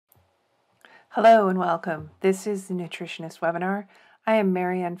Hello and welcome. This is the Nutritionist webinar. I am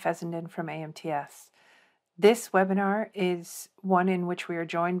Marianne Fessenden from AMTS. This webinar is one in which we are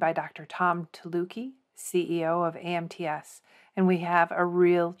joined by Dr. Tom Tylutki, CEO of AMTS, and we have a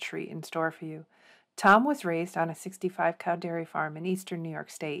real treat in store for you. Tom was raised on a 65-cow dairy farm in eastern New York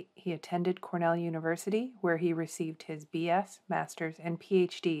State. He attended Cornell University, where he received his BS, Master's, and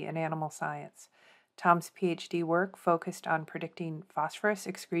PhD in animal science. Tom's PhD work focused on predicting phosphorus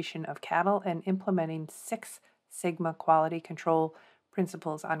excretion of cattle and implementing Six Sigma quality control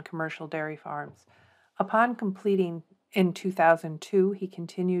principles on commercial dairy farms. Upon completing in 2002, he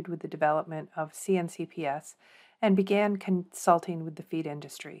continued with the development of CNCPS and began consulting with the feed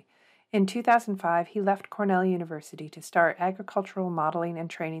industry. In 2005, he left Cornell University to start Agricultural Modeling and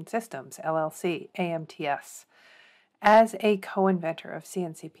Training Systems, LLC, AMTS. As a co-inventor of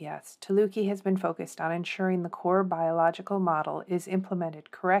CNCPS, Tylutki has been focused on ensuring the core biological model is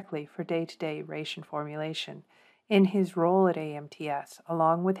implemented correctly for day-to-day ration formulation. In his role at AMTS,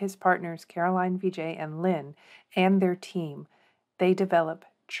 along with his partners Caroline, Vijay, and Lynn, and their team, they develop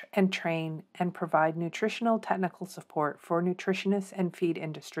and train and provide nutritional technical support for nutritionists and feed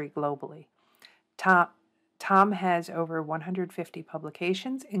industry globally. Tom has over 150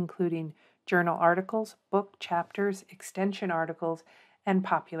 publications, including journal articles, book chapters, extension articles, and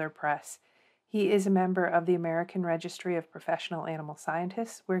popular press. He is a member of the American Registry of Professional Animal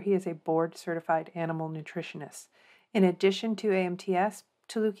Scientists, where he is a board-certified animal nutritionist. In addition to AMTS,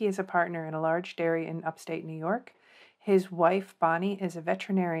 Tylutki is a partner in a large dairy in upstate New York. His wife, Bonnie, is a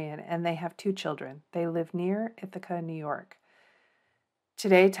veterinarian, and they have 2 children. They live near Ithaca, New York.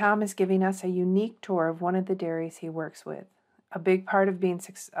 Today, Tom is giving us a unique tour of one of the dairies he works with. A big part of being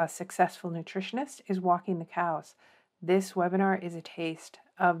a successful nutritionist is walking the cows. This webinar is a taste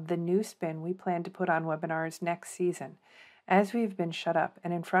of the new spin we plan to put on webinars next season. As we've been shut up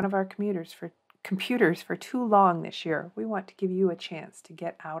and in front of our computers for too long this year, we want to give you a chance to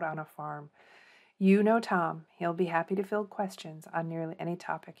get out on a farm. You know Tom. He'll be happy to field questions on nearly any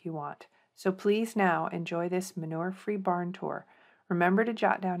topic you want. So please now enjoy this manure-free barn tour. Remember to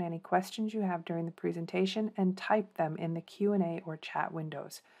jot down any questions you have during the presentation and type them in the Q&A or chat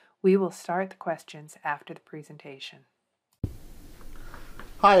windows. We will start the questions after the presentation.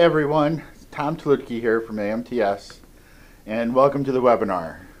 Hi everyone, it's Tom Tylutki here from AMTS, and welcome to the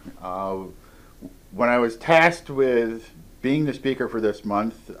webinar. When I was tasked with being the speaker for this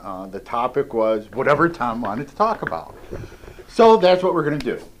month, the topic was whatever Tom wanted to talk about. So that's what we're going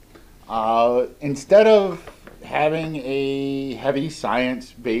to do. Instead of having a heavy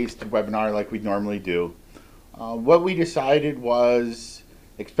science-based webinar like we normally do, what we decided was,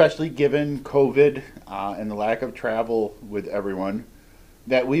 especially given COVID and the lack of travel with everyone,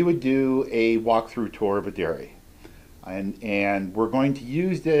 that we would do a walkthrough tour of a dairy. And we're going to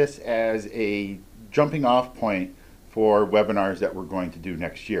use this as a jumping off point for webinars that we're going to do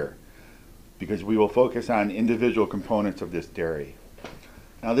next year, because we will focus on individual components of this dairy.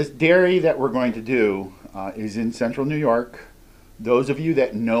 Now, this dairy that we're going to do is in central New York. Those of you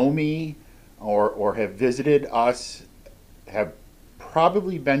that know me or have visited us have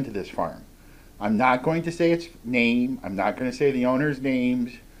probably been to this farm. I'm not going to say its name. I'm not going to say the owner's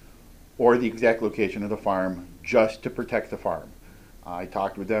names or the exact location of the farm, just to protect the farm. I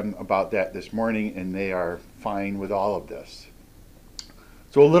talked with them about that this morning, and they are fine with all of this.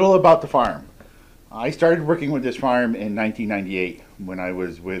 So a little about the farm. I started working with this farm in 1998 when I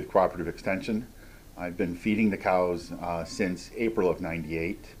was with Cooperative Extension. I've been feeding the cows since April of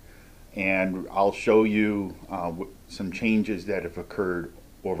 '98, and I'll show you some changes that have occurred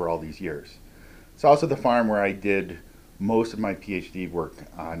over all these years. It's also the farm where I did most of my PhD work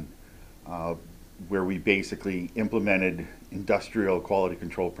on, where we basically implemented industrial quality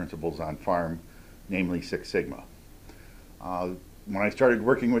control principles on farm, namely Six Sigma. When I started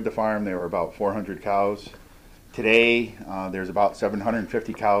working with the farm, there were about 400 cows. Today, there's about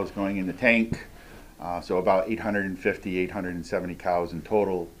 750 cows going in the tank, so about 850, 870 cows in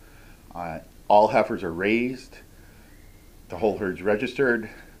total. All heifers are raised, the whole herd's registered,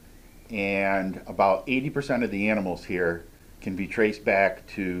 and about 80% of the animals here can be traced back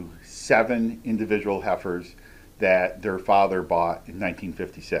to 7 individual heifers that their father bought in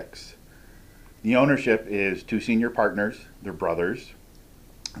 1956. The ownership is 2 senior partners, they're brothers,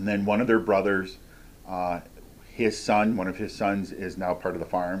 and then one of their brothers, one of his sons is now part of the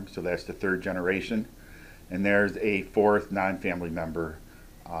farm, so that's the 3rd generation. And there's a 4th non-family member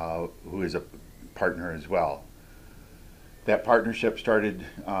who is a partner as well. That partnership started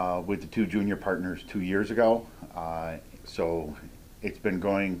with the 2 junior partners 2 years ago, so it's been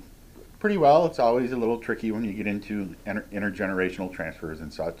going pretty well. It's always a little tricky when you get into intergenerational transfers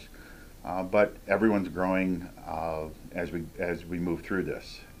and such. but everyone's growing as we move through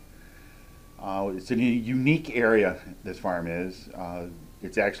this. It's a unique area, this farm is.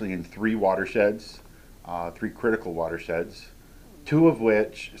 It's actually in three watersheds, three critical watersheds, two of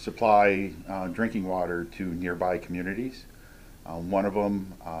which supply drinking water to nearby communities. One of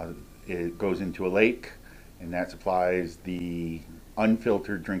them it goes into a lake, and that supplies the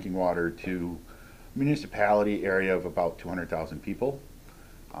unfiltered drinking water to a municipality area of about 200,000 people.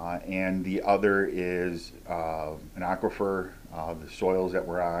 And the other is an aquifer. The soils that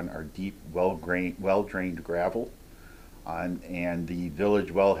we're on are deep, well-drained gravel. And the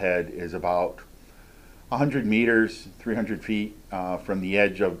village wellhead is about 100 meters, 300 feet from the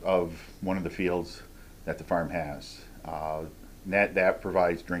edge of one of the fields that the farm has. That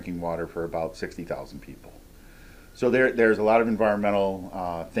provides drinking water for about 60,000 people. So there's a lot of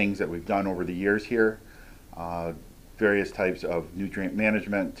environmental things that we've done over the years here. Various types of nutrient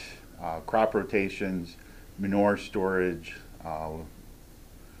management, crop rotations, manure storage,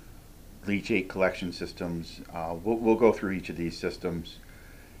 leachate collection systems. We'll go through each of these systems.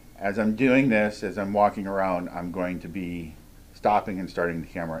 As I'm doing this, as I'm walking around, I'm going to be stopping and starting the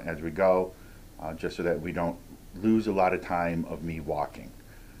camera as we go, just so that we don't lose a lot of time of me walking.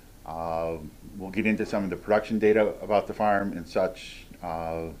 We'll get into some of the production data about the farm and such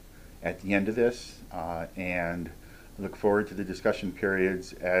at the end of this, and look forward to the discussion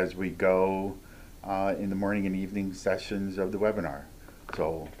periods as we go in the morning and evening sessions of the webinar.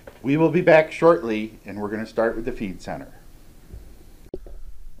 So we will be back shortly, and we're going to start with the feed center.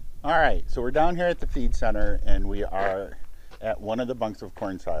 All right, so we're down here at the feed center, and we are at one of the bunks of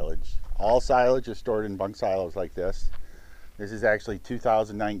corn silage. All silage is stored in bunk silos like this. This is actually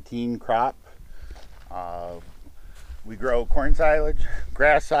 2019 crop. We grow corn silage,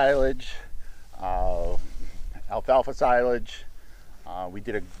 grass silage, alfalfa silage. We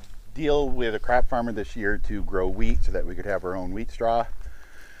did a deal with a crop farmer this year to grow wheat so that we could have our own wheat straw.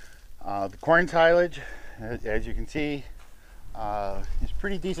 The corn silage, as you can see, is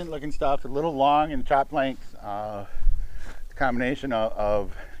pretty decent looking stuff, a little long in chop length. The combination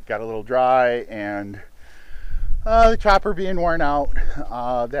of got a little dry and the chopper being worn out,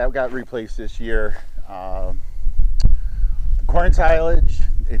 that got replaced this year. The corn silage,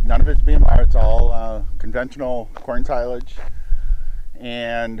 none of it's BMR, it's all conventional corn silage.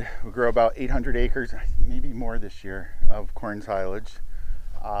 And we grow about 800 acres, maybe more this year, of corn silage.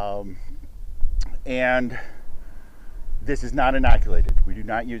 And this is not inoculated. We do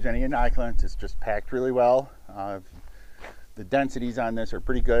not use any inoculants. It's just packed really well. The densities on this are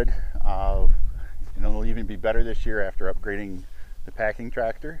pretty good. And it'll even be better this year after upgrading the packing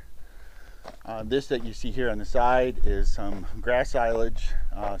tractor. This that you see here on the side is some grass silage,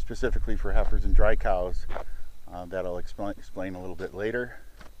 specifically for heifers and dry cows. That I'll explain a little bit later.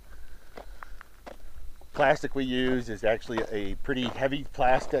 Plastic we use is actually a pretty heavy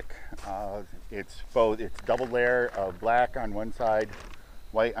plastic. It's double layer of black on one side,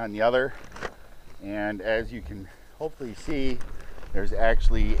 white on the other. And as you can hopefully see, there's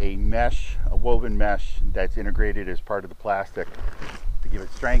actually a mesh, a woven mesh that's integrated as part of the plastic to give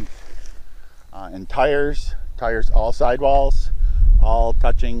it strength. And tires, all sidewalls, all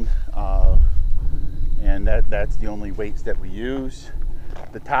touching, and that's the only weights that we use.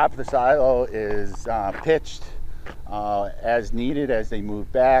 The top of the silo is pitched as needed as they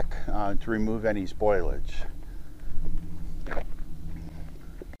move back to remove any spoilage.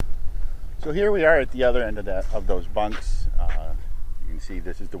 So here we are at the other end of those bunks. You can see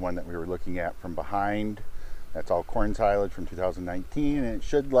this is the one that we were looking at from behind. That's all corn silage from 2019, and it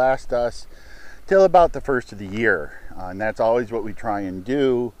should last us till about the first of the year. And that's always what we try and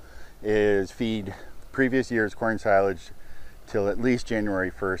do, is feed previous year's corn silage till at least January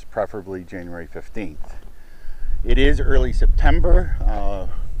 1st, preferably January 15th. It is early September,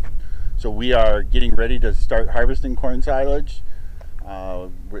 so we are getting ready to start harvesting corn silage.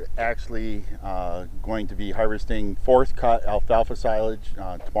 We're actually going to be harvesting fourth cut alfalfa silage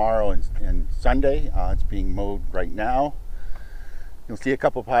tomorrow and Sunday. It's being mowed right now. You'll see a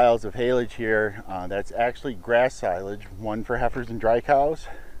couple piles of haylage here. That's actually grass silage, one for heifers and dry cows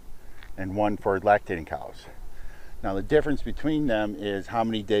and one for lactating cows. Now the difference between them is how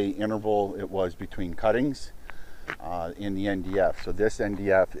many day interval it was between cuttings in the NDF. So this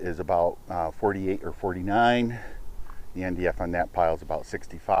NDF is about 48 or 49. The NDF on that pile is about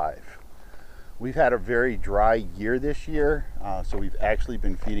 65. We've had a very dry year this year, so we've actually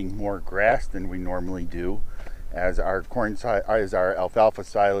been feeding more grass than we normally do, as our alfalfa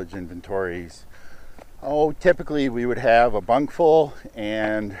silage inventories. Typically we would have a bunk full,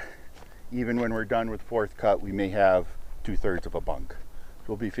 and even when we're done with fourth cut, we may have 2/3 of a bunk.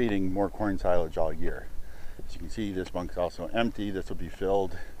 we'll be feeding more corn silage all year. As you can see, this bunk's also empty. This will be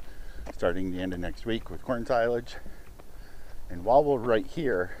filled starting the end of next week with corn silage. And while we're right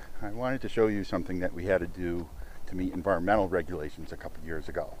here, I wanted to show you something that we had to do to meet environmental regulations a couple years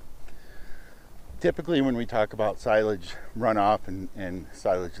ago. Typically when we talk about silage runoff and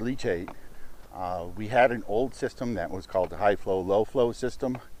silage leachate, we had an old system that was called the high flow, low flow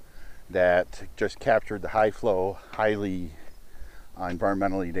system that just captured the high flow, highly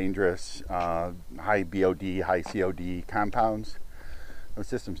environmentally dangerous, high BOD, high COD compounds. Those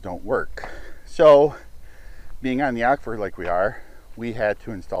systems don't work. So being on the aquifer like we are, we had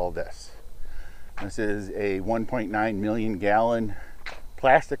to install this. This is a 1.9 million gallon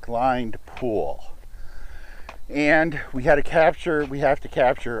plastic lined pool. And we have to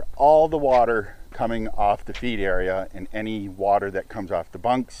capture all the water coming off the feed area and any water that comes off the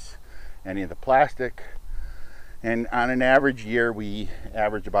bunks, any of the plastic. And on an average year, we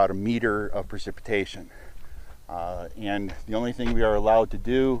average about 1 meter of precipitation. And the only thing we are allowed to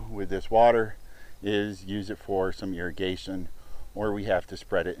do with this water is use it for some irrigation, or we have to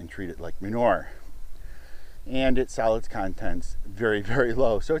spread it and treat it like manure. And its solids content's very, very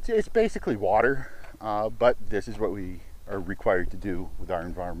low. So it's basically water, but this is what we are required to do with our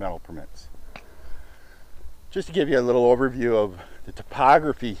environmental permits. Just to give you a little overview of the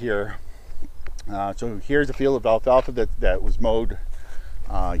topography here. So here's a field of alfalfa that was mowed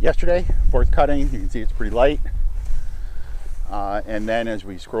yesterday, fourth cutting. You can see it's pretty light. And then as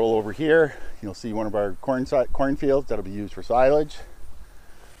we scroll over here, you'll see one of our cornfields that'll be used for silage.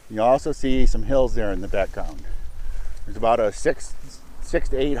 You'll also see some hills there in the background. There's about a 600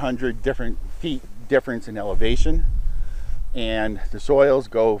 to 800 different feet difference in elevation, and the soils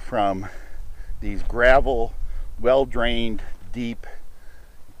go from these gravel, well-drained, deep,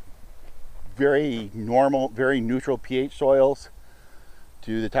 very normal, very neutral pH soils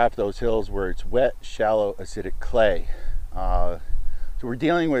to the top of those hills where it's wet, shallow, acidic clay. So we're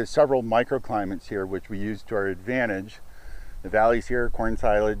dealing with several microclimates here, which we use to our advantage. The valleys here, corn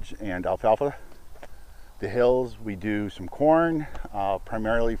silage and alfalfa. The hills, we do some corn,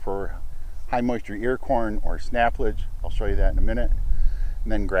 primarily for high moisture ear corn or snaplage. I'll show you that in a minute.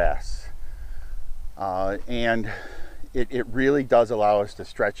 And then grass. And it really does allow us to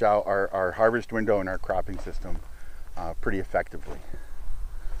stretch out our harvest window and our cropping system pretty effectively.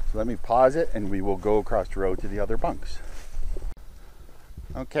 So let me pause it and we will go across the road to the other bunks.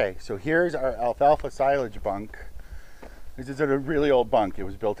 Okay, so here's our alfalfa silage bunk. This is a really old bunk. It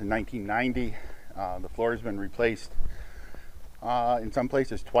was built in 1990. The floor has been replaced in some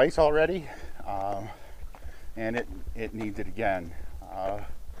places twice already, and it needs it again.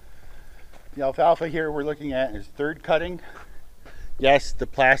 The alfalfa here we're looking at is third cutting. Yes, the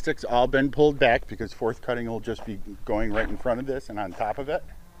plastic's all been pulled back because fourth cutting will just be going right in front of this and on top of it.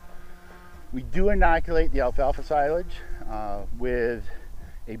 We do inoculate the alfalfa silage with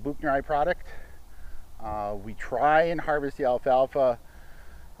a Buchner product. We try and harvest the alfalfa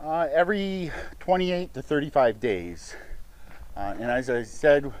every 28 to 35 days. And as I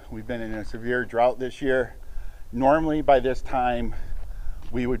said, we've been in a severe drought this year. Normally by this time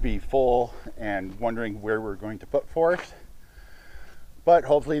we would be full and wondering where we're going to put forth. But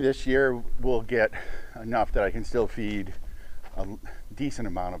hopefully this year we'll get enough that I can still feed a decent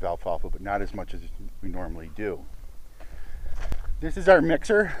amount of alfalfa, but not as much as we normally do. This is our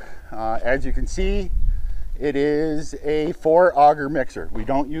mixer. As you can see, it is a 4-auger mixer. We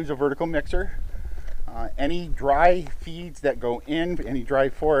don't use a vertical mixer. Any dry feeds that go in, any dry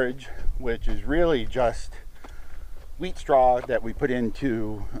forage, which is really just wheat straw that we put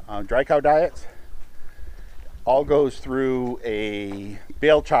into dry cow diets, all goes through a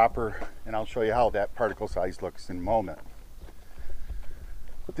bale chopper, and I'll show you how that particle size looks in a moment.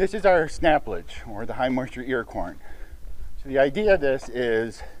 This is our snaplage, or the high moisture ear corn. So the idea of this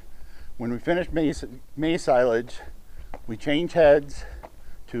is when we finish maize silage, we change heads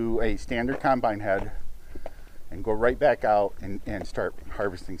to a standard combine head and go right back out and start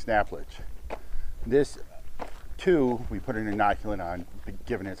harvesting snaplage. This too, we put an inoculant on,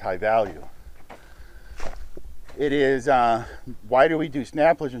 given its high value. It is, why do we do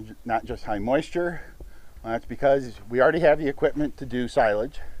snaplage and not just high moisture? Well, that's because we already have the equipment to do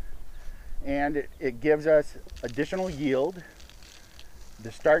silage, and it gives us additional yield.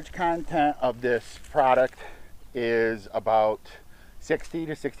 The starch content of this product is about 60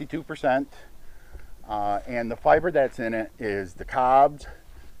 to 62%, and the fiber that's in it is the cobs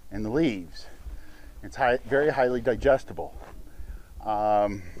and the leaves. It's very highly digestible.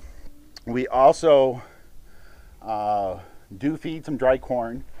 We also do feed some dry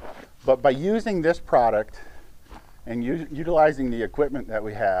corn, but by using this product, and utilizing the equipment that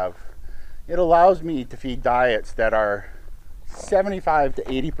we have, it allows me to feed diets that are 75 to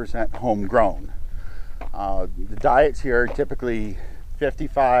 80% homegrown. The diets here are typically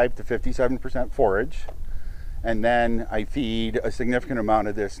 55 to 57% forage, and then I feed a significant amount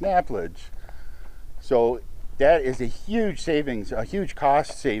of this snaplage. So that is a huge savings, a huge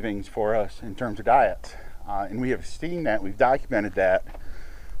cost savings for us in terms of diets. And we have seen that, we've documented that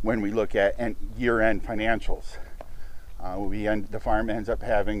when we look at year-end financials. The farm ends up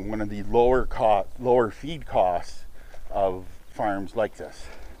having one of the lower feed costs of farms like this,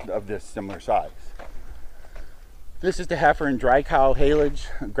 of this similar size. This is the heifer and dry cow haylage,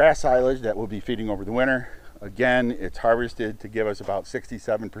 grass silage that we'll be feeding over the winter. Again, it's harvested to give us about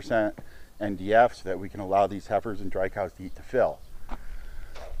 67% NDF so that we can allow these heifers and dry cows to eat to fill.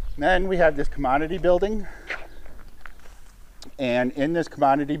 Then we have this commodity building. And in this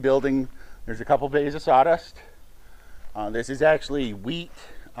commodity building, there's a couple bays of sawdust. This is actually wheat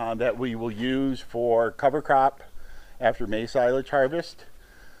that we will use for cover crop after maize silage harvest.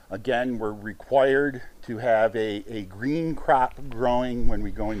 Again, we're required to have a green crop growing when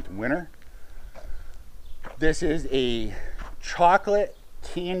we go into winter. This is a chocolate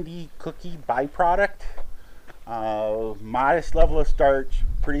candy cookie byproduct. Modest level of starch,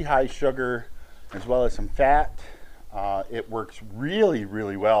 pretty high sugar, as well as some fat. It works really,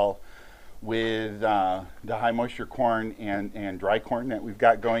 really well with the high moisture corn and dry corn that we've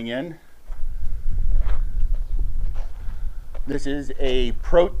got going in. This is a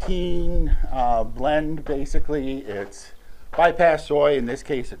protein blend, basically. It's bypass soy, in this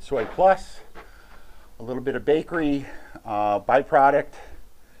case it's soy plus, a little bit of bakery, byproduct,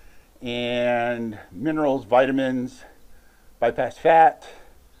 and minerals, vitamins, bypass fat,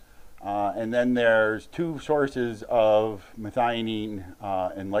 and then there's 2 sources of methionine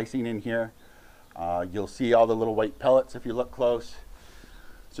and lysine in here. You'll see all the little white pellets if you look close.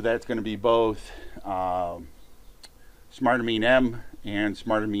 So that's going to be both Smartamine M and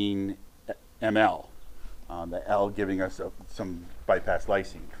Smartamine ML, the L giving us some bypass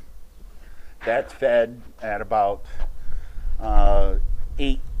lysine. That's fed at about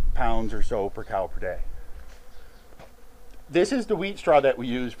 8 pounds or so per cow per day. This is the wheat straw that we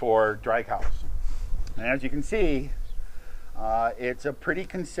use for dry cows. And as you can see, it's a pretty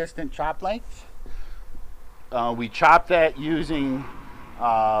consistent chop length. We chop that using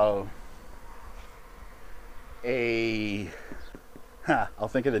I'll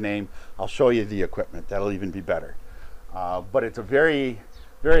think of the name. I'll show you the equipment. That'll even be better. But it's a very,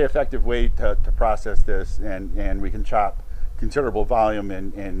 very effective way to process this, and we can chop considerable volume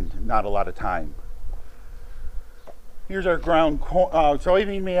in not a lot of time. Here's our ground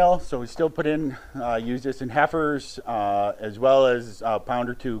soybean meal. So we still use this in heifers, as well as a pound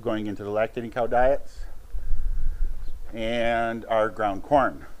or 2 going into the lactating cow diets, and our ground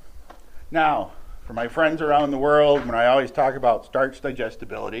corn. Now, for my friends around the world, when I always talk about starch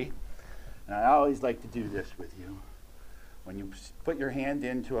digestibility, and I always like to do this with you, when you put your hand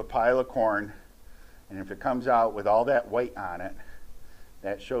into a pile of corn, and if it comes out with all that white on it,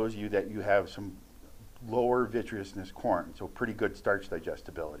 that shows you that you have some lower vitreousness corn, so pretty good starch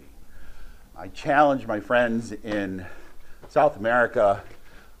digestibility. I challenge my friends in South America,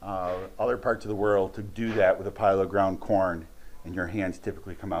 other parts of the world, to do that with a pile of ground corn, and your hands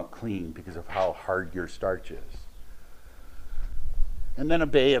typically come out clean because of how hard your starch is. And then a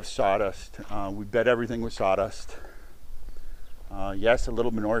bay of sawdust. We bed everything with sawdust. Yes, a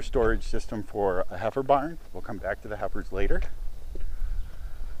little manure storage system for a heifer barn. We'll come back to the heifers later.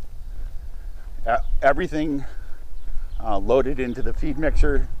 Everything loaded into the feed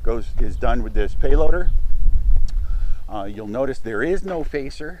mixer is done with this payloader. You'll notice there is no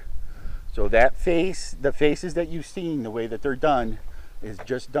facer. So the faces that you've seen, the way that they're done, is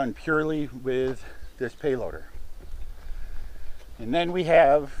just done purely with this payloader. And then we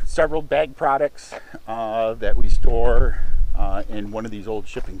have several bag products that we store in one of these old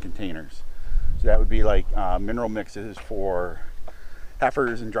shipping containers. So that would be like mineral mixes for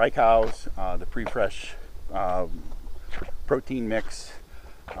heifers and dry cows, the pre-fresh protein mix,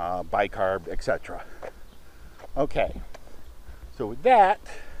 bicarb, etc. Okay, so with that,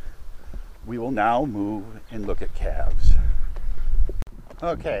 we will now move and look at calves.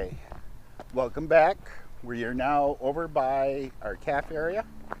 Okay, welcome back. We are now over by our calf area,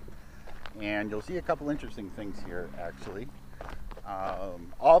 and you'll see a couple interesting things here actually.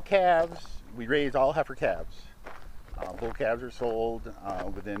 All calves, we raise all heifer calves. Bull calves are sold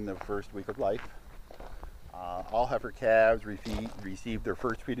within the first week of life. All heifer calves receive their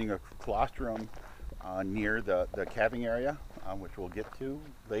first feeding of colostrum near the calving area, which we'll get to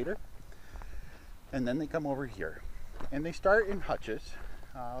later. And then they come over here. And they start in hutches.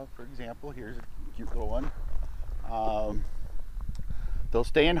 For example, here's a cute little one. They'll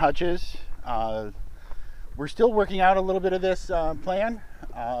stay in hutches. We're still working out a little bit of this plan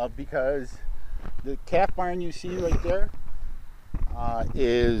because the calf barn you see right there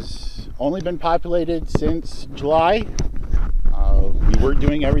is only been populated since July. We were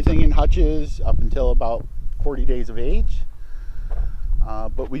doing everything in hutches up until about 40 days of age.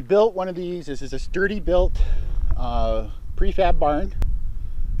 But we built one of these. This is a sturdy built prefab barn.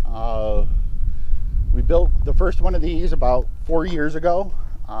 We built the first one of these about 4 years ago,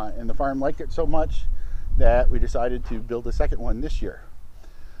 and the farm liked it so much that we decided to build a second one this year.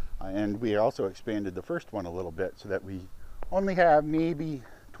 And we also expanded the first one a little bit so that we only have maybe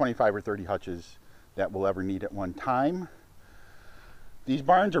 25 or 30 hutches that we'll ever need at one time. These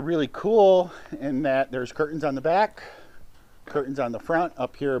barns are really cool in that there's curtains on the back, curtains on the front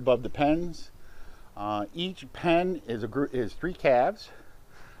up here above the pens. Each pen is 3 calves,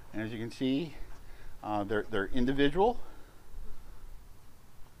 and as you can see, they're individual.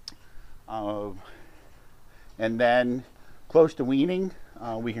 And then close to weaning,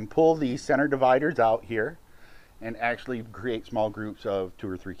 we can pull these center dividers out here and actually create small groups of 2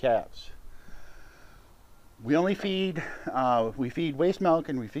 or 3 calves. We only feed, we feed waste milk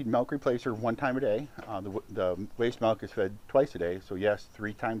and we feed milk replacer 1 time a day. The waste milk is fed twice a day, so yes,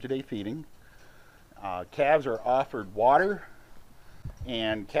 3 times a day feeding. Calves are offered water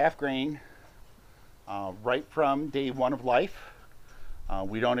and calf grain right from day 1 of life.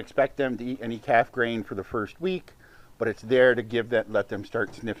 We don't expect them to eat any calf grain for the first week, but it's there to let them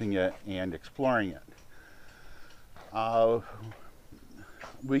start sniffing it and exploring it.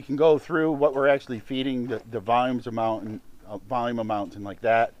 We can go through what we're actually feeding, the volume amounts and like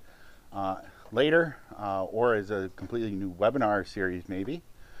that later, or as a completely new webinar series maybe.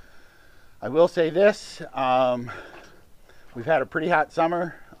 I will say this, we've had a pretty hot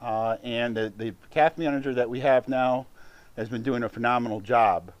summer, and the calf manager that we have now has been doing a phenomenal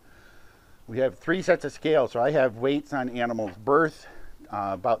job. We have 3 sets of scales, so I have weights on animals' birth,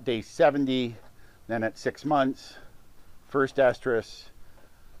 about day 70, then at 6 months, first estrus,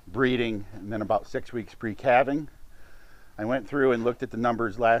 breeding, and then about 6 weeks pre-calving. I went through and looked at the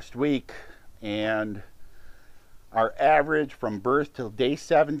numbers last week, and our average from birth till day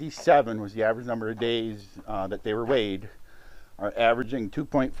 77 was the average number of days that they were weighed, are averaging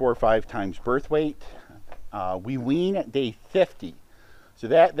 2.45 times birth weight. We wean at day 50. So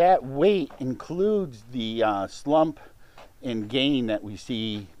that weight includes the slump and gain that we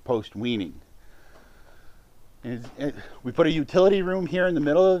see post-weaning. We put a utility room here in the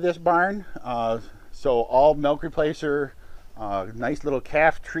middle of this barn. So all milk replacer, nice little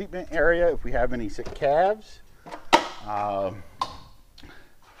calf treatment area if we have any sick calves.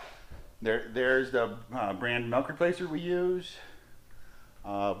 There's the brand milk replacer we use.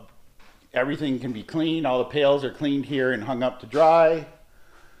 Everything can be cleaned. All the pails are cleaned here and hung up to dry.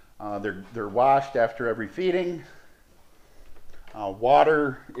 They're washed after every feeding.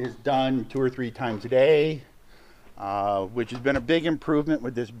 Water is done 2 or 3 times a day, which has been a big improvement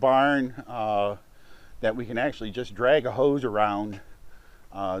with this barn, that we can actually just drag a hose around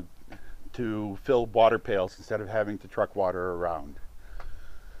to fill water pails instead of having to truck water around.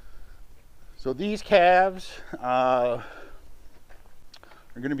 So these calves are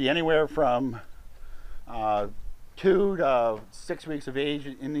going to be anywhere from 2 to 6 weeks of age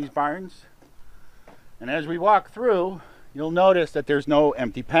in these barns. And as we walk through, you'll notice that there's no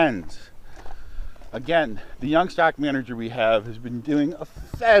empty pens. Again, the young stock manager we have has been doing a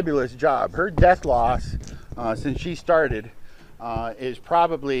fabulous job. Her death loss since she started is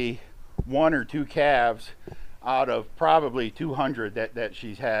probably 1 or 2 calves out of probably 200 that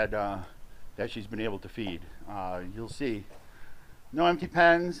she's had, that she's been able to feed. You'll see no empty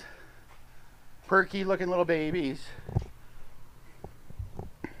pens, perky looking little babies.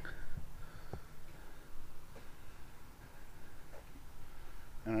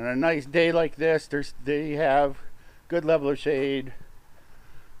 And on a nice day like this, they have good level of shade,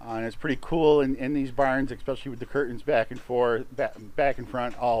 and it's pretty cool in these barns, especially with the curtains back and forth, back and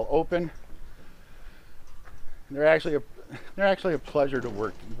front all open. They're actually a pleasure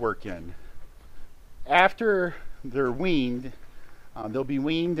to work in. After they're weaned, they'll be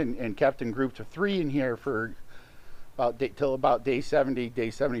weaned and kept in groups of 3 in here for till about day 70, day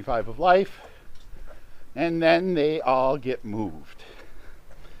 75 of life, and then they all get moved.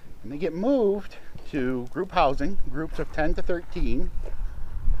 And they get moved to group housing, groups of 10 to 13,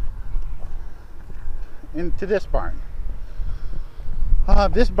 into this barn.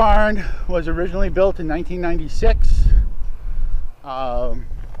 This barn was originally built in 1996,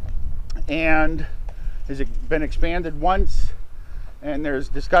 and has been expanded once, and there's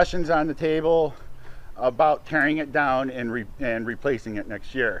discussions on the table about tearing it down and replacing it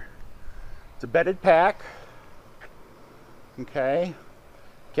next year. It's a bedded pack. Okay,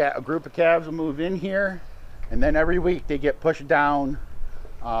 a group of calves will move in here, and then every week they get pushed down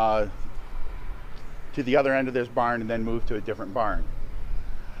to the other end of this barn and then move to a different barn.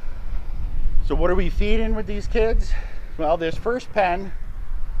 So what are we feeding with these kids? Well, this first pen,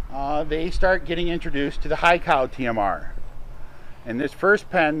 they start getting introduced to the high cow TMR. In this first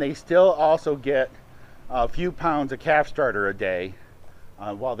pen, they still also get a few pounds of calf starter a day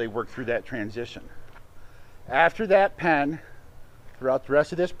while they work through that transition. After that pen, throughout the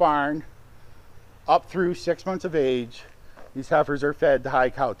rest of this barn, up through 6 months of age, these heifers are fed the high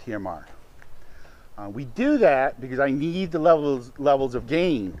cow TMR. We do that because I need the levels of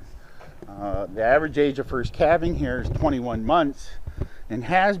gain. The average age of first calving here is 21 months and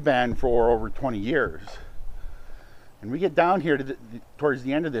has been for over 20 years. And we get down here to towards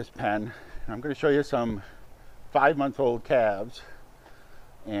the end of this pen, and I'm going to show you some 5-month-old calves,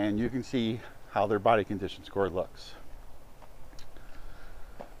 and you can see how their body condition score looks.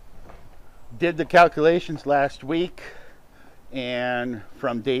 Did the calculations last week, and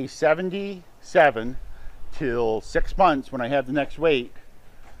from day 77 till 6 months when I have the next weight,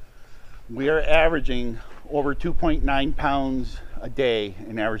 we are averaging over 2.9 pounds a day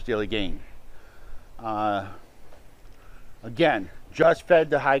in average daily gain. Again, just fed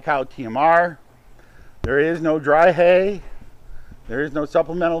the high cow TMR. There is no dry hay. There is no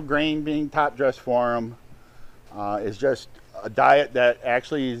supplemental grain being top dressed for them. It's just a diet that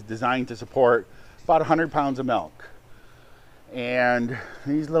actually is designed to support about 100 pounds of milk. And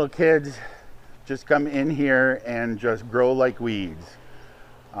these little kids just come in here and just grow like weeds.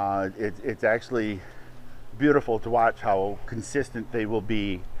 It's actually beautiful to watch how consistent they will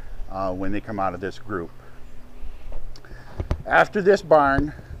be when they come out of this group. After this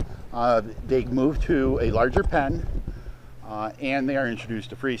barn, they move to a larger pen and they are introduced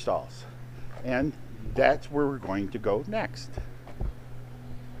to free stalls. And that's where we're going to go next.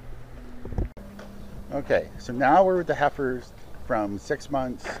 Okay, so now we're with the heifers from 6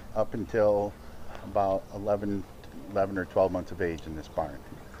 months up until about 11 or 12 months of age in this barn.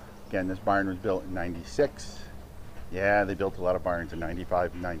 Again, this barn was built in 96. Yeah, they built a lot of barns in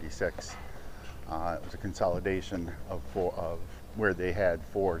 95 and 96. It was a consolidation of where they had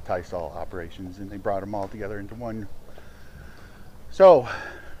 4 tie stall operations, and they brought them all together into one. So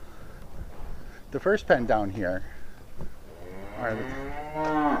the first pen down here are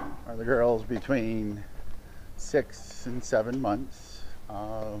the girls between 6 and 7 months.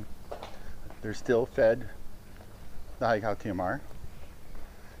 They're still fed the high cow TMR,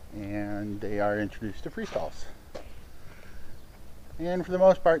 and they are introduced to free stalls. And for the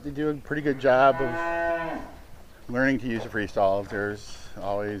most part, they do a pretty good job of learning to use the free stalls. There's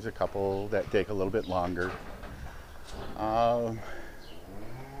always a couple that take a little bit longer. And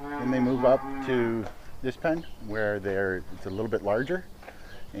they move up to this pen where it's a little bit larger,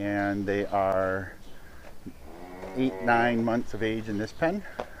 and they are 8-9 months of age in this pen.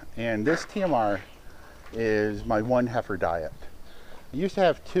 And this TMR is my one heifer diet. I used to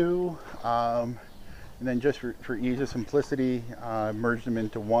have 2, and then just for ease of simplicity, merged them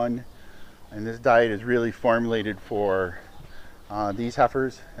into one. And this diet is really formulated for these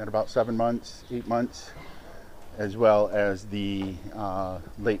heifers at about 7 months, 8 months, as well as the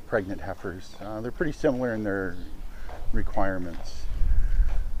late pregnant heifers. They're pretty similar in their requirements.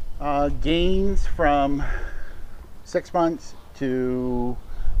 Gains from 6 months to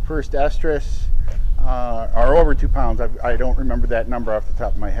first estrus are over 2 pounds. I don't remember that number off the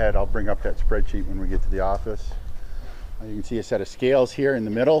top of my head. I'll bring up that spreadsheet when we get to the office. You can see a set of scales here in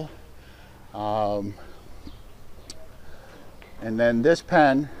the middle. And then this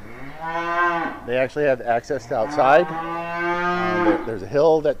pen, they actually have access to outside. There's a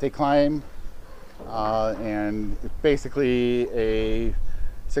hill that they climb, and it's basically a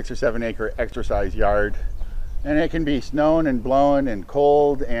 6 or 7 acre exercise yard. And it can be snowing and blowing and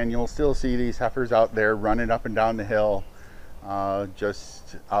cold, and you'll still see these heifers out there running up and down the hill,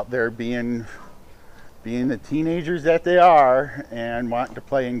 just out there being the teenagers that they are and wanting to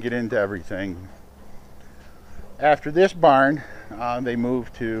play and get into everything. After this barn, they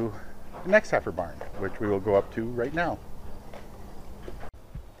move to the next heifer barn, which we will go up to right now.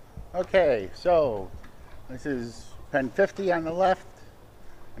 Okay, so this is pen 50 on the left,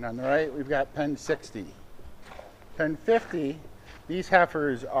 and on the right we've got pen 60. Pen 50, these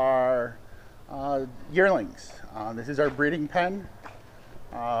heifers are yearlings. This is our breeding pen,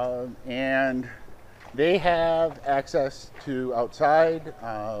 and they have access to outside.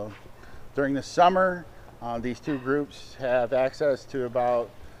 During the summer, These two groups have access to about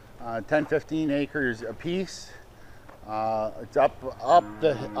 10-15 acres apiece. It's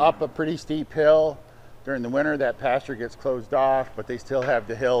up a pretty steep hill. During the winter, that pasture gets closed off, but they still have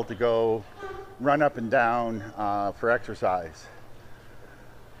the hill to go run up and down for exercise.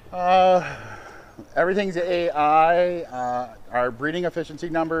 Everything's AI. Our breeding efficiency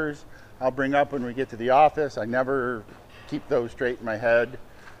numbers I'll bring up when we get to the office. I never keep those straight in my head.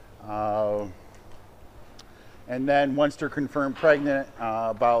 And then once they're confirmed pregnant,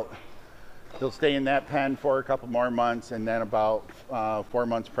 they'll stay in that pen for a couple more months, and then about 4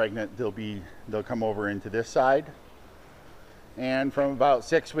 months pregnant, they'll come over into this side. And from about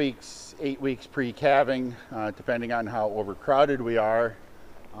 6 weeks, 8 weeks pre-calving, depending on how overcrowded we are,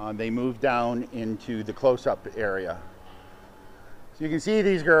 they move down into the close-up area. So you can see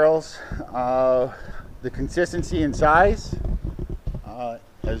these girls, the consistency and size,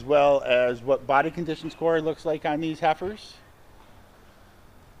 as well as what body condition score looks like on these heifers.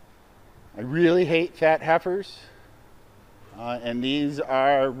 I really hate fat heifers, and these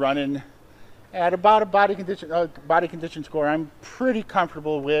are running at about a body condition score I'm pretty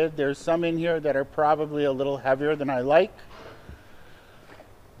comfortable with. There's some in here that are probably a little heavier than I like,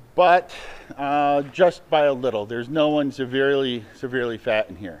 but just by a little. There's no one severely fat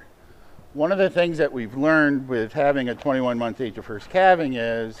in here. One of the things that we've learned with having a 21-month age of first calving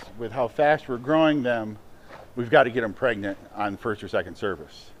is, with how fast we're growing them, we've got to get them pregnant on first or second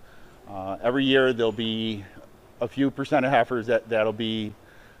service. Every year there'll be a few percent of heifers that'll be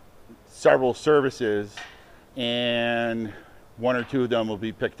several services, and 1 or 2 of them will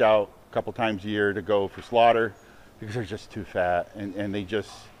be picked out a couple times a year to go for slaughter because they're just too fat, and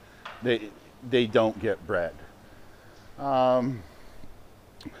they don't get bred.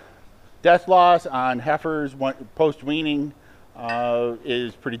 Death loss on heifers post-weaning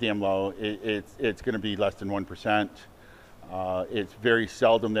is pretty damn low. It's going to be less than 1%. It's very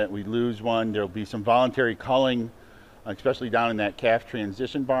seldom that we lose one. There'll be some voluntary culling, especially down in that calf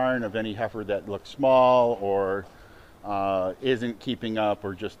transition barn, of any heifer that looks small or isn't keeping up,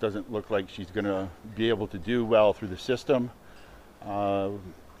 or just doesn't look like she's going to be able to do well through the system.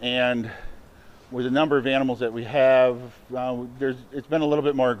 And with the number of animals that we have, it's been a little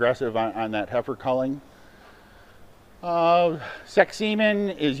bit more aggressive on that heifer culling. Sex semen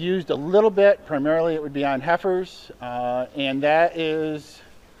is used a little bit. Primarily it would be on heifers, and that is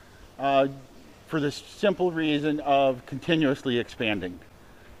for the simple reason of continuously expanding.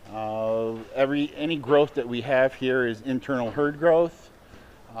 Any growth that we have here is internal herd growth,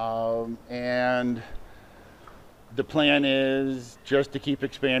 and the plan is just to keep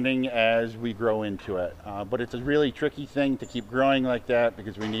expanding as we grow into it. But it's a really tricky thing to keep growing like that,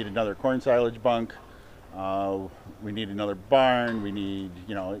 because we need another corn silage bunk. We need another barn. We need,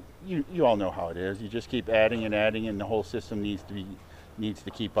 you all know how it is. You just keep adding and adding, and the whole system needs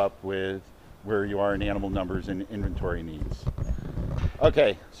to keep up with where you are in animal numbers and inventory needs.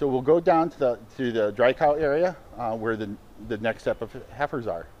 Okay, so we'll go down to the dry cow area where the next step of heifers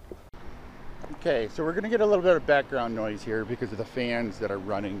are. Okay, so we're going to get a little bit of background noise here because of the fans that are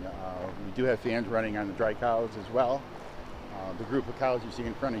running. We do have fans running on the dry cows as well. The group of cows you see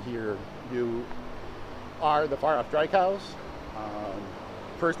in front of you are the far off dry cows.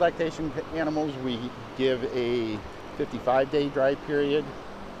 First lactation animals, we give a 55-day dry period.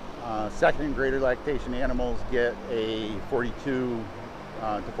 Second and greater lactation animals get a 42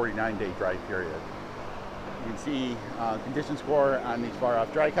 to 49-day dry period. You can see condition score on these far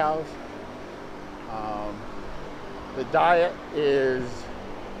off dry cows. The diet is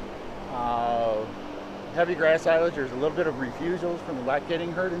heavy grass silage. There's a little bit of refusals from the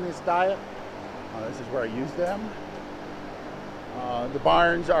lactating herd in this diet. This is where I use them. The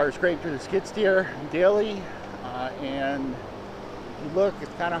barns are scraped through the skid steer daily, and if you look,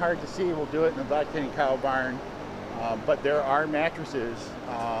 it's kind of hard to see. We'll do it in the lactating cow barn, but there are mattresses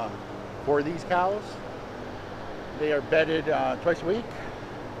for these cows. They are bedded twice a week.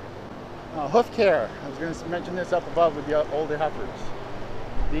 Hoof care. I was going to mention this up above with the older heifers.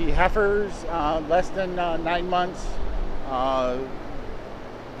 The heifers less than 9 months,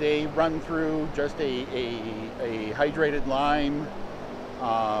 they run through just a hydrated lime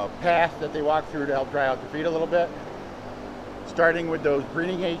path that they walk through to help dry out their feet a little bit. Starting with those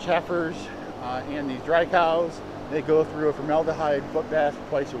breeding age heifers and these dry cows, they go through a formaldehyde foot bath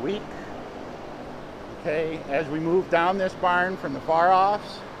twice a week. Okay, as we move down this barn from the far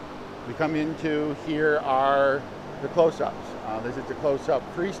offs, we come into, here are the close-ups. This is the close-up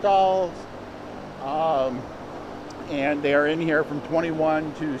free stalls, and they are in here from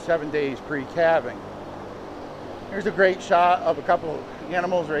 21 to 7 days pre-calving. Here's a great shot of a couple of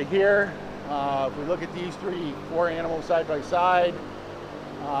animals right here. If we look at these four animals side by side,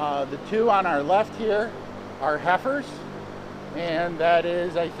 the two on our left here are heifers, and that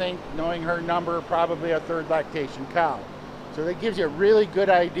is, I think, knowing her number, probably a third lactation cow. So that gives you a really good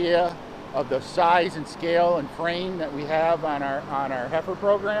idea of the size and scale and frame that we have on our heifer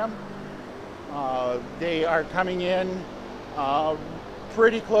program. They are coming in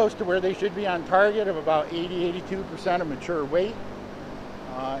pretty close to where they should be on target of about 80-82% of mature weight.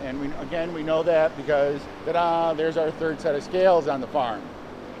 And we know that because there's our third set of scales on the farm.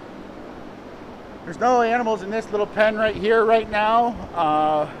 There's no animals in this little pen right here right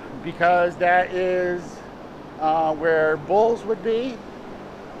now because that is where bulls would be.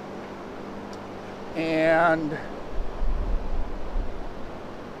 And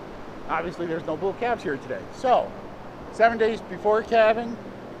obviously there's no bull calves here today. So 7 days before calving,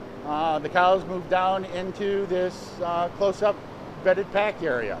 the cows moved down into this close-up bedded pack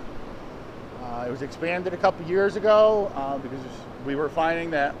area. It was expanded a couple years ago because we were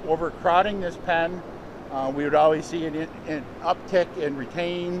finding that overcrowding this pen, we would always see an uptick in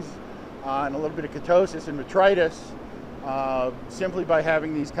retains and a little bit of ketosis and metritis simply by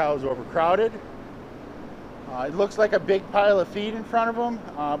having these cows overcrowded. It looks like a big pile of feed in front of them,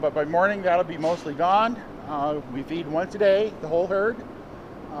 but by morning that'll be mostly gone. We feed once a day, the whole herd.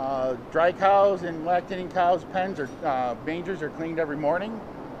 Dry cows and lactating cows' pens or mangers are cleaned every morning.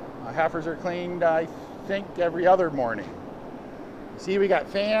 Heifers are cleaned, I think, every other morning. See, we got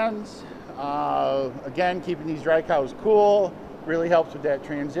fans. Again, keeping these dry cows cool really helps with that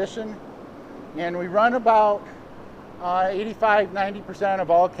transition. And we run about 85-90% of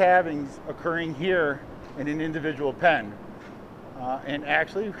all calvings occurring here in an individual pen. And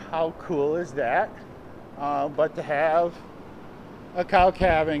actually, how cool is that? But to have a cow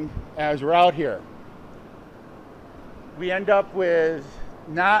calving as we're out here. We end up with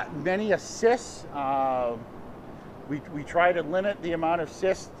not many assists. We try to limit the amount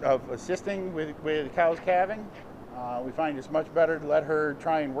of assisting with cows calving. We find it's much better to let her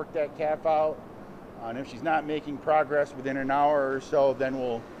try and work that calf out. And if she's not making progress within an hour or so, then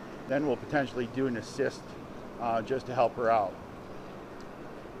we'll potentially do an assist just to help her out.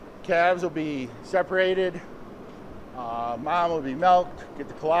 Calves will be separated. Mom will be milked, get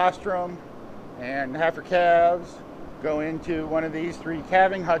the colostrum, and heifer calves go into one of these three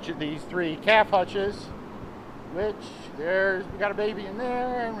calving hutches, these three calf hutches, which we got a baby in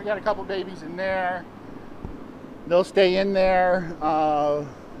there and we got a couple babies in there. They'll stay in there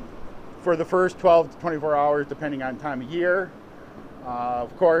for the first 12 to 24 hours depending on time of year.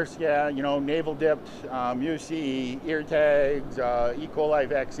 Of course, yeah, you know, navel dipped, MUSI, ear tags, E. coli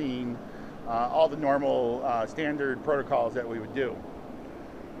vaccine, all the normal standard protocols that we would do.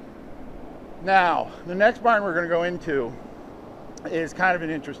 Now, the next barn we're going to go into is kind of an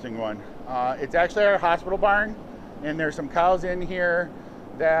interesting one. It's actually our hospital barn, and there's some cows in here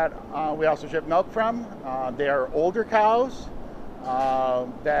that we also ship milk from. They are older cows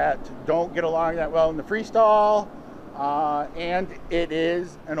that don't get along that well in the freestall, and it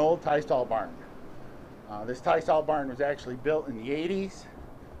is an old tie stall barn. This tie stall barn was actually built in the 80s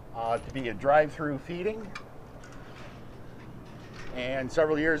to be a drive-through feeding. And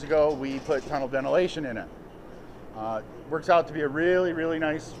several years ago, we put tunnel ventilation in it. Works out to be a really, really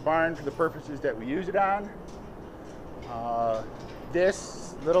nice barn for the purposes that we use it on.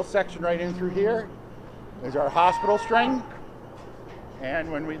 This little section right in through here is our hospital string.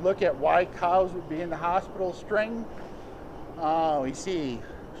 And when we look at why cows would be in the hospital string, we see,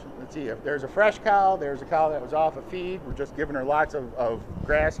 let's see, if there's a fresh cow, there's a cow that was off a feed. We're just giving her lots of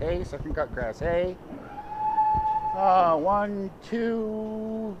grass hay, second cut grass hay. One,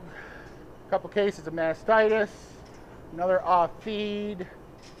 two, couple cases of mastitis, another off feed.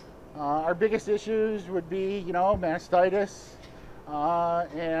 Our biggest issues would be, you know, mastitis,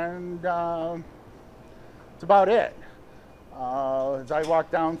 and that's about it. As I walk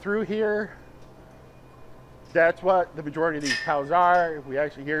down through here, that's what the majority of these cows are.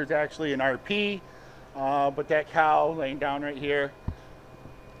 Here's actually an RP, but that cow laying down right here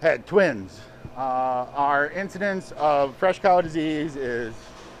had twins. Our incidence of fresh cow disease is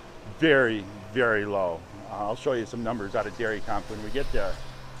very, very low. I'll show you some numbers out of Dairy Comp when we get there.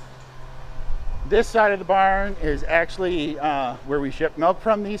 This side of the barn is actually where we ship milk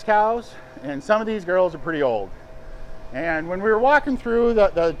from these cows, and some of these girls are pretty old. And when we were walking through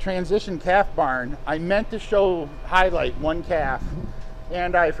the transition calf barn, I meant to highlight one calf,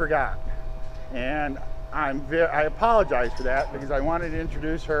 and I forgot. And I apologize for that because I wanted to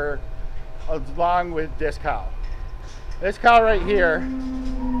introduce her along with this cow. This cow right here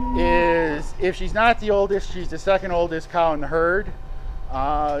is, if she's not the oldest, she's the second oldest cow in the herd.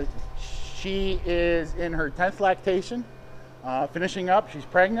 She is in her 10th lactation, finishing up. She's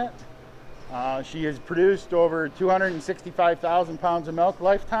pregnant. She has produced over 265,000 pounds of milk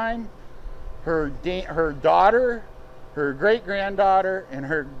lifetime. Her daughter, her great-granddaughter, and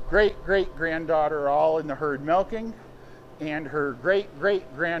her great-great-granddaughter are all in the herd milking. And her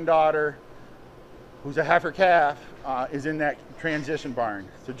great-great-granddaughter, who's a heifer calf, is in that transition barn.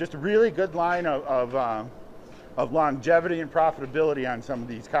 So just a really good line of longevity and profitability on some of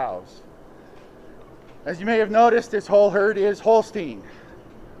these cows. As you may have noticed, this whole herd is Holstein,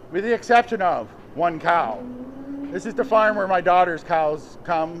 with the exception of one cow. This is the farm where my daughter's cows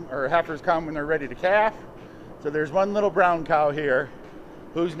come, or heifers come when they're ready to calf. So there's one little brown cow here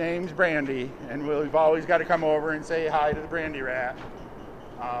whose name's Brandy, and we've always got to come over and say hi to the Brandy rat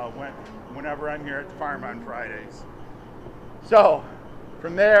whenever I'm here at the farm on Fridays. So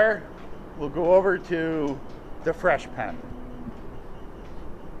from there, we'll go over to the fresh pen.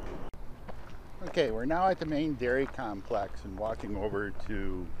 Okay, we're now at the main dairy complex and walking over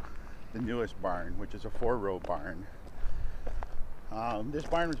to the newest barn, which is a 4-row barn. This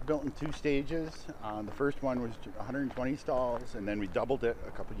barn was built in 2 stages. The first one was 120 stalls, and then we doubled it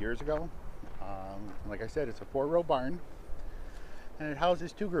a couple years ago. Like I said, it's a 4-row barn, and it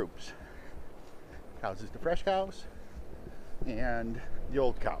houses 2 groups. It houses the fresh cows and the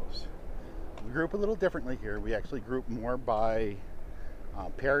old cows. We group a little differently here. We actually group more by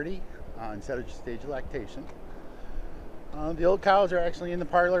parity instead of just stage of lactation. The old cows are actually in the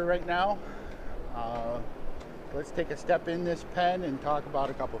parlor right now. Let's take a step in this pen and talk about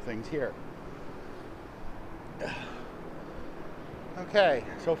a couple things here. Okay,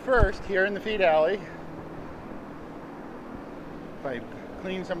 so first, here in the feed alley, if I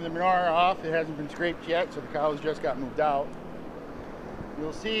clean some of the manure off, it hasn't been scraped yet, so the cows just got moved out.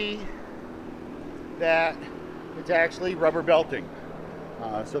 You'll see that it's actually rubber belting.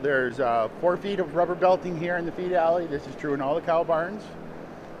 So there's 4 feet of rubber belting here in the feed alley. This is true in all the cow barns.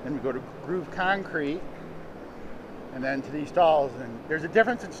 Then we go to groove concrete, and then to these stalls. And there's a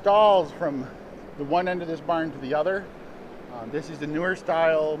difference in stalls from the one end of this barn to the other. This is the newer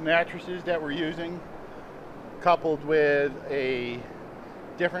style mattresses that we're using, coupled with a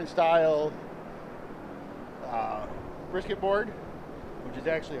different style brisket board, which is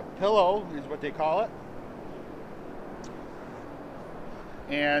actually a pillow, is what they call it.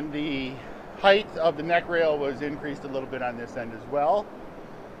 And the height of the neck rail was increased a little bit on this end as well.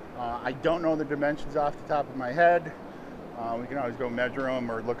 I don't know the dimensions off the top of my head. We can always go measure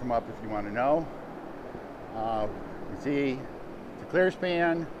them or look them up if you want to know. You see, it's a clear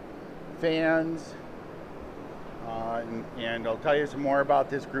span, fans, and I'll tell you some more about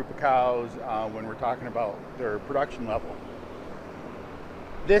this group of cows when we're talking about their production level.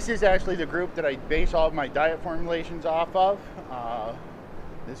 This is actually the group that I base all of my diet formulations off of.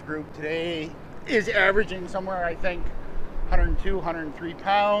 This group today is averaging somewhere, I think, 102, 103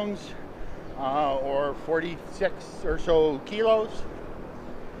 pounds, or 46 or so kilos.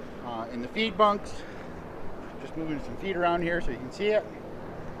 In the feed bunks, just moving some feed around here so you can see it.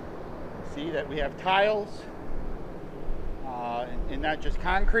 See that we have tiles, and not just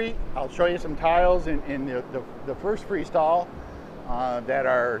concrete. I'll show you some tiles in the first free stall that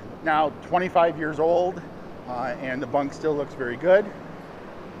are now 25 years old, and the bunk still looks very good.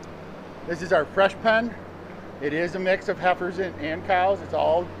 This is our fresh pen. It is a mix of heifers and cows. It's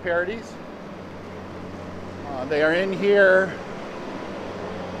all parities. They are in here,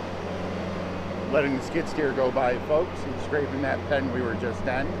 letting the skid steer go by, folks. He's scraping that pen we were just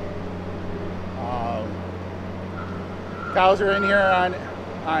in. Cows are in here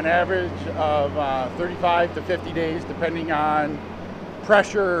on average of 35 to 50 days, depending on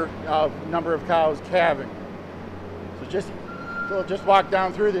pressure of number of cows calving. So just walk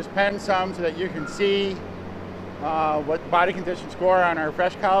down through this pen some so that you can see what the body condition score on our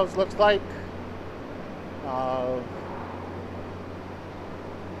fresh cows looks like.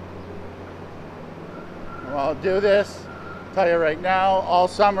 I'll do this, tell you right now, all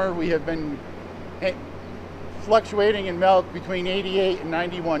summer we have been fluctuating in milk between 88 and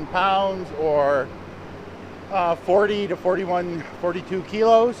 91 pounds, or 40 to 41, 42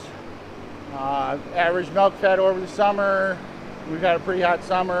 kilos. Average milk fed over the summer, we've had a pretty hot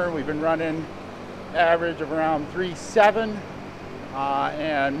summer. We've been running average of around 3.7,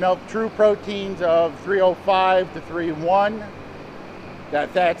 and milk true proteins of 305 to 301. That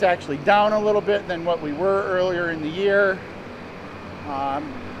fat's actually down a little bit than what we were earlier in the year.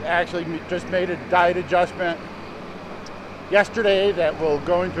 Actually just made a diet adjustment yesterday that will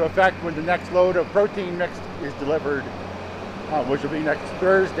go into effect when the next load of protein mix is delivered, which will be next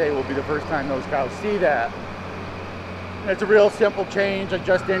Thursday. Will be the first time those cows see that. And it's a real simple change. I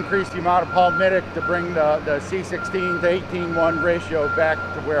just increased the amount of palmitic to bring the C16 to 18:1 ratio back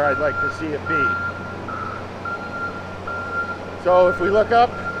to where I'd like to see it be. So if we look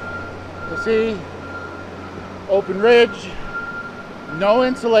up, you'll see open ridge, no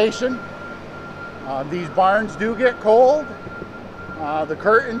insulation. These barns do get cold. The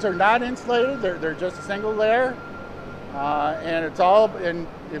curtains are not insulated, they're just a single layer. And it's all, and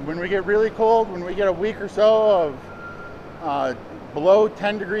when we get really cold, when we get a week or so of below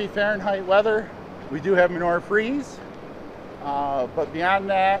 10 degree Fahrenheit weather, we do have manure freeze. But beyond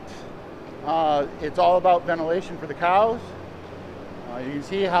that, it's all about ventilation for the cows. You can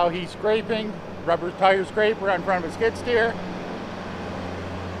see how he's scraping, rubber tire scraper on front of a skid steer.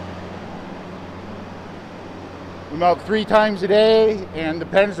 We milk 3 times a day, and the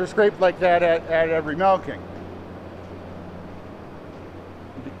pens are scraped like that at every milking.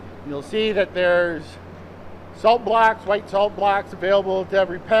 You'll see that there's salt blocks, white salt blocks available to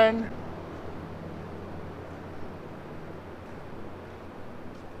every pen.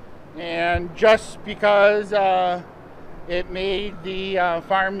 And just because it made the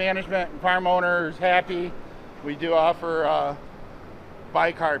farm management and farm owners happy, we do offer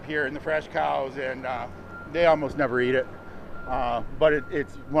bicarb here in the fresh cows, and they almost never eat it. But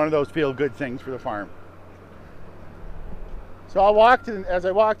it's one of those feel-good things for the farm. So as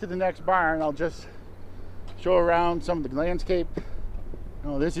I walk to the next barn, I'll just show around some of the landscape.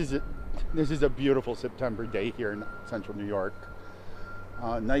 This is a beautiful September day here in central New York.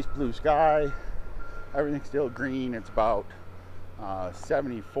 Nice blue sky. Everything's still green. It's about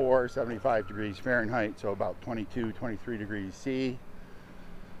 74, 75 degrees Fahrenheit, so about 22, 23 degrees C.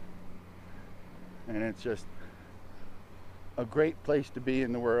 And it's just a great place to be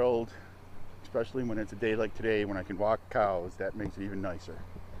in the world, especially when it's a day like today when I can walk cows. That makes it even nicer.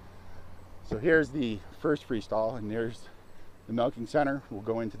 So here's the first freestall, and there's the milking center. We'll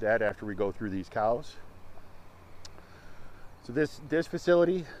go into that after we go through these cows. So this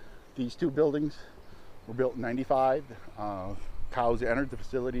facility, these 2 buildings were built in '95. Cows entered the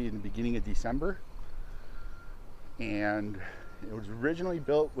facility in the beginning of December, and it was originally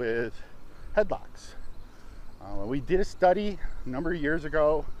built with headlocks. We did a study a number of years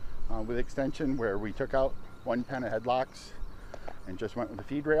ago with Extension where we took out 1 pen of headlocks and just went with the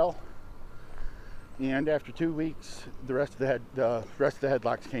feed rail. And after 2 weeks, the rest of the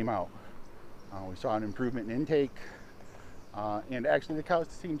headlocks came out. We saw an improvement in intake, and actually the cows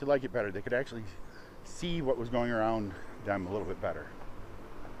seemed to like it better. They could actually see what was going around them a little bit better.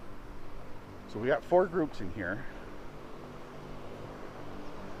 So we got 4 groups in here.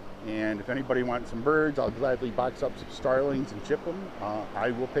 And if anybody wants some birds, I'll gladly box up some starlings and ship them.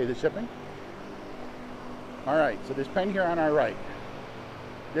 I will pay the shipping. All right, so this pen here on our right,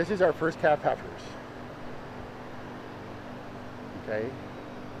 this is our first calf heifers. Okay,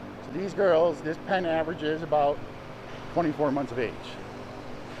 so these girls, this pen averages about 24 months of age.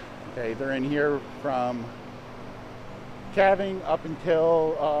 Okay, they're in here from calving up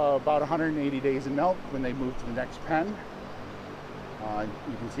until about 180 days of milk when they move to the next pen.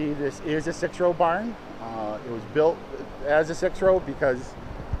 You can see this is a 6-row barn. It was built as a 6-row because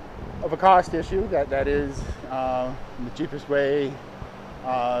of a cost issue. That is the cheapest way,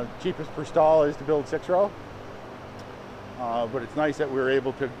 cheapest per stall is to build 6-row. But it's nice that we were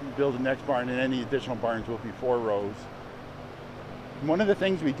able to build the next barn, and any additional barns will be 4 rows. One of the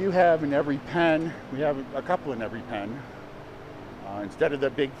things we do have in every pen, we have a couple in every pen. Instead of the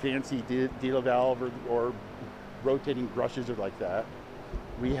big fancy dealer valve or rotating brushes or like that,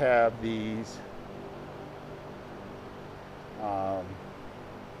 we have these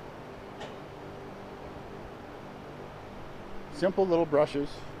simple little brushes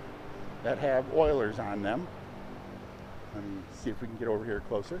that have oilers on them. Let me see if we can get over here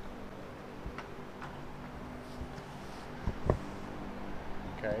closer.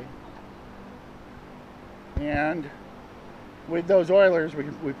 Okay. And with those oilers,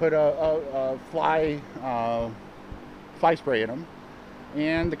 we put a fly spray in them,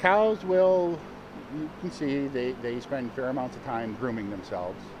 and the cows will, you can see, they spend fair amounts of time grooming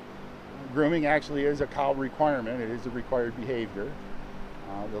themselves. Grooming actually is a cow requirement. It is a required behavior.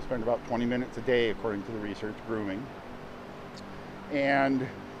 They'll spend about 20 minutes a day, according to the research, grooming. And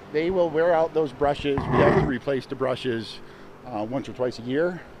they will wear out those brushes. We have to replace the brushes once or twice a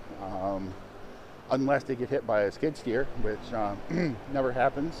year, unless they get hit by a skid steer, which never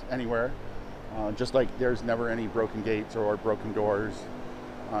happens anywhere. Just like there's never any broken gates or broken doors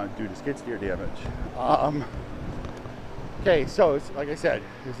due to skid steer damage. Okay, so it's, like I said,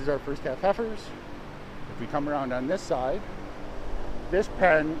 this is our first calf heifers. If we come around on this side, this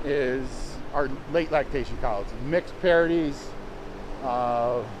pen is are late lactation cows. Mixed parities,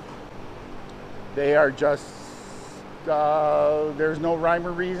 they are just, there's no rhyme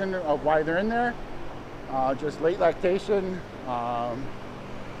or reason of why they're in there. Just late lactation,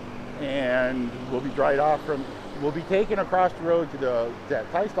 and will be dried off from, will be taken across the road to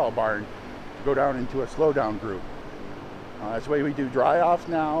that tie stall barn to go down into a slow down group. That's the way we do dry offs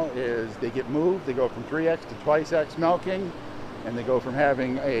now, is they get moved, they go from 3X to twice X milking, and they go from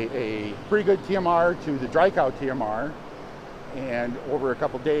having a pretty good TMR to the dry cow TMR, and over a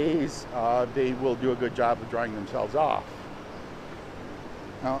couple days they will do a good job of drying themselves off.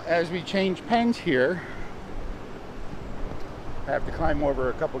 Now as we change pens here, I have to climb over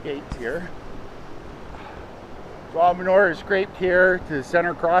a couple gates here. So all manure is scraped here to the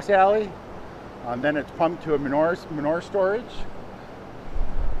center cross alley. Then it's pumped to a manure storage.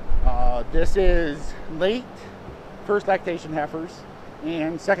 This is late first lactation heifers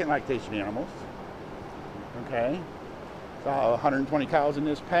and second lactation animals. Okay, so 120 cows in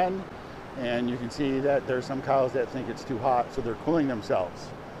this pen, and you can see that there's some cows that think it's too hot, so they're cooling themselves.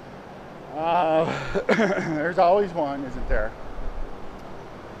 There's always one, isn't there?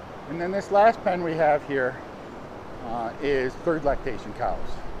 And then this last pen we have here is third lactation cows.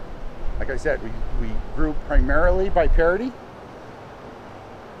 Like I said, we group primarily by parity.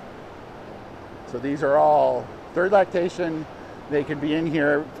 So these are all third lactation. They can be in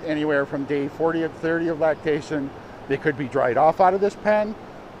here anywhere from day 40 to 30 of lactation. They could be dried off out of this pen,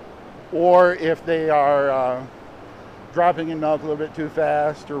 or if they are dropping in milk a little bit too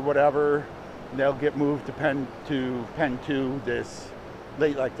fast or whatever, they'll get moved to pen 2, this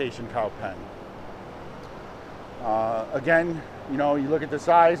late lactation cow pen. Again, you know, you look at the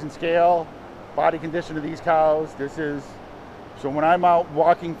size and scale, body condition of these cows. This is, so when I'm out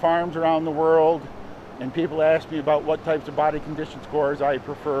walking farms around the world and people ask me about what types of body condition scores I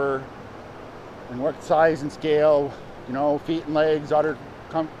prefer and what size and scale, you know, feet and legs, udder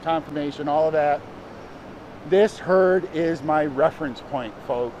conformation, all of that, this herd is my reference point,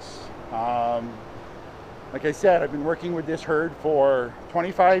 folks. Like I said, I've been working with this herd for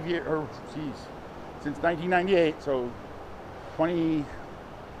 25 years, or geez, since 1998, so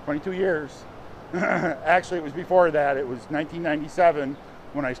 22 years. Actually, it was before that. It was 1997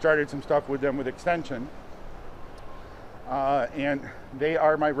 when I started some stuff with them with extension. And they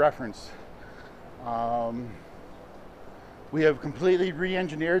are my reference. We have completely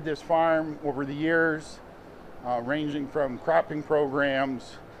re-engineered this farm over the years, ranging from cropping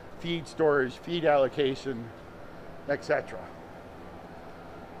programs, feed storage, feed allocation, etc.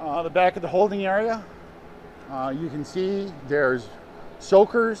 The back of the holding area, you can see there's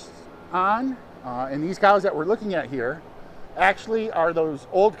soakers on, and these cows that we're looking at here actually are those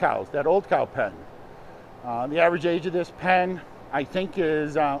old cows, that old cow pen. The average age of this pen, I think,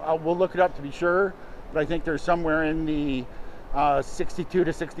 is, we'll look it up to be sure, but I think there's somewhere in the 62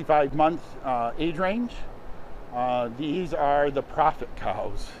 to 65 month age range. These are the profit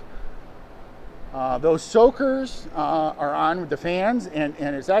cows. Those soakers are on with the fans, and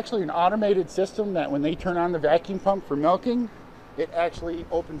it's actually an automated system that when they turn on the vacuum pump for milking, it actually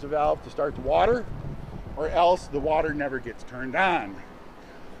opens a valve to start the water, or else the water never gets turned on.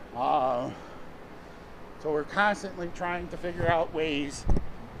 So we're constantly trying to figure out ways,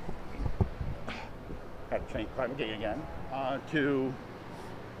 had to climb a gate again, to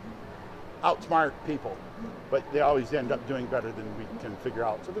outsmart people, but they always end up doing better than we can figure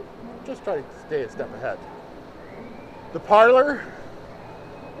out. So just try to stay a step ahead. The parlor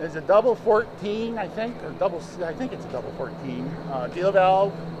is a double 14, I think, or I think it's a double 14. Deal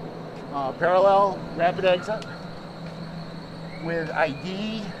valve, parallel, rapid exit with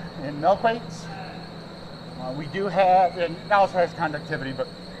ID and milk weights. We do have, and it also has conductivity, but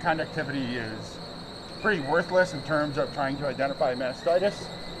conductivity is pretty worthless in terms of trying to identify mastitis.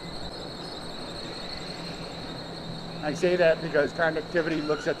 I say that because conductivity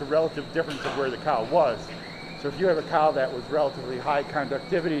looks at the relative difference of where the cow was. So if you have a cow that was relatively high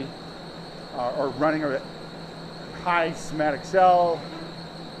conductivity or running a high somatic cell,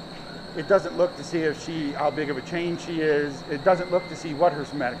 it doesn't look to see how big of a change she is. It doesn't look to see what her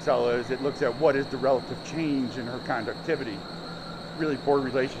somatic cell is. It looks at what is the relative change in her conductivity. Really poor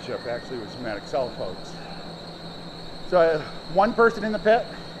relationship actually with somatic cell folks. So one person in the pit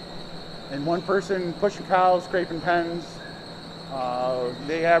and one person pushing cows, scraping pens.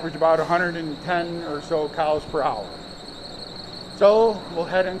 They average about 110 or so cows per hour. So we'll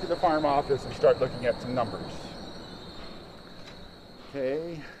head into the farm office and start looking at some numbers.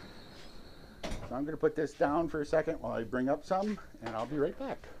 Okay, so I'm going to put this down for a second while I bring up some, and I'll be right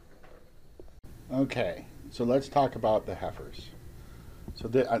back. Okay, so let's talk about the heifers. So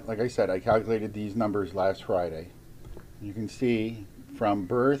like I said, I calculated these numbers last Friday. You can see from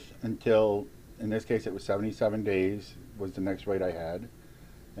birth until, in this case, it was 77 days was the next weight I had.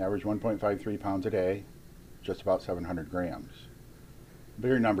 Average 1.53 pounds a day, just about 700 grams. The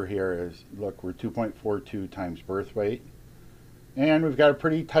bigger number here is, look, we're 2.42 times birth weight. And we've got a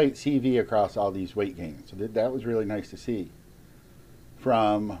pretty tight CV across all these weight gains. So that was really nice to see.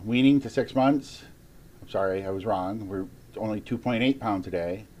 From weaning to 6 months, I'm sorry, I was wrong. We're only 2.8 pounds a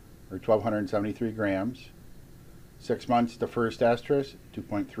day, or 1,273 grams. 6 months to first estrus,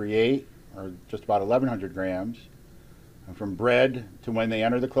 2.38, or just about 1,100 grams. And from bred to when they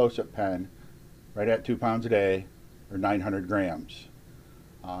enter the close-up pen, right at 2 pounds a day, or 900 grams.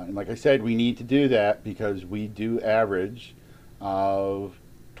 And like I said, we need to do that because we do average of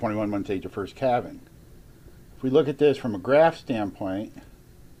 21 months age of first calving. If we look at this from a graph standpoint,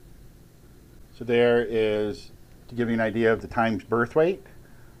 so there is, to give you an idea of the times birth weight,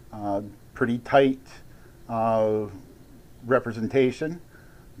 pretty tight representation.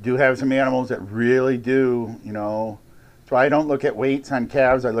 Do have some animals that really do, so I don't look at weights on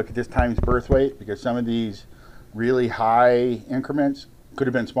calves, I look at this times birth weight, because some of these really high increments could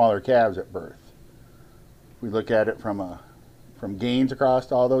have been smaller calves at birth. If we look at it from gains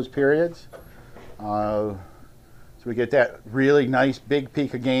across all those periods, so we get that really nice big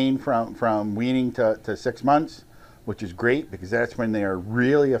peak of gain from weaning to 6 months, which is great because that's when they are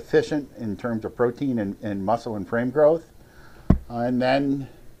really efficient in terms of protein and muscle and frame growth. And then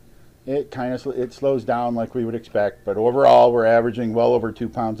it slows down like we would expect, but overall we're averaging well over 2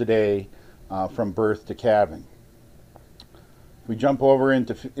 pounds a day from birth to calving. If we jump over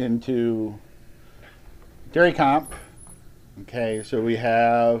into dairy comp, okay, so we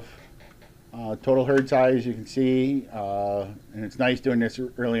have total herd size, you can see, and it's nice doing this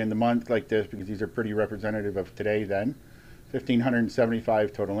early in the month like this because these are pretty representative of today then.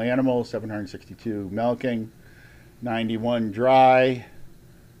 1,575 total animals, 762 milking, 91 dry,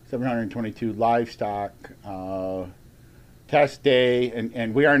 722 livestock. Test day,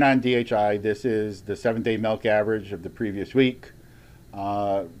 and we are non-DHI. This is the 7-day milk average of the previous week,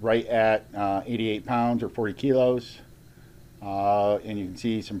 right at 88 pounds or 40 kilos. And you can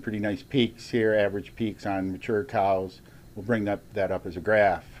see some pretty nice peaks here, average peaks on mature cows. We'll bring that up as a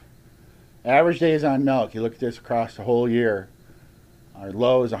graph. Average days on milk, you look at this across the whole year. Our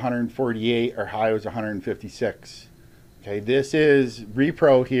low is 148, our high was 156. Okay, this is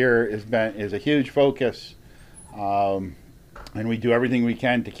repro here is a huge focus. And we do everything we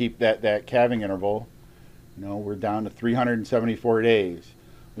can to keep that calving interval. We're down to 374 days.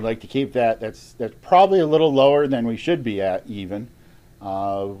 We like to keep that. That's probably a little lower than we should be at even.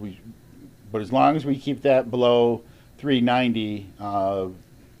 But as long as we keep that below 390,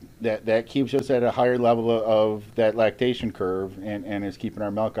 that keeps us at a higher level of that lactation curve and is keeping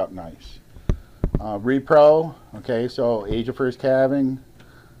our milk up nice. Repro, okay, so age of first calving,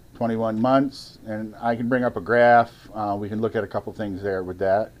 21 months, and I can bring up a graph. We can look at a couple things there with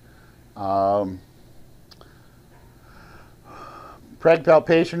that. Preg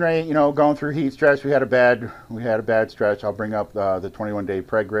palpation rate, going through heat stress, we had a bad stretch. I'll bring up the 21-day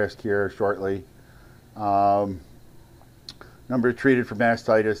preg risk here shortly. Number treated for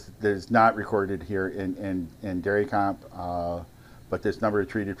mastitis that is not recorded here in dairy comp, but this number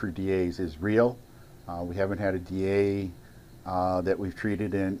treated for DAs is real. We haven't had a DA that we've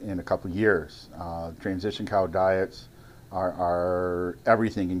treated in a couple years. Transition cow diets are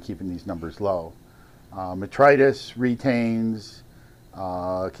everything in keeping these numbers low. Metritis, retains,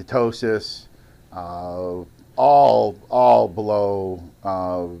 ketosis, all below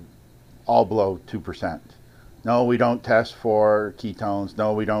 2%. No, we don't test for ketones.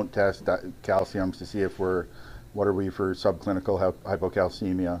 No, we don't test calciums to see if what are we for subclinical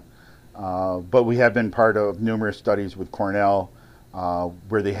hypocalcemia. But we have been part of numerous studies with Cornell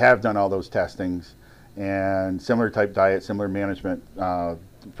where they have done all those testings and similar type diet, similar management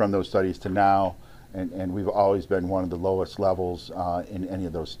from those studies to now, and we've always been one of the lowest levels in any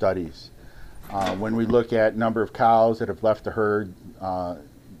of those studies. When we look at number of cows that have left the herd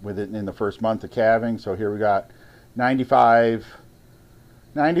in the first month of calving, so here we got 95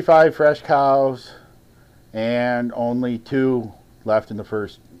 fresh cows and only 2 left in the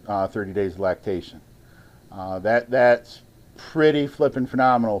first 30 days of lactation. That's pretty flippin'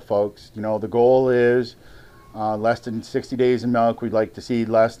 phenomenal, folks. The goal is less than 60 days in milk. We'd like to see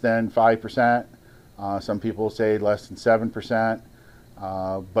less than 5%. Some people say less than 7%.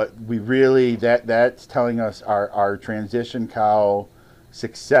 But we really, that's telling us our transition cow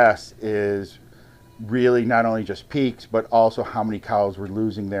success is really not only just peaks, but also how many cows we're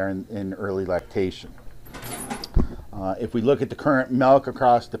losing there in early lactation. If we look at the current milk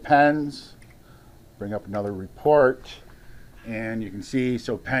across the pens, bring up another report, and you can see,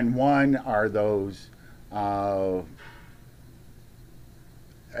 so pen 1 are those average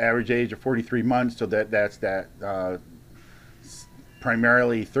age of 43 months, so that's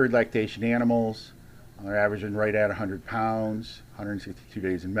primarily third lactation animals. They're averaging right at 100 pounds, 162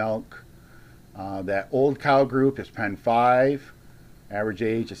 days in milk. That old cow group is pen 5, average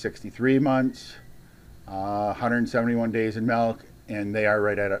age of 63 months, 171 days in milk, and they are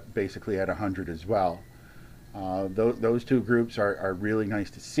right at basically at 100 as well. Those two groups are really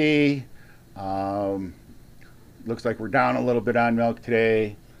nice to see. Looks like we're down a little bit on milk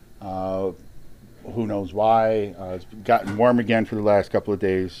today. Who knows why? It's gotten warm again for the last couple of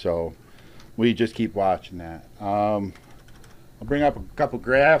days, so we just keep watching that. I'll bring up a couple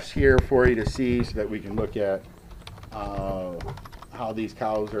graphs here for you to see so that we can look at how these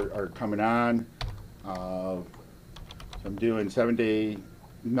cows are coming on. So I'm doing 7-day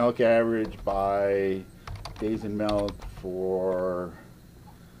milk average by days in milk for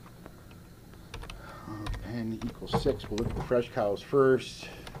pen equals 6. We'll look at the fresh cows first,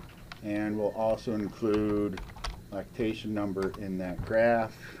 and we'll also include lactation number in that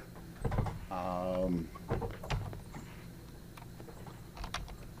graph.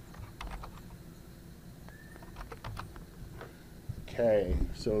 Okay,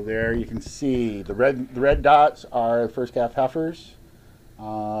 so there you can see the red dots are the first calf heifers,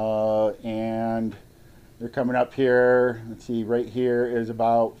 and they're coming up here. Let's see, right here is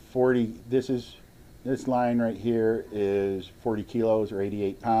about 40. This line right here is 40 kilos or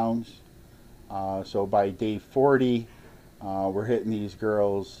 88 pounds. So by day 40, we're hitting these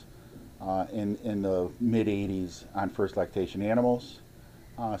girls in the mid 80s on first lactation animals.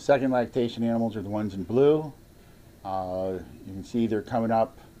 Second lactation animals are the ones in blue. You can see they're coming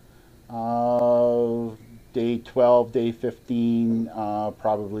up day 12, day 15,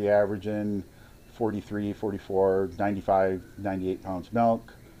 probably averaging 43, 44, 95, 98 pounds of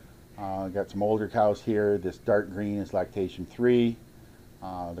milk. Got some older cows here. This dark green is lactation 3. They're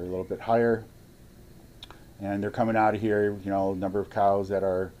a little bit higher. And they're coming out of here, you know, number of cows that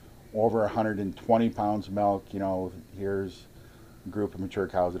are over 120 pounds of milk. You know, here's a group of mature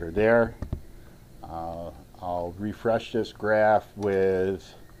cows that are there. I'll refresh this graph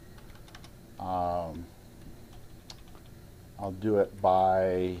with, I'll do it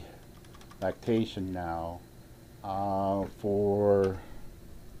by lactation now for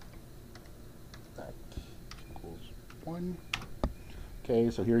that equals 1.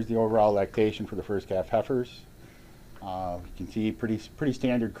 Okay, so here's the overall lactation for the first calf heifers. You can see pretty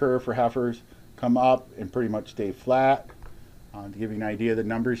standard curve for heifers. Come up and pretty much stay flat. To give you an idea of the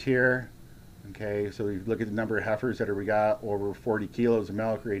numbers here. Okay, so you look at the number of heifers that we got over 40 kilos of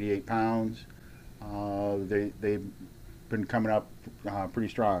milk or 88 pounds. They've been coming up pretty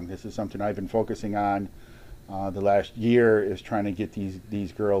strong. This is something I've been focusing on the last year, is trying to get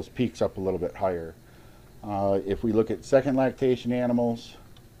these girls' peaks up a little bit higher. If we look at second lactation animals,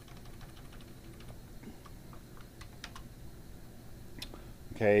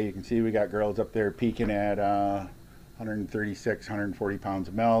 okay, you can see we got girls up there peaking at 136, 140 pounds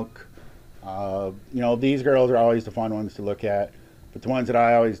of milk. You know, these girls are always the fun ones to look at, but the ones that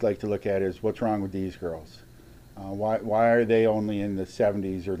I always like to look at is what's wrong with these girls. Why are they only in the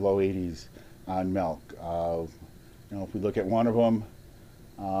 70s or low 80s on milk? You know, if we look at one of them,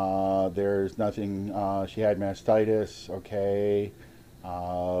 there's nothing. She had mastitis. Okay.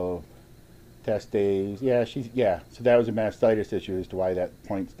 Test days. Yeah, so that was a mastitis issue as to why that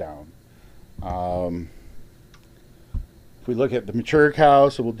point's down. If we look at the mature cow,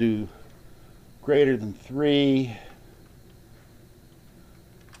 so we'll do greater than 3.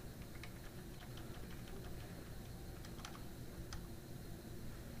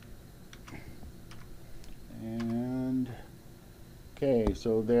 And okay,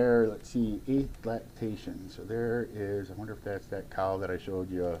 so there, let's see, 8 lactation. So there is, I wonder if that's that cow that I showed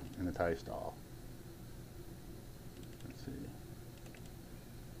you in the tie stall. Let's see.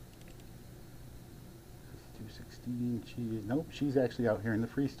 216, nope, she's actually out here in the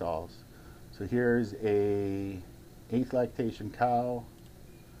free stalls. So here's a 8th lactation cow,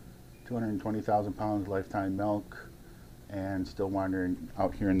 220,000 pounds lifetime milk, and still wandering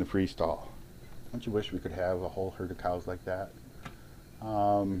out here in the free stall. Don't you wish we could have a whole herd of cows like that?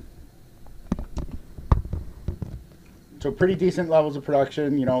 So pretty decent levels of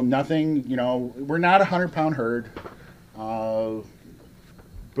production, you know, nothing, you know, we're not a 100-pound herd,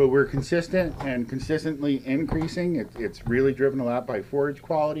 but we're consistent and consistently increasing. It's really driven a lot by forage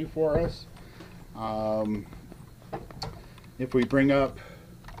quality for us. If we bring up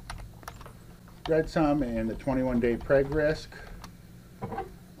read some and the 21-day preg risk.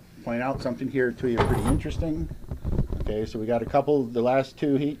 Point out something here to you pretty interesting. Okay, so we got a couple, the last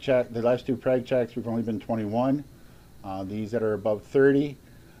two preg checks, we've only been 21. These that are above 30.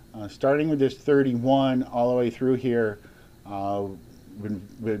 Starting with this 31 all the way through here,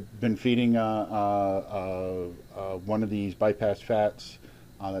 we've been feeding one of these bypass fats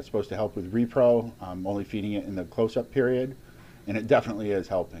that's supposed to help with repro. I'm only feeding it in the close-up period, and it definitely is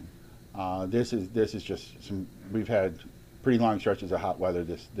helping. This is just some. We've had pretty long stretches of hot weather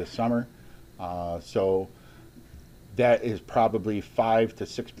this summer, so that is probably 5 to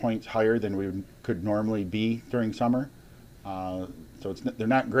 6 points higher than we could normally be during summer. So they're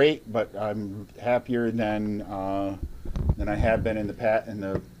not great, but I'm happier than I have been in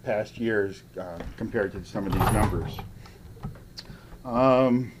the past years compared to some of these numbers.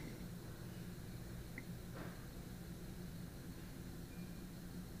 I'm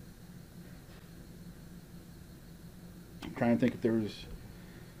trying to think if there was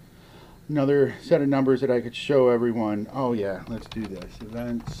another set of numbers that I could show everyone. Oh yeah, let's do this.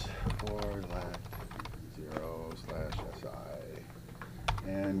 Events for lat 0/SI.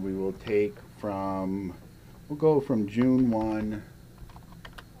 And we will take we'll go from June 1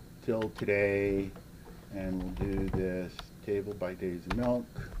 till today, and we'll do this table by days of milk.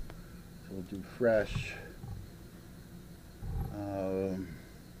 So we'll do fresh,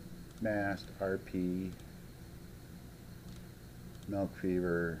 mast, RP, milk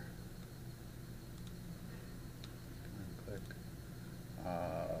fever, click,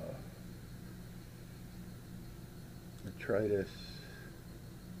 arthritis,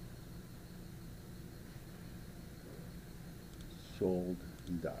 sold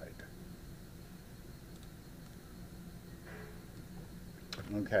and died.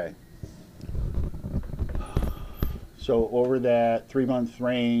 Okay. So over that 3-month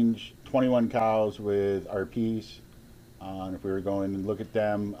range, 21 cows with RPs. And if we were going and look at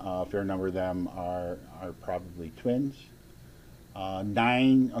them, a fair number of them are probably twins.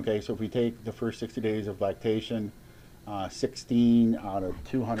 9, okay, so if we take the first 60 days of lactation, 16 out of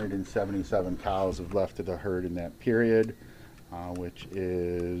 277 cows have left to the herd in that period, which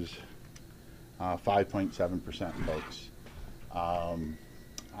is 5.7% folks.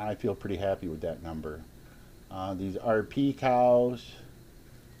 I feel pretty happy with that number. These RP cows,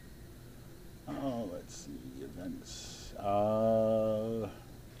 let's see, events.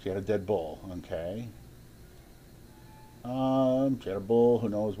 She had a dead bull, okay. She had a bull, who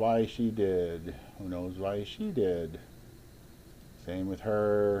knows why she did. Who knows why she did. Same with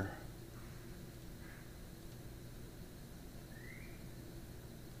her.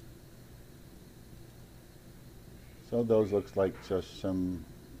 So those looks like just a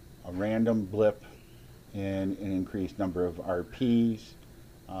random blip in an increased number of RPs.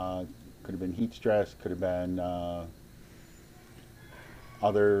 Could have been heat stress, could have been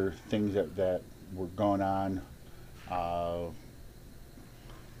other things that were going on.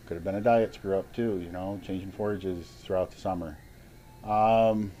 Could have been a diet screw up too, you know, changing forages throughout the summer.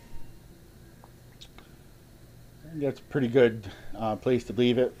 That's a pretty good place to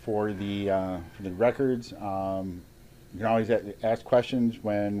leave it for the records. You can always ask questions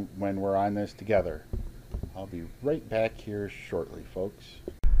when we're on this together. I'll be right back here shortly, folks.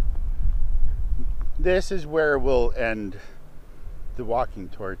 This is where we'll end the walking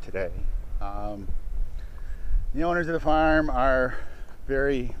tour today. The owners of the farm are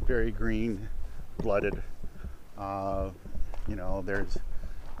very, very green-blooded. You know, there's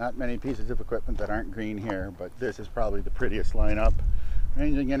not many pieces of equipment that aren't green here, but this is probably the prettiest lineup,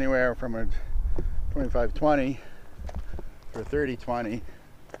 ranging anywhere from a 2520 for a 3020,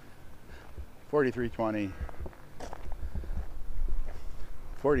 4320,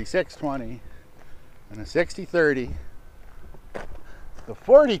 4620, and a 6030. The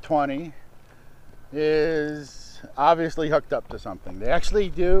 4020 is obviously hooked up to something. They actually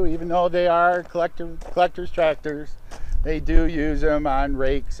do, even though they are collectors tractors, they do use them on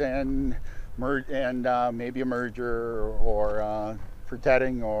rakes and maybe a merger or for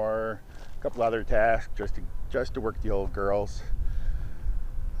tedding or a couple other tasks just to work the old girls.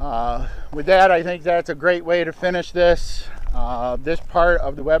 With that, I think that's a great way to finish this part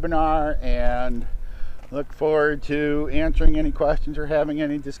of the webinar, and look forward to answering any questions or having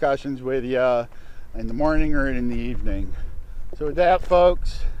any discussions with you in the morning or in the evening. So with that,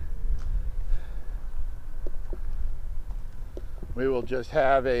 folks, we will just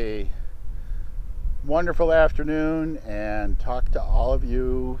have a wonderful afternoon and talk to all of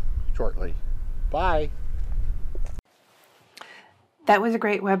you shortly. Bye. That was a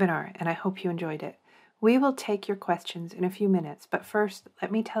great webinar, and I hope you enjoyed it. We will take your questions in a few minutes, but first,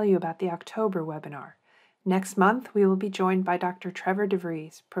 let me tell you about the October webinar. Next month, we will be joined by Dr. Trevor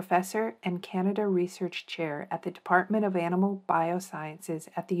DeVries, Professor and Canada Research Chair at the Department of Animal Biosciences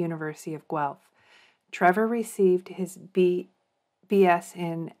at the University of Guelph. Trevor received his BS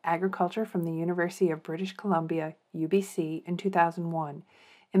in Agriculture from the University of British Columbia, UBC, in 2001.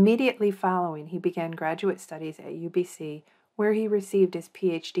 Immediately following, he began graduate studies at UBC, where he received his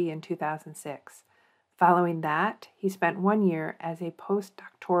PhD in 2006. Following that, he spent 1 year as a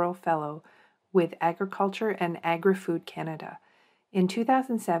postdoctoral fellow with Agriculture and Agri-Food Canada. In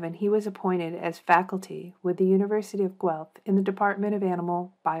 2007, he was appointed as faculty with the University of Guelph in the Department of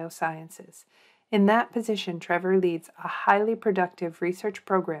Animal Biosciences. In that position, Trevor leads a highly productive research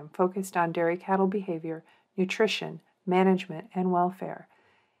program focused on dairy cattle behavior, nutrition, management, and welfare.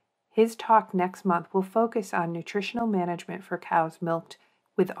 His talk next month will focus on nutritional management for cows milked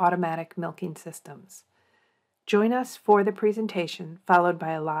with automatic milking systems. Join us for the presentation, followed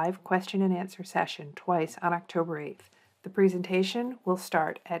by a live question and answer session twice on October 8th. The presentation will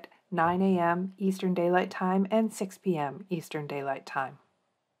start at 9 a.m. Eastern Daylight Time and 6 p.m. Eastern Daylight Time.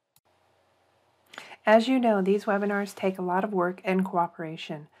 As you know, these webinars take a lot of work and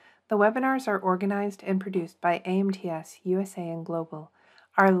cooperation. The webinars are organized and produced by AMTS USA and Global.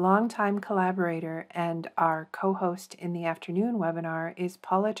 Our longtime collaborator and our co-host in the afternoon webinar is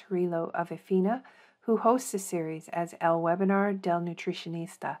Paula Torillo of EFINA, who hosts the series as El Webinar del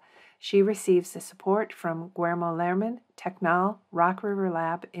Nutritionista. She receives the support from Guillermo Lerman, Tecnal, Rock River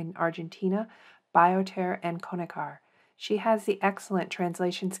Lab in Argentina, Bioterre, and Conecar. She has the excellent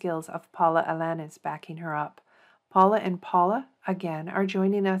translation skills of Paula Alanis backing her up. Paula and Paula, again, are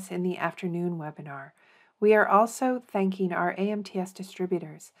joining us in the afternoon webinar. We are also thanking our AMTS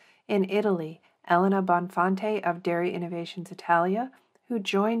distributors. In Italy, Elena Bonfante of Dairy Innovations Italia, who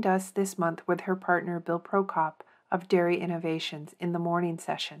joined us this month with her partner Bill Prokop of Dairy Innovations in the morning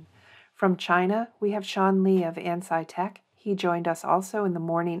session. From China, we have Sean Lee of Ansci Tech. He joined us also in the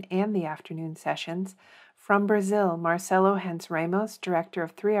morning and the afternoon sessions. From Brazil, Marcelo Hens Ramos, director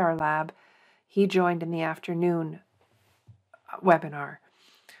of 3R Lab, he joined in the afternoon webinar.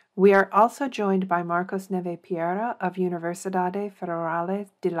 We are also joined by Marcos Neve Piera of Universidade Federal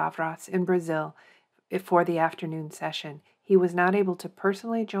de Lavras in Brazil for the afternoon session. He was not able to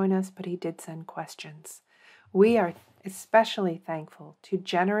personally join us, but he did send questions. We are especially thankful to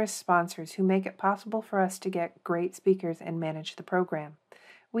generous sponsors who make it possible for us to get great speakers and manage the program.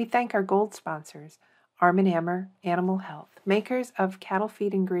 We thank our gold sponsors, Arm & Hammer Animal Health, makers of cattle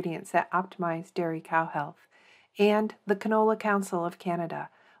feed ingredients that optimize dairy cow health, and the Canola Council of Canada.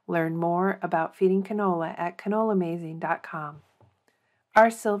 Learn more about feeding canola at canolamazing.com. Our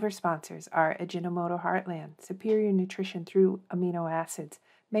silver sponsors are Ajinomoto Heartland, superior nutrition through amino acids,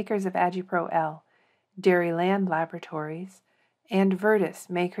 makers of AgiPro L, Dairyland Laboratories, and Virtus,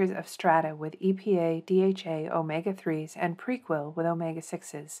 makers of Strata with EPA, DHA, omega-3s, and Prequel with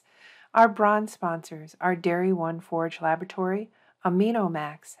omega-6s. Our bronze sponsors are Dairy One Forage Laboratory,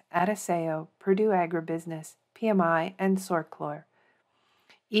 AminoMax, Adiseo, Purdue Agribusiness, PMI, and Sorclor.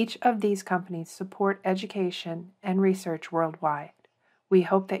 Each of these companies support education and research worldwide. We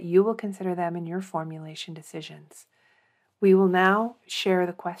hope that you will consider them in your formulation decisions. We will now share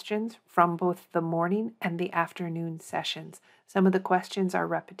the questions from both the morning and the afternoon sessions. Some of the questions are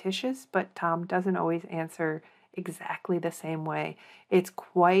repetitious, but Tom doesn't always answer exactly the same way. It's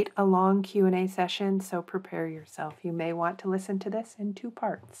quite a long Q&A session, so prepare yourself. You may want to listen to this in 2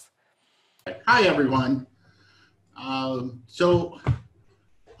 parts. Hi, everyone. So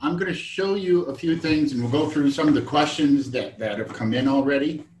I'm going to show you a few things, and we'll go through some of the questions that have come in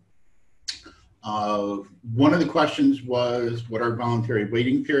already. One of the questions was what our voluntary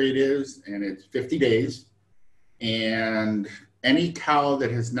waiting period is, and it's 50 days. And any cow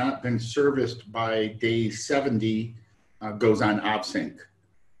that has not been serviced by day 70 goes on OpSync.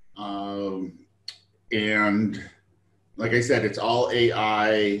 And like I said, it's all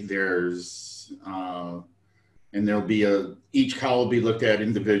AI. And there'll be each cow will be looked at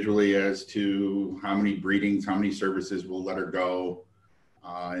individually as to how many breedings, how many services we'll let her go.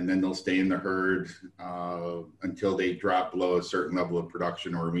 And then they'll stay in the herd until they drop below a certain level of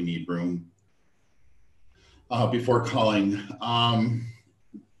production or we need room before culling.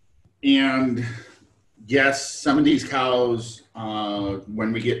 And yes, some of these cows,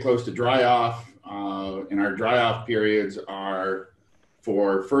 when we get close to dry off, and our dry off periods are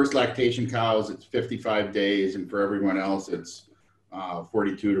for first lactation cows, it's 55 days, and for everyone else, it's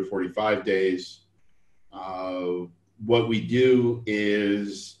 42 to 45 days. What we do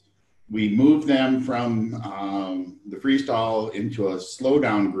is we move them from the freestall into a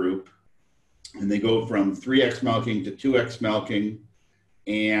slowdown group, and they go from 3x milking to 2x milking,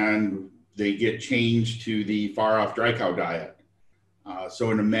 and they get changed to the far off dry cow diet.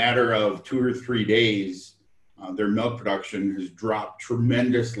 So in a matter of 2 or 3 days, their milk production has dropped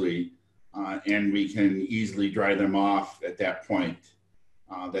tremendously, and we can easily dry them off at that point.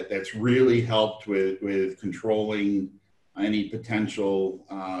 That's really helped with controlling any potential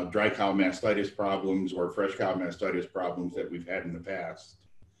dry cow mastitis problems or fresh cow mastitis problems that we've had in the past.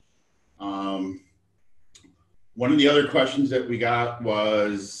 One of the other questions that we got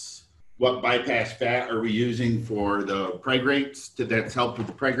was, what bypass fat are we using for the preg rates that's helped with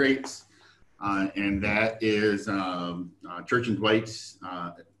the preg rates? And that is Church and Dwight's.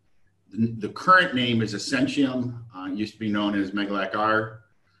 The current name is Essentium, used to be known as Megalac R.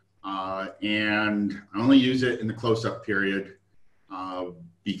 And I only use it in the close-up period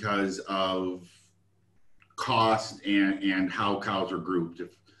because of cost and how cows are grouped.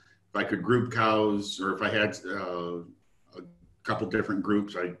 If I could group cows, or if I had a couple different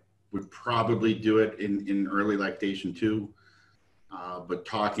groups, I would probably do it in early lactation too. But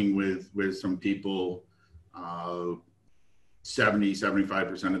talking with some people, 70-75%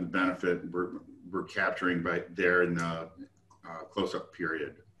 of the benefit we're capturing by there in the close-up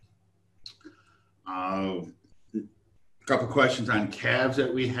period. A couple questions on calves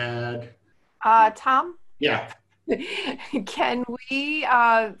that we had. Tom? Yeah. Can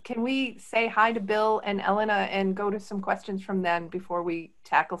we say hi to Bill and Elena and go to some questions from them before we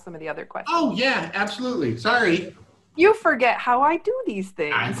tackle some of the other questions? Oh yeah, absolutely. Sorry. You forget how I do these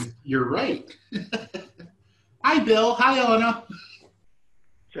things. You're right. Hi, Bill. Hi, Elena.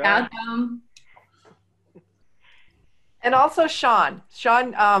 Ciao, Tom. And also Sean.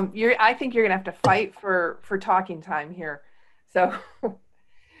 Sean, I think you're gonna have to fight for talking time here. So,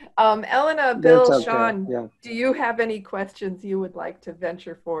 Elena, Bill, okay. Sean, yeah. Do you have any questions you would like to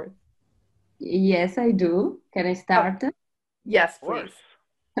venture forth? Yes, I do. Can I start? Yes, please.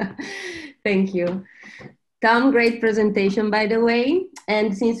 Thank you. Tom, great presentation, by the way.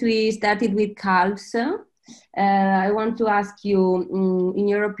 And since we started with calves, I want to ask you, in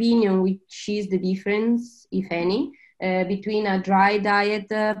your opinion, which is the difference, if any, between a dry diet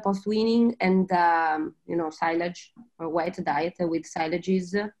post-weaning and, silage or wet diet with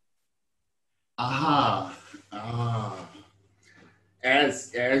silages?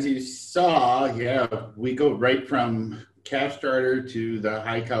 As you saw, yeah, we go right from calf starter to the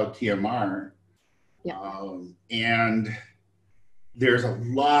high cow TMR. Yeah. And there's a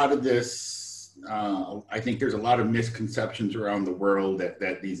lot of this, I think there's a lot of misconceptions around the world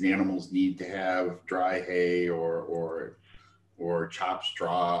that these animals need to have dry hay or chopped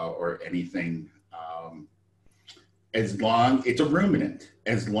straw or anything. As long, it's a ruminant,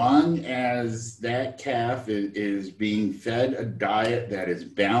 as long as that calf is being fed a diet that is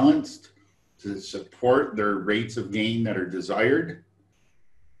balanced to support their rates of gain that are desired,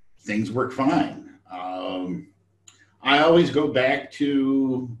 things work fine. I always go back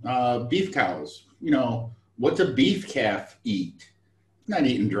to beef cows. What's a beef calf eat? It's not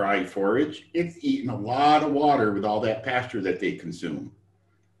eating dry forage. It's eating a lot of water with all that pasture that they consume.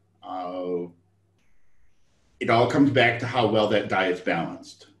 It all comes back to how well that diet's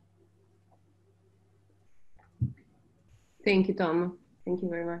balanced. Thank you, Tom. Thank you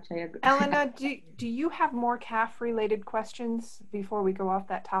very much. I agree. Elena, do you have more calf-related questions before we go off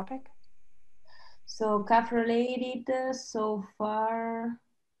that topic? So calf-related so far,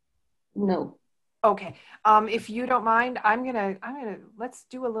 no. Okay. If you don't mind, I'm gonna let's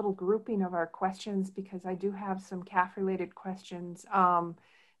do a little grouping of our questions because I do have some calf-related questions. Some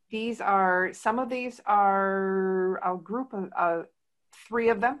of these are a group of 3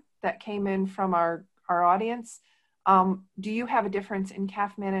 of them that came in from our audience. Do you have a difference in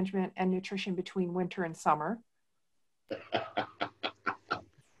calf management and nutrition between winter and summer?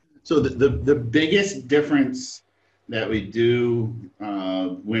 So the biggest difference that we do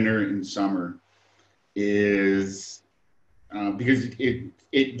winter and summer is because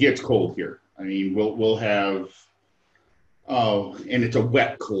it gets cold here. I mean, we'll have, and it's a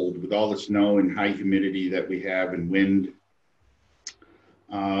wet cold with all the snow and high humidity that we have and wind.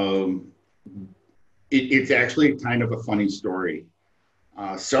 It's actually kind of a funny story.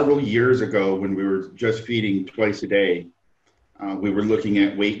 Several years ago, when we were just feeding twice a day, we were looking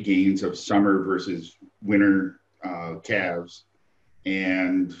at weight gains of summer versus winter calves.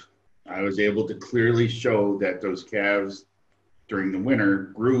 And I was able to clearly show that those calves during the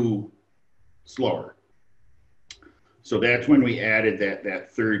winter grew slower. So that's when we added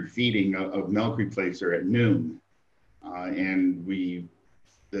that third feeding of milk replacer at noon. And the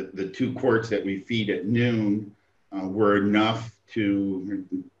 2 quarts that we feed at noon were enough to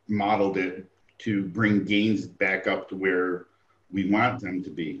modeled it to bring gains back up to where we want them to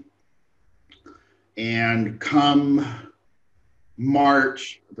be. And come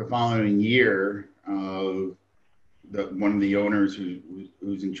March the following year, one of the owners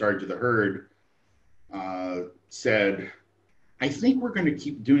who's in charge of the herd said, I think we're going to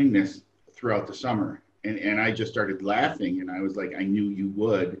keep doing this throughout the summer. And I just started laughing, and I was like, I knew you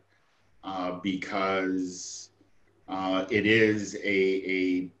would, because it is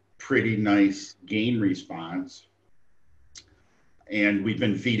a pretty nice gain response. And we've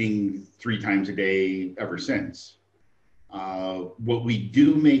been feeding 3 times a day ever since. What we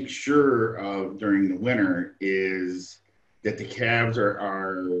do make sure of during the winter is that the calves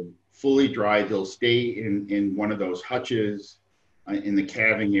are fully dry. They'll stay in one of those hutches in the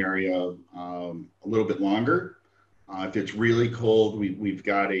calving area a little bit longer. If it's really cold, we've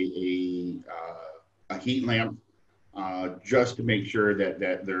got a heat lamp just to make sure that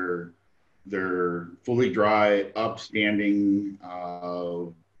they're fully dry, upstanding,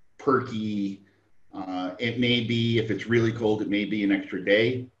 perky. It may be, if it's really cold, it may be an extra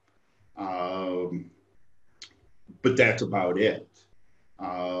day, but that's about it.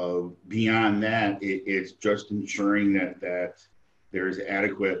 Beyond that, it's just ensuring that there's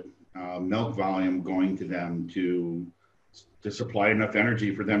adequate milk volume going to them to supply enough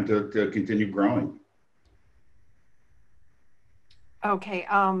energy for them to continue growing. Okay,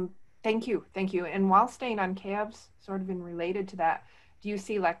 thank you. And while staying on calves, sort of in related to that, do you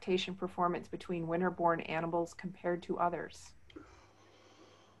see lactation performance between winter-born animals compared to others?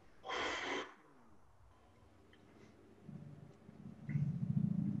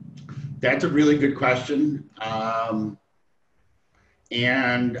 That's a really good question.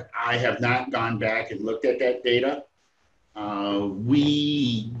 And I have not gone back and looked at that data.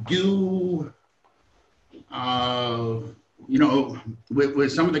 We do,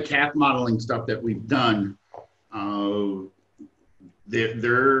 with some of the calf modeling stuff that we've done,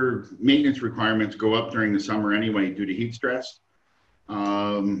 their maintenance requirements go up during the summer anyway due to heat stress.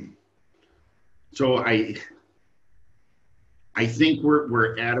 So I think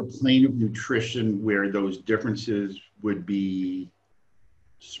we're at a plane of nutrition where those differences would be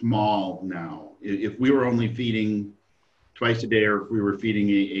small now. If we were only feeding twice a day, or if we were feeding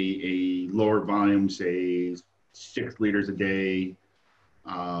a lower volume, say 6 liters a day,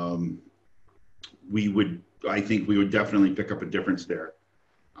 I think we would definitely pick up a difference there.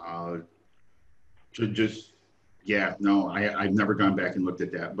 I've never gone back and looked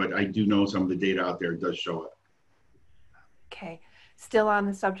at that, but I do know some of the data out there does show it. Okay, still on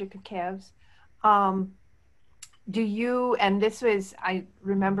the subject of calves. I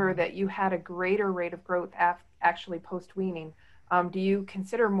remember that you had a greater rate of growth actually post-weaning. Do you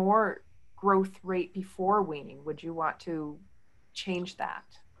consider more growth rate before weaning? Would you want to change that?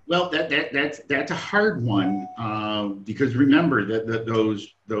 Well, that's a hard one, because remember that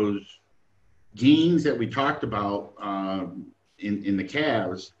those gains that we talked about in the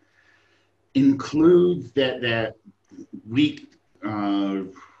calves includes that week,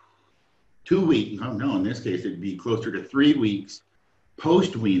 2 weeks. Oh no, in this case it'd be closer to 3 weeks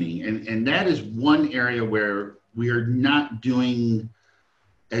post weaning, and that is one area where we are not doing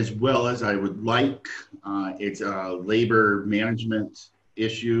as well as I would like. It's a labor management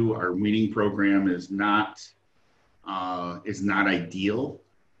issue. Our weaning program is not ideal,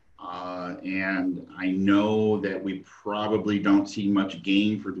 and I know that we probably don't see much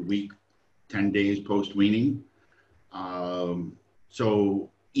gain for the week 10 days post weaning. So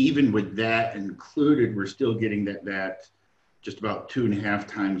even with that included, we're still getting that just about 2.5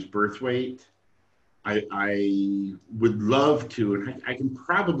 times birth weight. I would love to, and I can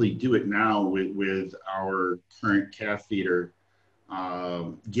probably do it now with our current calf feeder,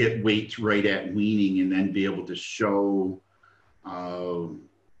 get weights right at weaning and then be able to show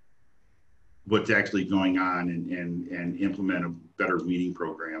what's actually going on and implement a better weaning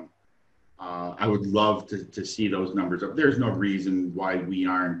program. I would love to see those numbers up. There's no reason why we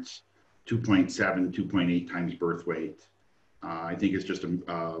aren't 2.7, 2.8 times birth weight. I think it's just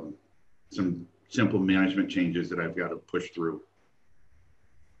some simple management changes that I've got to push through.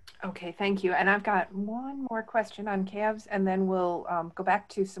 Okay, thank you. And I've got one more question on calves, and then we'll go back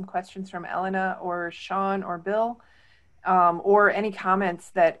to some questions from Elena or Sean or Bill, or any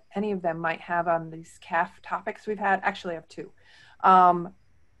comments that any of them might have on these calf topics we've had. Actually, I have two.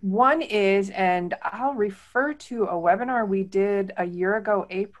 One is, and I'll refer to a webinar we did a year ago,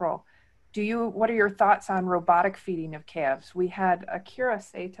 April. What are your thoughts on robotic feeding of calves? We had Dr.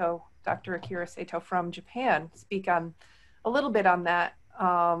 Akira Sato from Japan speak on a little bit on that.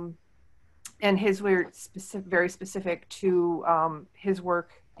 And his were very specific to his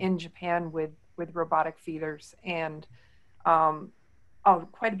work in Japan with with robotic feeders and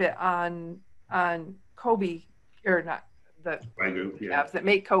quite a bit on Kobe, or not the calves that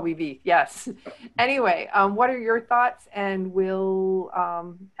make Kobe beef. Yes. Anyway, what are your thoughts? And we'll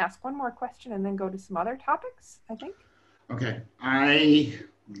ask one more question and then go to some other topics, I think. Okay. I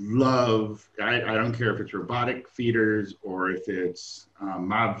don't care if it's robotic feeders or if it's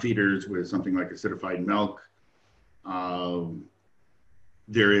mob feeders with something like acidified milk.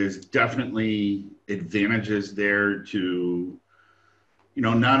 There is definitely advantages there to,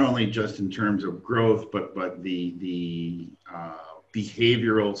 not only just in terms of growth, but the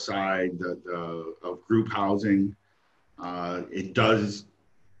behavioral side of group housing. It does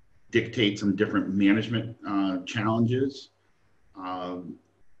dictate some different management challenges.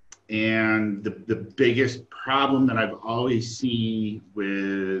 And the biggest problem that I've always seen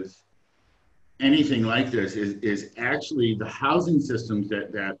with anything like this is actually the housing systems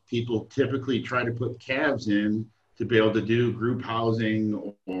that people typically try to put calves in to be able to do group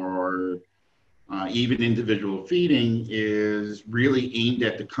housing or even individual feeding is really aimed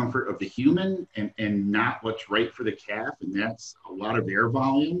at the comfort of the human and not what's right for the calf, and that's a lot of air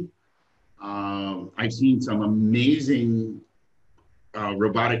volume. I've seen some amazing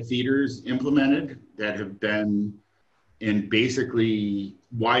robotic feeders implemented that have been in basically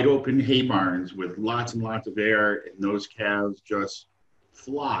wide open hay barns with lots and lots of air, and those calves just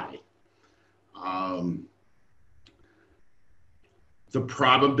fly. The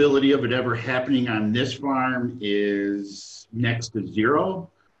probability of it ever happening on this farm is next to zero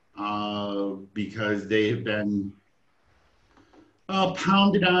because they have been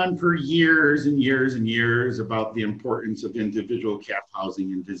pounded on for years and years and years about the importance of individual calf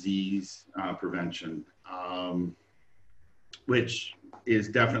housing and disease prevention, which is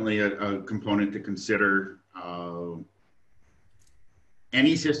definitely a component to consider.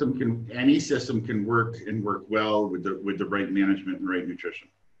 Any system can work and work well with the right management and right nutrition.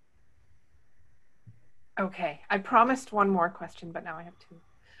 Okay, I promised one more question, but now I have two.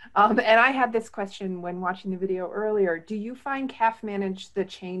 And I had this question when watching the video earlier. Do you find calf manage the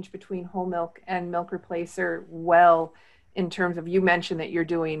change between whole milk and milk replacer well, in terms of, you mentioned that you're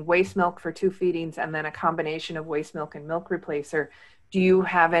doing waste milk for 2 feedings and then a combination of waste milk and milk replacer. Do you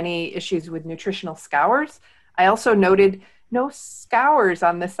have any issues with nutritional scours? I also noted no scours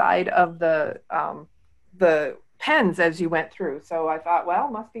on the side of the pens as you went through. So I thought, well,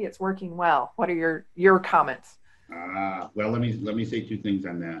 must be it's working well. What are your comments? Well, let me say 2 things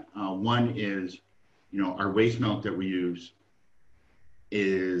on that. One is, our waste milk that we use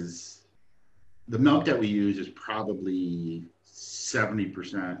is probably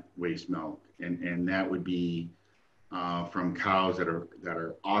 70% waste milk, and that would be from cows that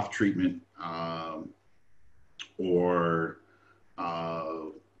are off treatment or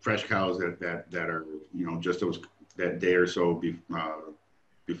fresh cows that are just that day or so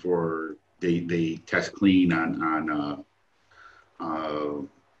before they test clean on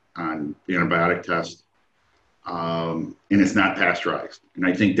antibiotic test, and it's not pasteurized. And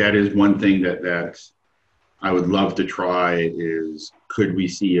I think that is one thing that I would love to try is, could we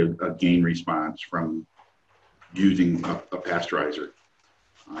see a gain response from using a pasteurizer?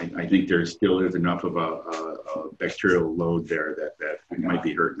 I think there still is enough of a bacterial load there that it might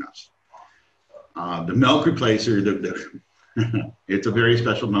be hurting us. The milk replacer, it's a very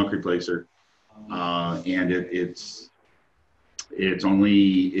special milk replacer, and it's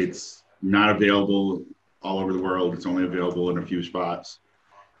not available all over the world. It's only available in a few spots,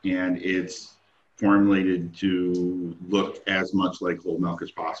 and it's formulated to look as much like whole milk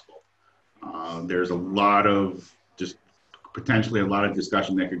as possible. There's potentially a lot of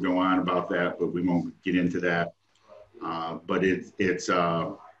discussion that could go on about that, but we won't get into that. But it's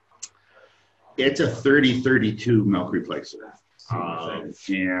a 30-32 milk replacer,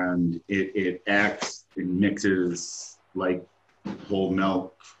 and it acts and mixes like whole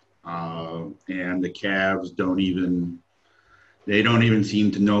milk, and the calves don't even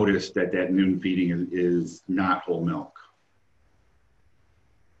seem to notice that noon feeding is not whole milk.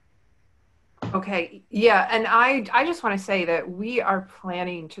 Okay, yeah, and I just want to say that we are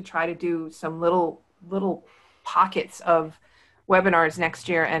planning to try to do some little pockets of webinars next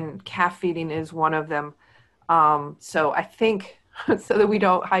year, and calf feeding is one of them. So I think, so that we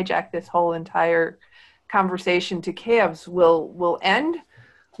don't hijack this whole entire conversation to calves, we'll end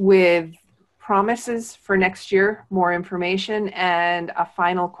with promises for next year, more information, and a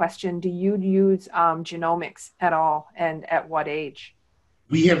final question. Do you use genomics at all, and at what age?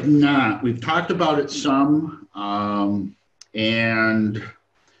 We have not. We've talked about it some, and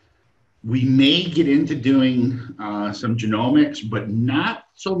We may get into doing some genomics, but not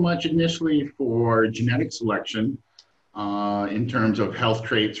so much initially for genetic selection in terms of health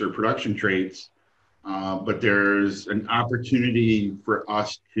traits or production traits. But there's an opportunity for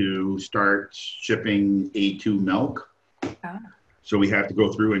us to start shipping A2 milk. Ah. So we have to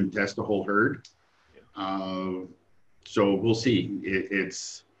go through and test the whole herd. So we'll see.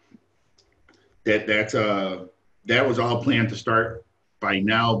 That was all planned to start by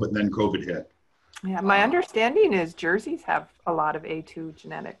now, but then COVID hit. Yeah, my understanding is Jerseys have a lot of A2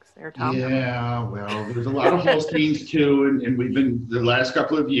 genetics there, Tom. Yeah, well, there's a lot of Holsteins too, and we've been, the last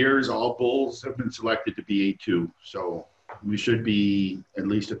couple of years, all bulls have been selected to be A2. So we should be at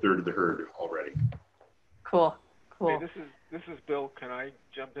least a third of the herd already. Cool. Hey, this is Bill. Can I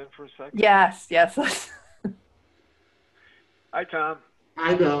jump in for a second? Yes. Hi, Tom.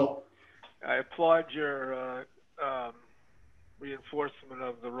 I know. I applaud your reinforcement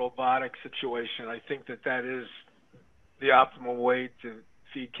of the robotic situation. I think that is the optimal way to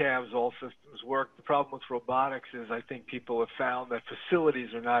feed calves. All systems work. The problem with robotics is I think people have found that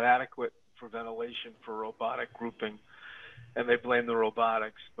facilities are not adequate for ventilation for robotic grouping, and they blame the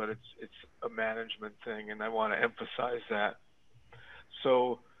robotics, but it's a management thing, and I want to emphasize that.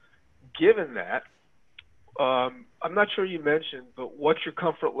 So given that, I'm not sure you mentioned, but what's your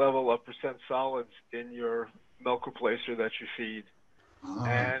comfort level of percent solids in your milk replacer that you feed?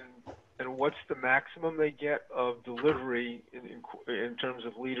 And what's the maximum they get of delivery in terms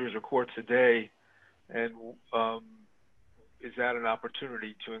of liters or quarts a day? And is that an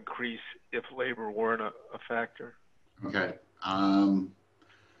opportunity to increase if labor weren't a factor? Okay.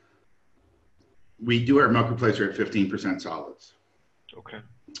 We do our milk replacer at 15% solids. Okay.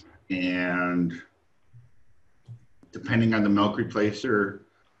 And depending on the milk replacer,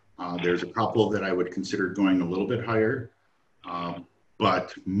 there's a couple that I would consider going a little bit higher.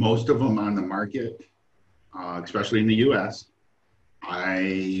 But most of them on the market, especially in the US,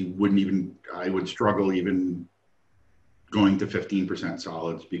 I would struggle even going to 15%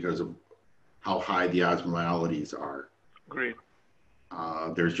 solids because of how high the osmolalities are. Agreed.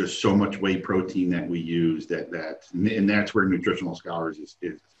 There's just so much whey protein that we use and that's where Nutritional Scholars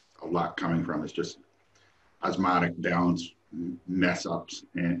is a lot coming from. It's just osmotic balance mess ups,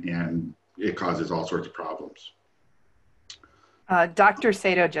 and it causes all sorts of problems. Dr.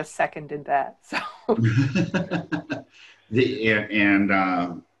 Sato just seconded that. So,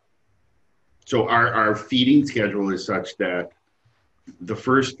 so our feeding schedule is such that the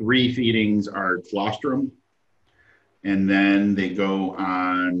first 3 feedings are colostrum, and then they go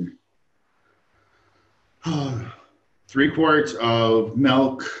on 3 quarts of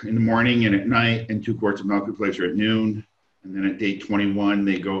milk in the morning and at night, and 2 quarts of milk replacer at noon. And then at day 21,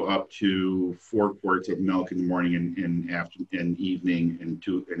 they go up to 4 quarts of milk in the morning and evening, and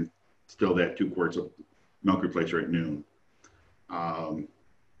still that 2 quarts of milk replacer at noon. So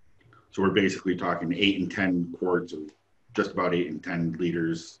we're basically talking 8 and 10 quarts of just about 8 and 10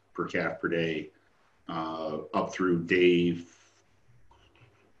 liters per calf per day, up through day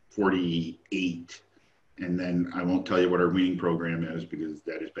 48. And then I won't tell you what our weaning program is because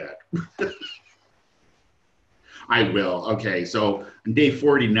that is bad. I will. Okay, so on day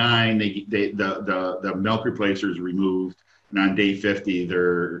 49, the milk replacer is removed, and on day 50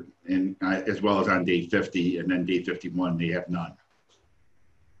 they're in, as well as on day 50, and then day 51 they have none.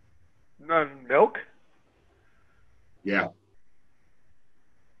 None milk? Yeah.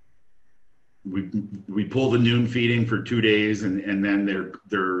 We pull the noon feeding for 2 days, and then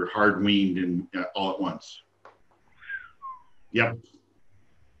they're hard weaned and all at once. Yep.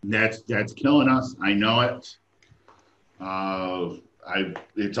 That's killing us. I know it.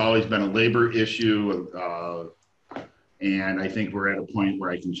 It's always been a labor issue, and I think we're at a point where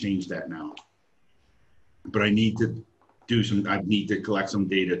I can change that now. But I need to collect some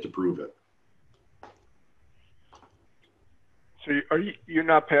data to prove it. So you're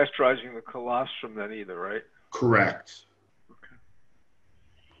not pasteurizing the colostrum then either, right? Correct. Okay.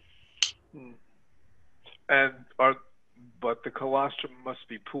 But the colostrum must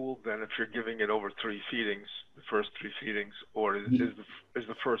be pooled then if you're giving it over 3 feedings, the first 3 feedings, or is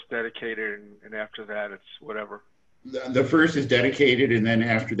the first dedicated and after that it's whatever? The first is dedicated, and then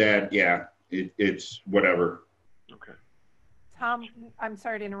after that, yeah, it's whatever. Okay. Tom, I'm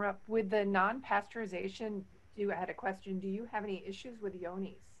sorry to interrupt. With the non-pasteurization, I had a question. Do you have any issues with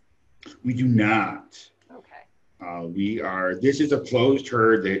yonis? We do not. Okay. This is a closed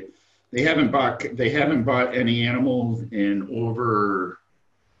herd that they haven't bought any animals in over,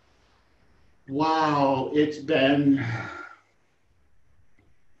 it's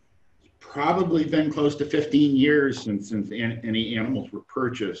probably been close to 15 years since any animals were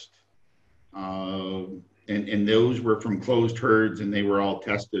purchased. and those were from closed herds, and they were all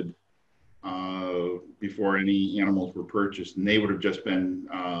tested before any animals were purchased, and they would have just been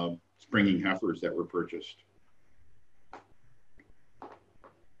springing heifers that were purchased.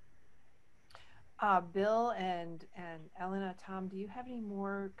 Bill and Elena, Tom, do you have any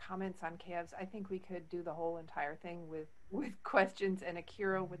more comments on calves? I think we could do the whole entire thing with questions, and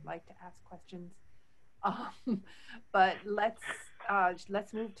Akira would like to ask questions. But let's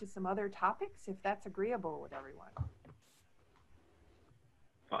move to some other topics if that's agreeable with everyone.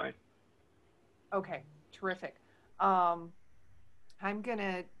 Fine. Okay, terrific. I'm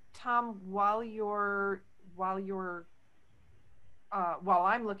gonna, Tom, while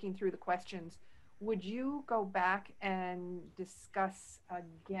I'm looking through the questions, would you go back and discuss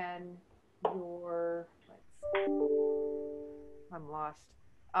again your, I'm lost.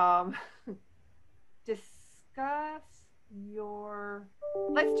 Discuss your,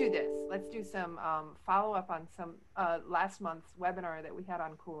 let's do this. Let's do some follow up on some last month's webinar that we had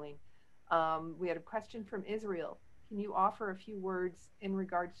on cooling. We had a question from Israel. Can you offer a few words in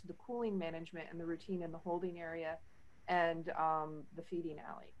regards to the cooling management and the routine in the holding area and the feeding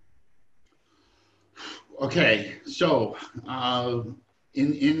alley? Okay, so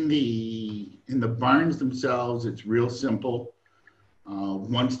in the barns themselves, it's real simple.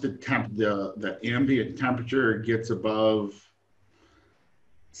 Once the ambient temperature gets above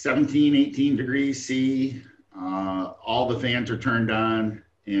 17, 18 degrees C, all the fans are turned on,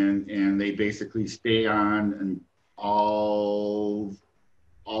 and they basically stay on and all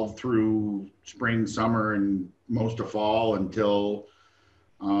through spring, summer, and most of fall until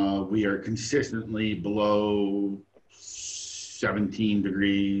we are consistently below 17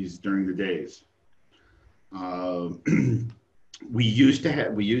 degrees during the days. We used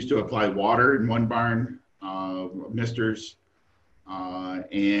to apply water in one barn, misters,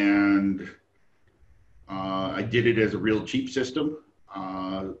 and I did it as a real cheap system.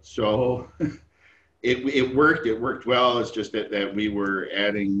 So it worked well. It's just that we were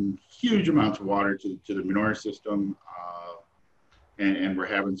adding huge amounts of water to the manure system, and we're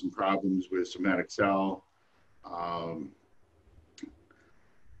having some problems with somatic cell.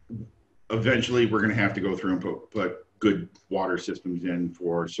 Eventually, we're going to have to go through and put good water systems in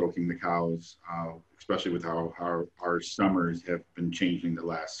for soaking the cows, especially with how our summers have been changing the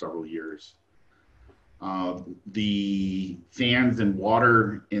last several years. The fans and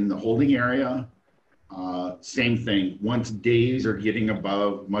water in the holding area, same thing. Once days are getting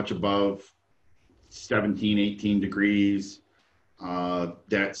much above 17, 18 degrees,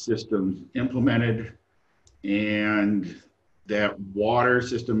 that system's implemented, and that water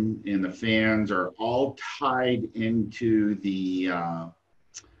system and the fans are all tied into the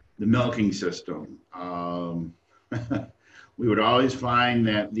milking system. We would always find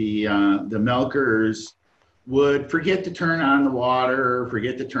that the milkers would forget to turn on the water,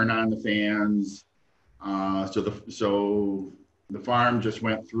 forget to turn on the fans. So the farm just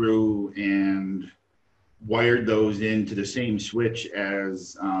went through and wired those into the same switch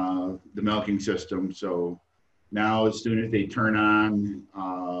as the milking system. So now, as soon as they turn on,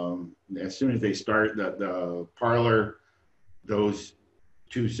 as soon as they start the parlor, those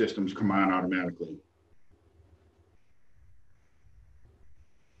two systems come on automatically.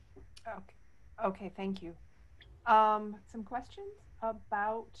 Okay, thank you. Some questions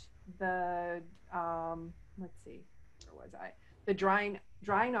about the, let's see, where was I? The drying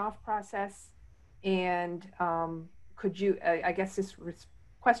off process, and could you, I guess this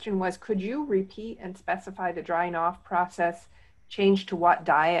question was, could you repeat and specify the drying off process, change to what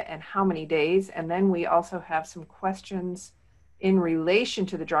diet and how many days? And then we also have some questions in relation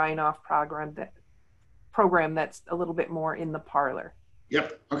to the drying off program that's a little bit more in the parlor.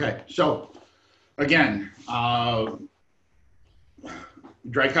 Yep, okay, so again,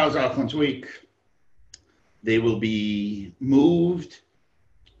 dry cows off once a week. They will be moved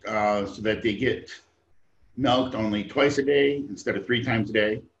so that they get milked only twice a day instead of 3 times a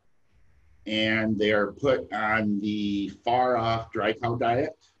day. And they are put on the far off dry cow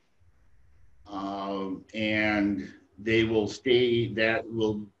diet. And they will stay, that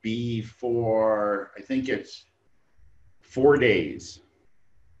will be for, I think it's 4 days.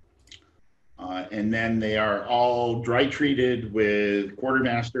 And then they are all dry treated with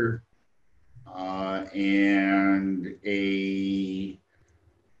quartermaster and a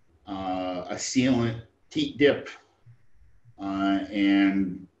sealant teat dip,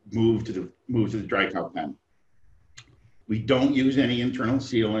 and move to the dry cow pen. We don't use any internal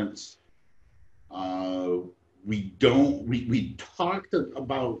sealants. We talked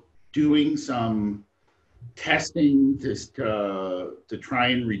about doing some testing to try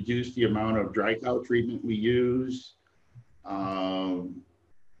and reduce the amount of dry cow treatment we use.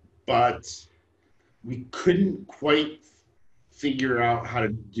 But we couldn't quite figure out how to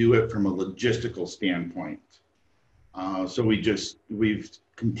do it from a logistical standpoint. So we've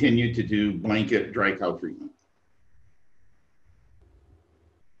continued to do blanket dry cow treatment.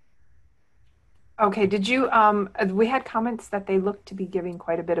 Okay, did you, we had comments that they look to be giving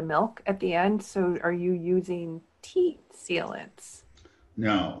quite a bit of milk at the end. So are you using teat sealants?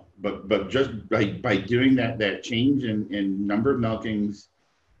 No, but just by doing that change in number of milkings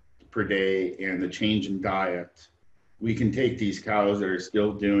per day and the change in diet, we can take these cows that are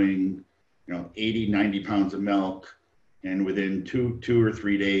still doing, 80, 90 pounds of milk, and within two or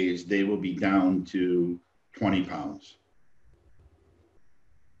 3 days, they will be down to 20 pounds.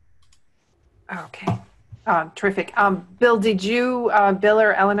 Okay, terrific. Bill, did you, Bill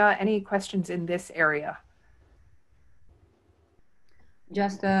or Elena, any questions in this area?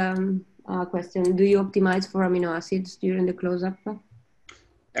 Just a question. Do you optimize for amino acids during the close-up?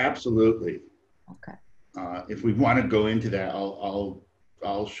 Absolutely. Okay. If we want to go into that, I'll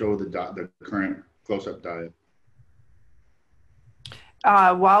show the current close-up diet.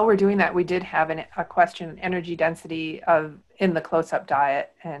 While we're doing that, we did have a question: energy density in the close-up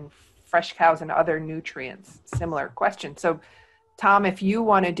diet and fresh cows and other nutrients. Similar question. So, Tom, if you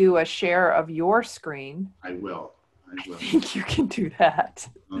want to do a share of your screen, I will. I think you can do that.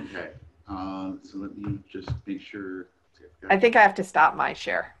 Okay. So let me just make sure. I think I have to stop my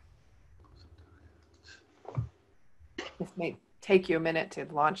share. This may take you a minute to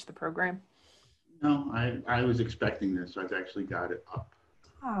launch the program. No, I was expecting this, so I've actually got it up.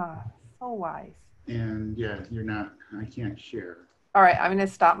 Ah, so wise. And yeah, I can't share. All right, I'm going to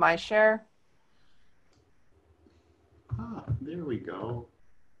stop my share. There we go.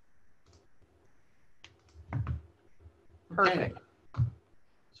 Perfect. Okay.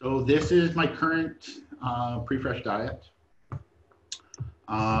 So this is my current pre-fresh diet.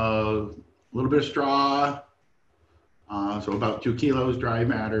 A little bit of straw, so about 2 kilos dry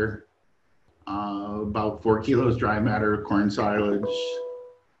matter, about 4 kilos dry matter corn silage,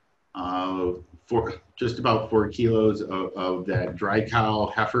 just about 4 kilos of that dry cow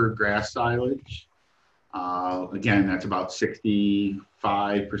heifer grass silage. Again, that's about 65%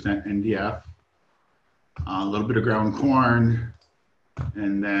 NDF. A little bit of ground corn,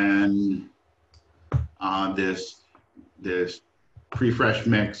 and then this pre-fresh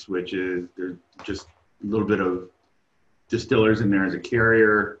mix, which is there's just a little bit of distillers in there as a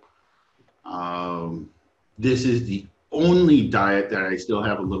carrier. This is the only diet that I still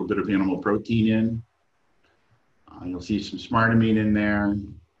have a little bit of animal protein in. You'll see some smartamine in there.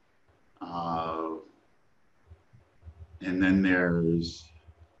 And then there's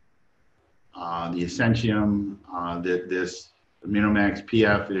the Essentium. This AminoMax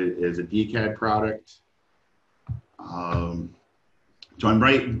PF is a DCAD product. So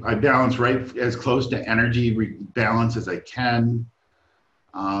I balance right as close to energy balance as I can.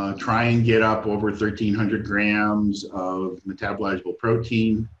 Try and get up over 1,300 grams of metabolizable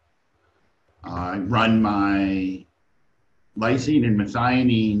protein. I run my lysine and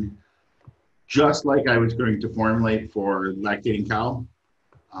methionine just like I was going to formulate for lactating cow.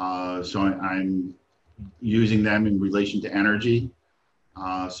 So I'm using them in relation to energy.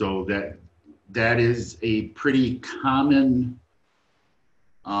 So that is a pretty common,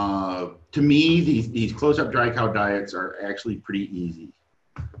 to me, these close-up dry cow diets are actually pretty easy.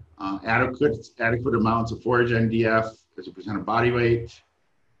 Adequate amounts of forage NDF as a percent of body weight,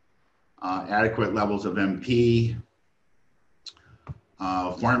 adequate levels of MP,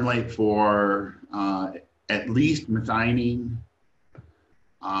 formulate for at least methionine.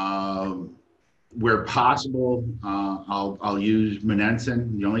 Where possible, I'll use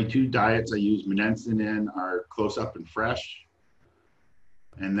monensin. The only 2 diets I use monensin in are close-up and fresh.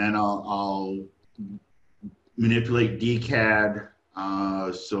 And then I'll manipulate DCAD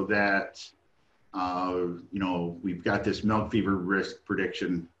so that, we've got this milk fever risk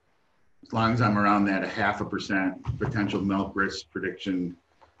prediction. As long as I'm around that 0.5% potential milk risk prediction,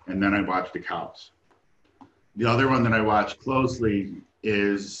 and then I watch the cows. The other one that I watch closely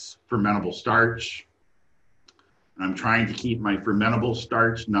is fermentable starch. I'm trying to keep my fermentable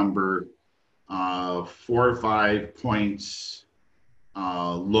starch number 4 or 5 points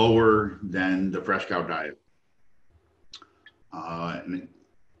lower than the fresh cow diet. And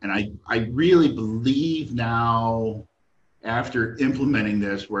I really believe now, after implementing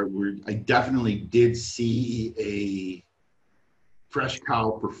this, I definitely did see a fresh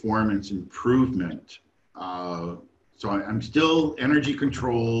cow performance improvement. So I'm still energy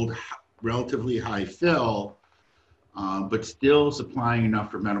controlled. relatively high fill, but still supplying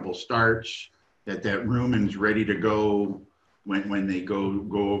enough fermentable starch that that rumen's ready to go when they go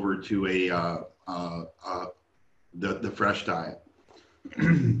over to the fresh diet.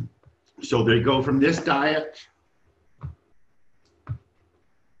 So they go from this diet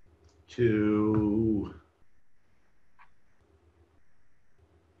to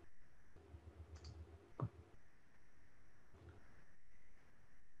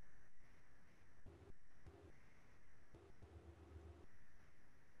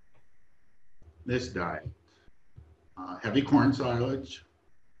this diet. Heavy corn silage.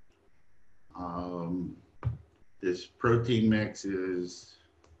 This protein mix is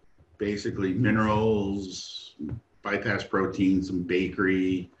basically minerals, bypass protein, some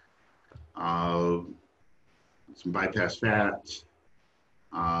bakery, some bypass fats,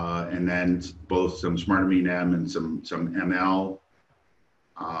 and then both some smart amino M and some ML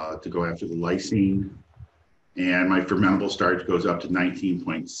to go after the lysine. And my fermentable starch goes up to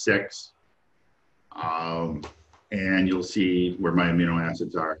 19.6. And you'll see where my amino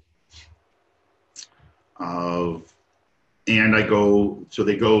acids are. And so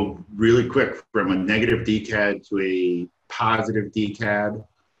they go really quick from a negative DCAD to a positive DCAD.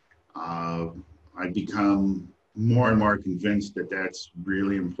 I've become more and more convinced that that's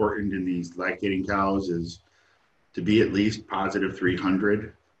really important in these lactating cows, is to be at least positive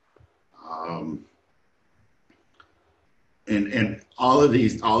 300. And all of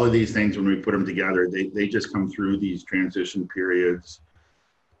these things, when we put them together, they just come through these transition periods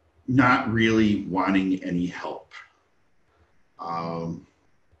not really wanting any help.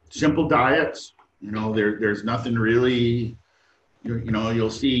 Simple diets, there's nothing really, you'll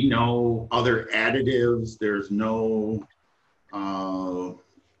see no other additives. There's no,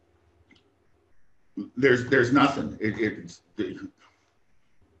 there's nothing. It's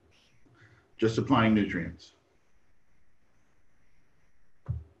just supplying nutrients.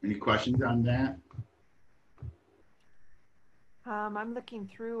 Any questions on that? I'm looking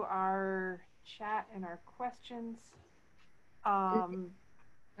through our chat and our questions. I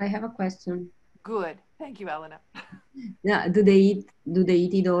have a question. Good. Thank you, Elena. Yeah, do they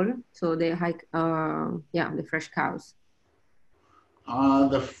eat it all? So they hike, the fresh cows.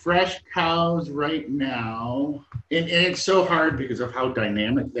 The fresh cows right now, and it's so hard because of how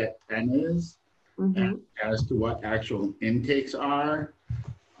dynamic that pen is, as to what actual intakes are.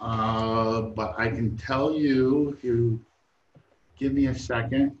 But I can tell you, if you give me a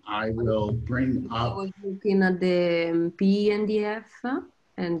second, I will bring up. I was looking at the PNDF,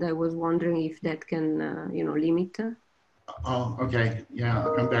 and I was wondering if that can, limit. Oh, okay. Yeah,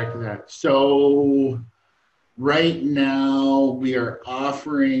 I'll come back to that. So right now we are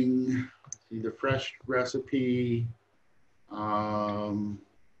offering, see the fresh recipe.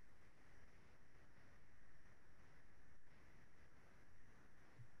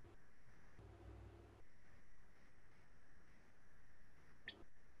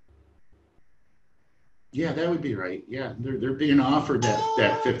 Yeah, that would be right. Yeah, they're being offered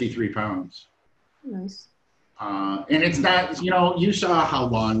that 53 pounds. Nice. And it's not, you saw how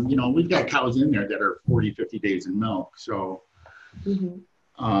long, we've got cows in there that are 40, 50 days in milk. So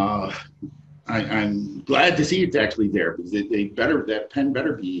I'm glad to see it's actually there, because that pen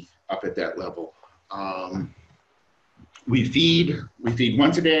better be up at that level. We feed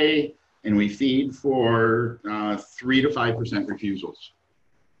once a day, and we feed for 3 to 5% refusals.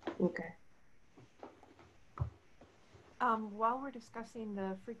 Okay. While we're discussing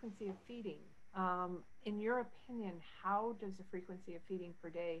the frequency of feeding, in your opinion, how does the frequency of feeding per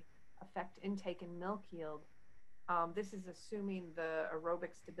day affect intake and milk yield? This is assuming the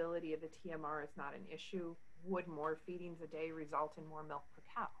aerobic stability of the TMR is not an issue. Would more feedings a day result in more milk per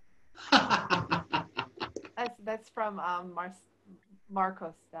cow? That's from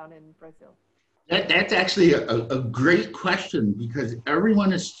Marcos down in Brazil. That's actually a great question, because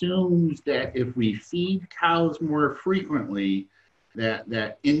everyone assumes that if we feed cows more frequently,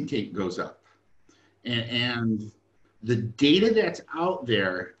 that intake goes up. And the data that's out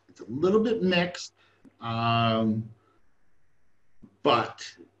there, it's a little bit mixed, but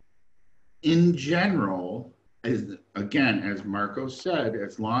in general, as Marco said,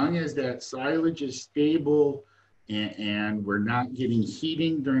 as long as that silage is stable and we're not getting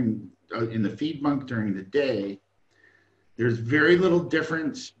heating in the feed bunk during the day, there's very little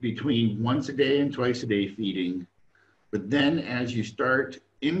difference between once a day and twice a day feeding. But then as you start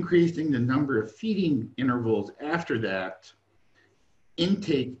increasing the number of feeding intervals after that,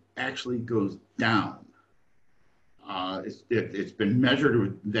 intake actually goes down. It's been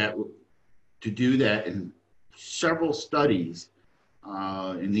measured to do that in several studies,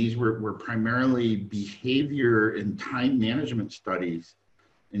 And these were primarily behavior and time management studies.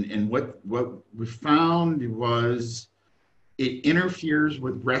 And what we found was it interferes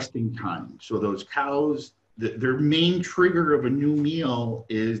with resting time. So those cows, their main trigger of a new meal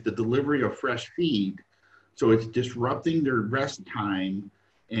is the delivery of fresh feed. So it's disrupting their rest time,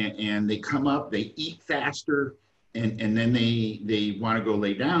 and they come up, they eat faster, and then they want to go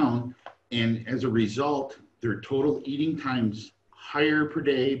lay down. And as a result, their total eating time's higher per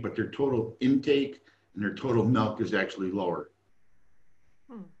day, but their total intake and their total milk is actually lower.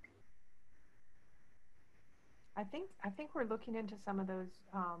 I think we're looking into some of those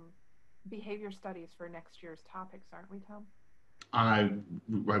behavior studies for next year's topics, aren't we, Tom? I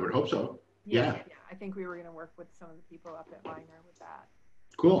would hope so. Yeah. I think we were going to work with some of the people up at Minor with that.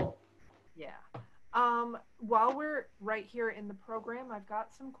 Cool. Yeah. While we're right here in the program, I've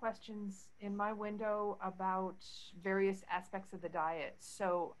got some questions in my window about various aspects of the diet.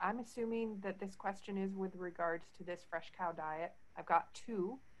 So I'm assuming that this question is with regards to this fresh cow diet. I've got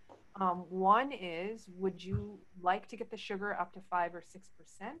two. One is, would you like to get the sugar up to 5 or 6%?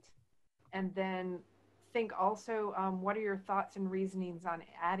 And then think also, what are your thoughts and reasonings on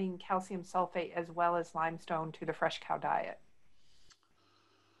adding calcium sulfate as well as limestone to the fresh cow diet?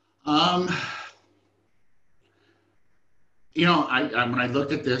 You know, when I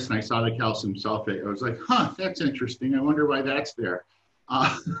looked at this and I saw the calcium sulfate, I was like, huh, that's interesting. I wonder why that's there.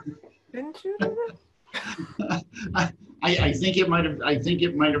 Didn't you do that? I think it might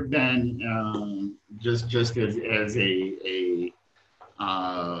have been just as a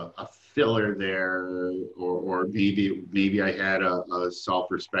filler there, or maybe I had a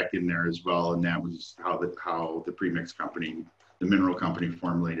self-respect in there as well, and that was how the premix company, the mineral company,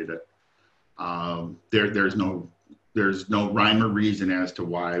 formulated it. There's no rhyme or reason as to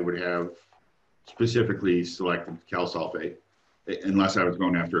why I would have specifically selected cal sulfate, unless I was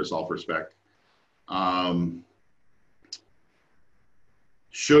going after a self-respect.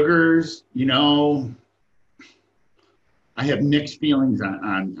 Sugars, you know, I have mixed feelings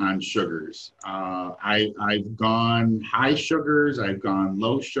on sugars. I've gone high sugars, I've gone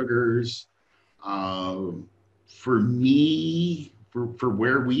low sugars. For me, for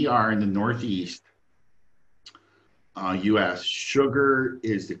where we are in the Northeast US, sugar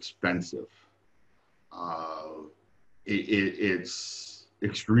is expensive. It's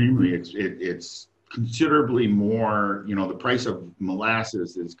extremely, it's considerably more, you know, the price of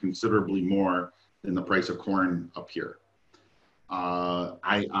molasses is considerably more than the price of corn up here.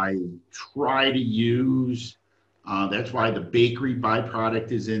 I try to use, that's why the bakery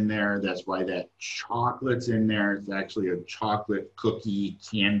byproduct is in there. That's why that chocolate's in there. It's actually a chocolate cookie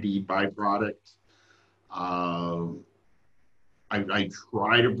candy byproduct. I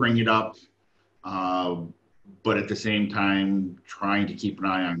try to bring it up, but at the same time, trying to keep an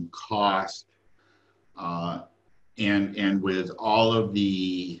eye on cost. And with all of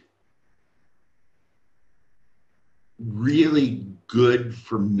the really good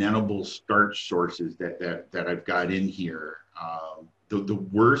fermentable starch sources that I've got in here, the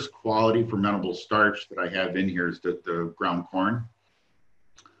worst quality fermentable starch that I have in here is the ground corn.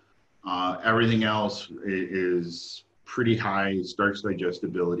 Everything else is pretty high starch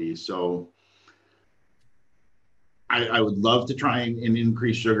digestibility. So I would love to try and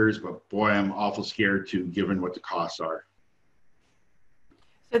increase sugars, but boy, I'm awful scared to, given what the costs are.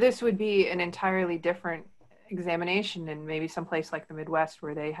 So this would be an entirely different examination in maybe someplace like the Midwest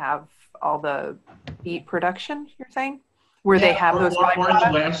where they have all the beet production, you're saying? Where they have those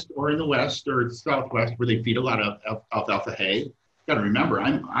byproducts? Or in the West or the Southwest where they feed a lot of alfalfa hay. You got to remember,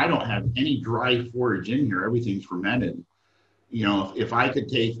 I don't have any dry forage in here. Everything's fermented. You know, if I could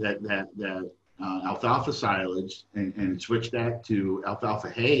take that alfalfa silage and switch that to alfalfa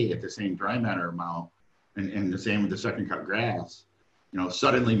hay at the same dry matter amount, and the same with the second cut grass, you know,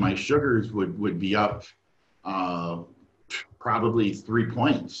 suddenly my sugars would be up probably 3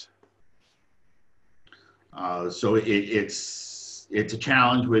 points. So it's a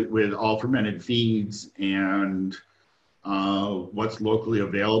challenge with all fermented feeds and what's locally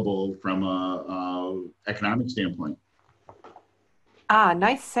available from a economic standpoint.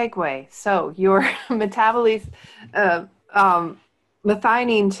 Nice segue. So your metabolism,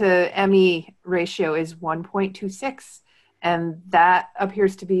 methionine to ME ratio is 1.26, and that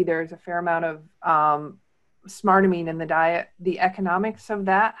appears to be, there's a fair amount of smartamine in the diet. The economics of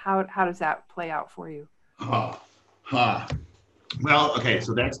that, how does that play out for you? Well, okay,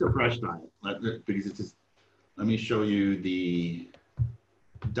 so that's the fresh diet. Because it's just, let me show you the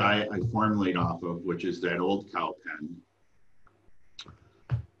diet I formulate off of, which is that old cow pen.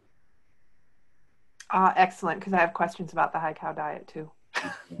 Excellent, because I have questions about the high cow diet too.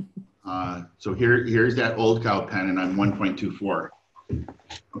 So here's that old cow pen, and I'm 1.24.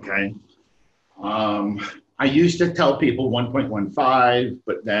 Okay. I used to tell people 1.15,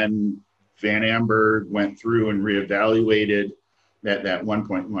 but then Van Amberg went through and reevaluated that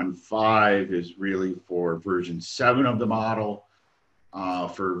 1.15 is really for version 7 of the model.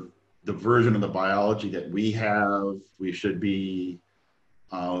 For the version of the biology that we have, we should be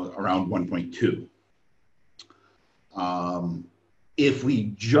around 1.2. If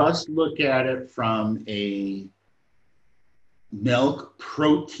we just look at it from a milk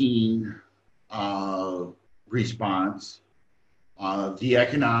protein response, the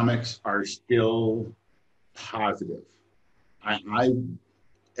economics are still positive.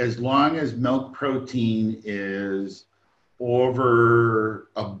 As long as milk protein is over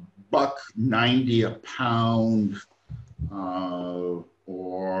 $1.90 a pound,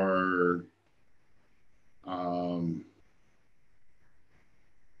 or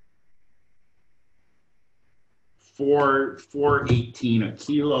 $4.18 a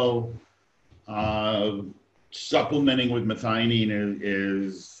kilo, supplementing with methionine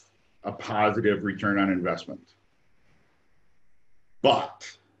is a positive return on investment. But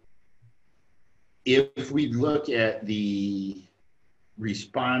if we look at the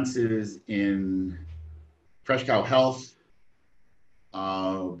responses in Fresh Cow Health,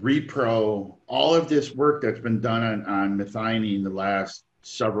 Repro, all of this work that's been done on methionine the last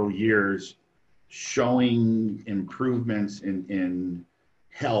several years, showing improvements in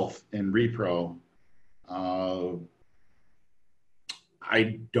health and Repro,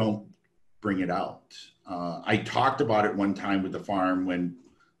 I don't bring it out. I talked about it one time with the farm when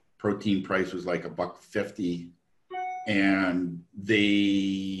protein price was like $1.50, and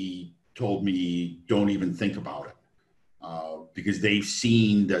they told me don't even think about it, because they've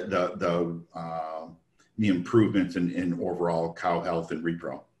seen the improvements in overall cow health and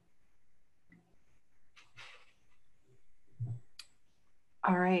Repro.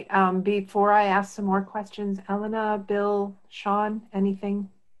 All right. Before I ask some more questions, Elena, Bill, Sean, anything?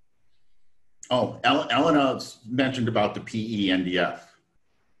 Oh, Elena mentioned about the PE NDF.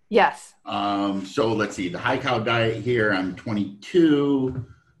 Yes. So let's see, the high cow diet here, I'm 22.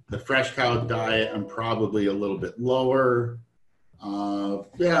 The fresh cow diet, I'm probably a little bit lower. What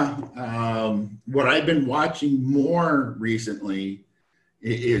I've been watching more recently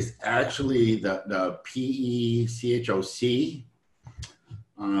is actually the PE CHOC.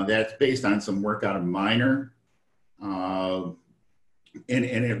 That's based on some work out of Minor. And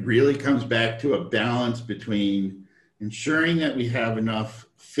it really comes back to a balance between ensuring that we have enough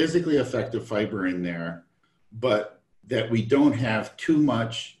physically effective fiber in there, but that we don't have too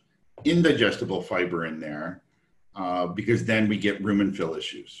much indigestible fiber in there, because then we get rumen fill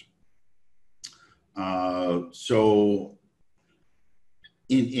issues. So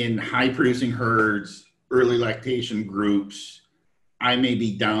in high producing herds, early lactation groups, I may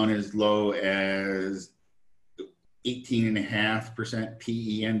be down as low as 18.5%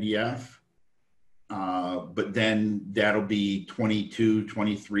 PE NDF, but then that'll be 22,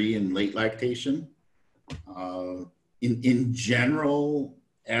 23 in late lactation. In general,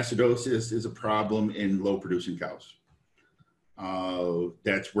 acidosis is a problem in low producing cows.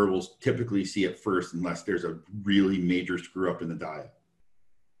 That's where we'll typically see it first, unless there's a really major screw up in the diet.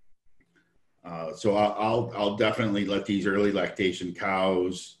 So I'll definitely let these early lactation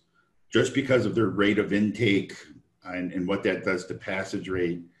cows, just because of their rate of intake and what that does to passage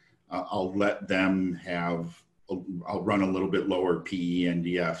rate, I'll let them I'll run a little bit lower PE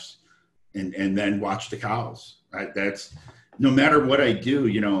NDFs and then watch the cows. Right? That's, no matter what I do,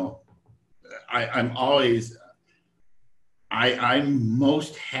 I'm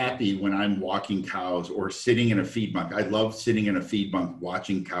most happy when I'm walking cows or sitting in a feed bunk. I love sitting in a feed bunk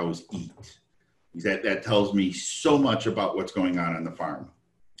watching cows eat. That tells me so much about what's going on the farm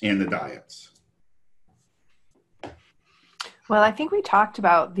and the diets. Well, I think we talked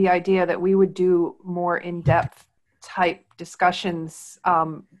about the idea that we would do more in-depth type discussions,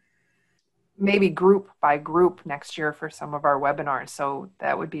 maybe group by group next year for some of our webinars. So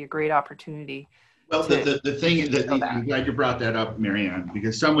that would be a great opportunity. Well, the thing is that I'm glad you brought that up, Marianne,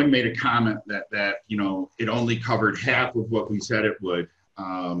 because someone made a comment that it only covered half of what we said it would.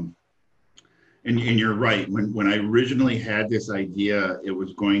 And you're right. When I originally had this idea, it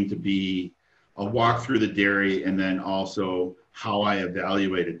was going to be a walk through the dairy and then also how I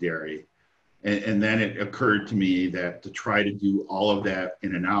evaluated dairy. And then it occurred to me that to try to do all of that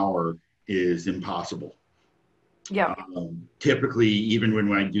in an hour is impossible. Yeah. Typically, even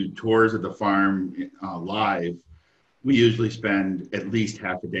when I do tours of the farm live, we usually spend at least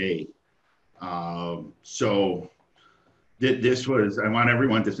half a day So this was, I want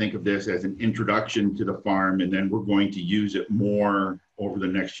everyone to think of this as an introduction to the farm, and then we're going to use it more over the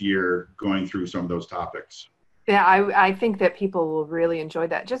next year going through some of those topics. Yeah, I think that people will really enjoy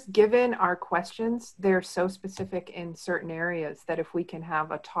that. Just given our questions, they're so specific in certain areas that if we can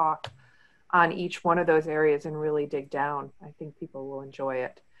have a talk on each one of those areas and really dig down, I think people will enjoy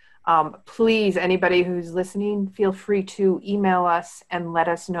it. Please, anybody who's listening, feel free to email us and let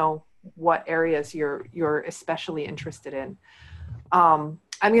us know what areas you're especially interested in. I'm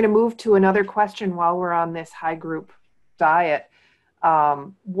going to move to another question while we're on this high group diet.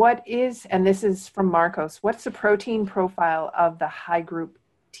 What is, and this is from Marcos, what's the protein profile of the high group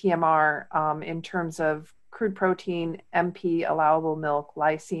TMR in terms of crude protein, MP, allowable milk,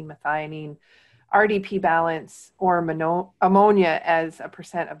 lysine, methionine, RDP balance, or ammonia as a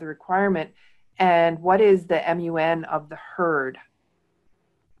percent of the requirement? And what is the MUN of the herd?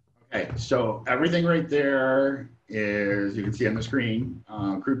 Okay, so everything right there is, you can see on the screen,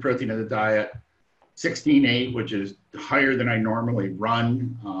 crude protein of the diet, 16.8, which is higher than I normally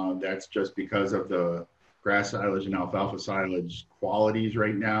run. That's just because of the grass silage and alfalfa silage qualities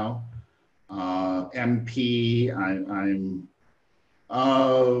right now. MP, I'm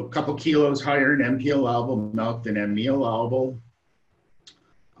a couple kilos higher in MP allowable milk than ME allowable.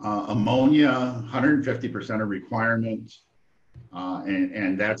 Ammonia, 150% of requirement.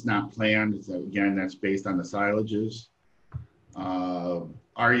 And that's not planned. So again, that's based on the silages.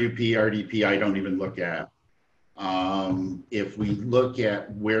 RUP, RDP, I don't even look at. If we look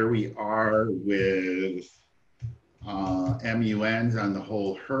at where we are with MUNs on the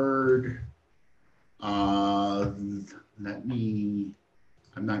whole herd, I'm not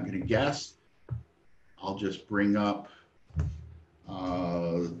going to guess. I'll just bring up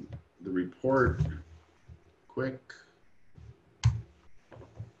the report quick.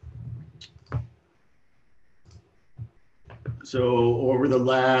 So over the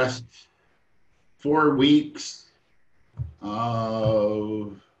last 4 weeks,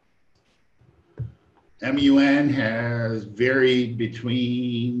 MUN has varied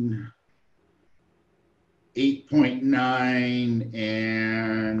between 8.9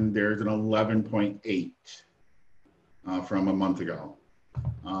 and there's an 11.8 from a month ago.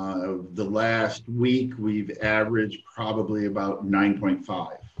 The last week, we've averaged probably about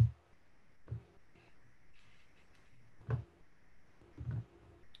 9.5.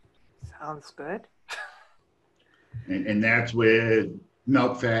 Sounds good. And that's with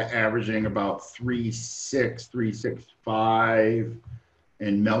milk fat averaging about 3.6, 3.65,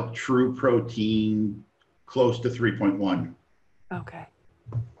 and milk true protein close to 3.1. Okay.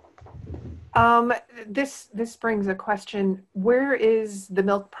 This brings a question. Where is the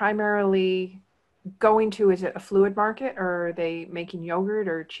milk primarily going to? Is it a fluid market, or are they making yogurt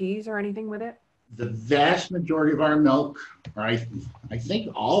or cheese or anything with it? The vast majority of our milk, or I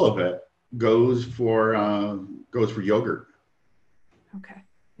think all of it, goes for yogurt. Okay,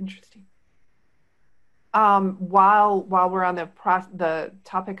 interesting. While we're on the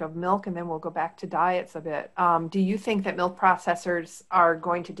topic of milk, and then we'll go back to diets a bit. Do you think that milk processors are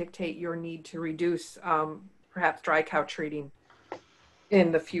going to dictate your need to reduce perhaps dry cow treating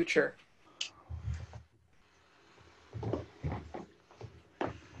in the future?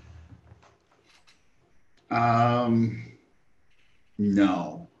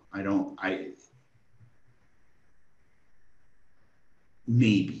 No, I don't.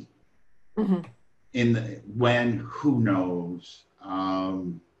 Maybe. Mm-hmm. Who knows?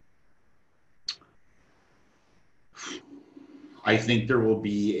 I think there will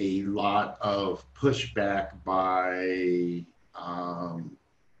be a lot of pushback by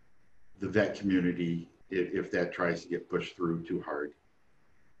the vet community if that tries to get pushed through too hard.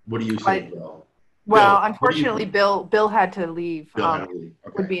 What do you say, Bill? Well, Bill, unfortunately, Bill had to leave. Bill had to leave. Okay.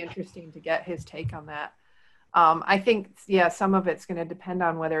 It would be interesting to get his take on that. I think, yeah, some of it's going to depend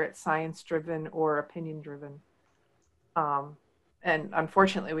on whether it's science-driven or opinion-driven. And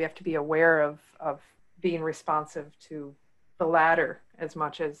unfortunately, we have to be aware of being responsive to the latter as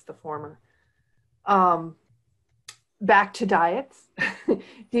much as the former. Back to diets.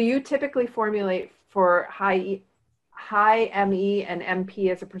 Do you typically formulate for high ME and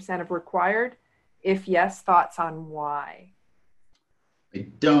MP as a percent of required? If yes, thoughts on why? I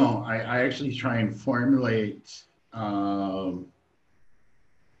don't. I actually try and formulate. I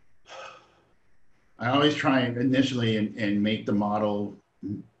always try and initially and make the model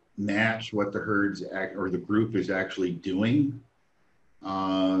match what the herd's or the group is actually doing,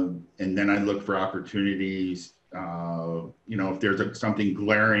 and then I look for opportunities. If there's something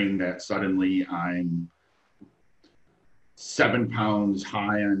glaring that suddenly I'm 7 pounds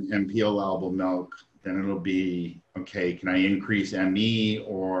high on NP allowable milk, then it'll be, okay, can I increase ME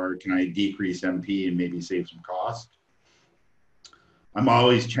or can I decrease MP and maybe save some cost? I'm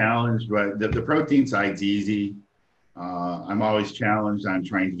always challenged, but the protein side's easy. I'm always challenged on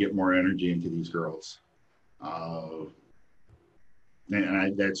trying to get more energy into these girls.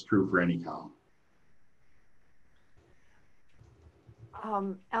 That's true for any cow.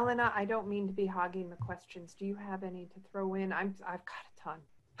 Elena, I don't mean to be hogging the questions. Do you have any to throw in? I've got a ton.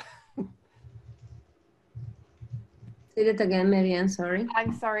 Say that again, Marianne, sorry.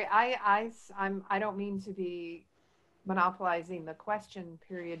 I'm sorry. I don't mean to be monopolizing the question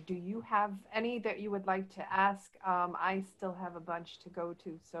period. Do you have any that you would like to ask? I still have a bunch to go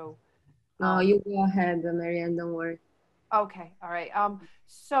to, so. No, you go ahead, Marianne, don't worry. Okay, all right.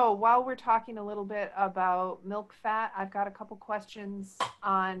 So while we're talking a little bit about milk fat, I've got a couple questions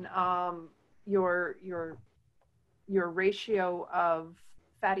on your ratio of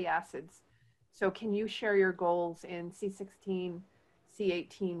fatty acids. So can you share your goals in C16,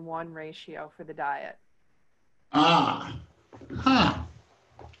 C18-1 ratio for the diet?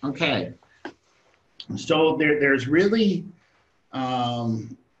 Okay. So there's really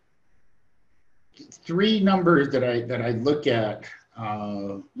three numbers that I look at,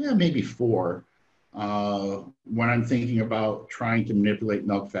 maybe four, when I'm thinking about trying to manipulate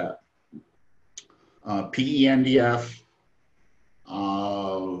milk fat. PENDF,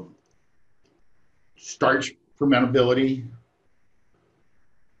 starch fermentability,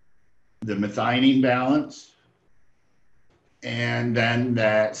 the methionine balance, and then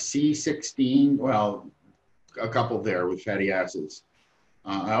that C16, well, a couple there with fatty acids.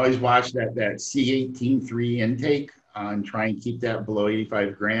 I always watch that C18-3 intake and try and keep that below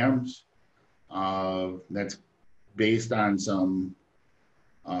 85 grams. That's based on some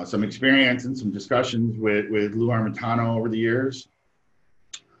experience and some discussions with Lou Armitano over the years.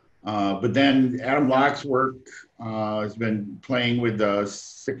 But then Adam Locke's work has been playing with the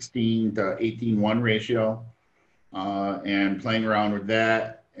 16 to 18-1 ratio and playing around with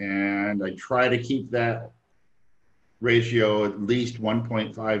that. And I try to keep that ratio at least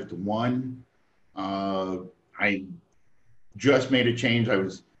 1.5 to 1. I just made a change.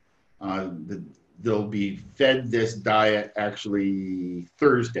 They'll be fed this diet actually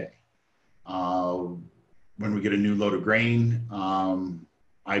Thursday when we get a new load of grain.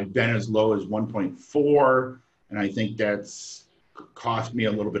 I've been as low as 1.4, and I think that's cost me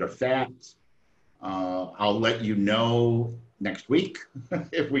a little bit of fat. I'll let you know next week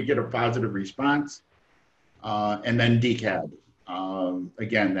if we get a positive response. And then decad.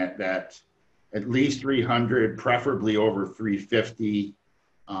 Again, that at least 300, preferably over 350.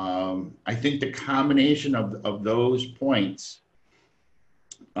 I think the combination of those points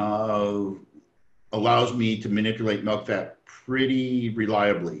allows me to manipulate milk fat pretty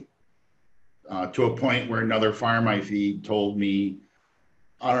reliably to a point where another farm I feed told me,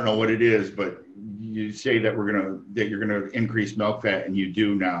 I don't know what it is, but you say that you're gonna increase milk fat, and you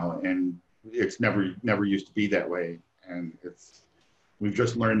do now, and it's never used to be that way, and we've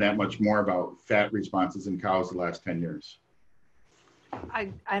just learned that much more about fat responses in cows the last 10 years.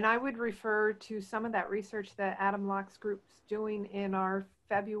 I would refer to some of that research that Adam Locke's group's doing in our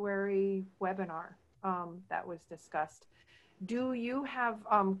February webinar that was discussed. Do you have,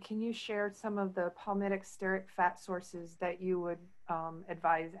 can you share some of the palmitic stearic fat sources that you would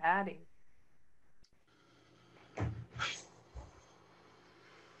advise adding?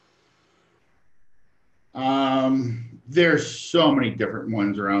 There's so many different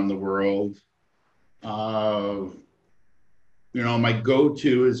ones around the world. My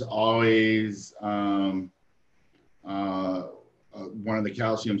go-to is always one of the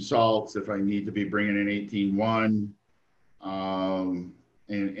calcium salts if I need to be bringing in 18-1.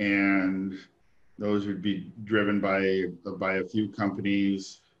 And those would be driven by a few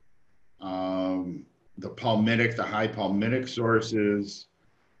companies. The high palmitic sources.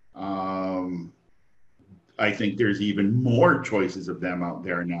 I think there's even more choices of them out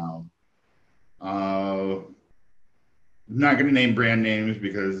there now. I'm not going to name brand names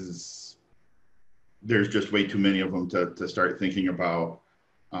because there's just way too many of them to start thinking about.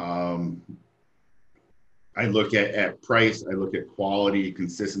 I look at price, I look at quality,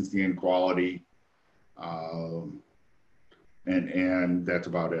 consistency and quality, and that's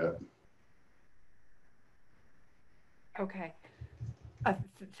about it. Okay.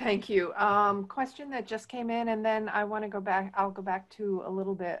 Thank you. Question that just came in, and then I want to go back. I'll go back to a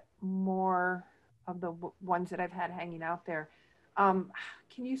little bit more of the ones that I've had hanging out there. Can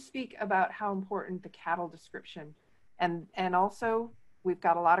you speak about how important the cattle description, and also we've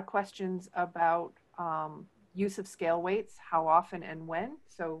got a lot of questions about use of scale weights, how often and when.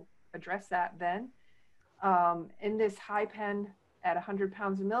 So address that then. In this high pen at 100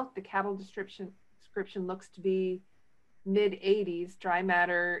 pounds of milk, the cattle description looks to be mid 80s. Dry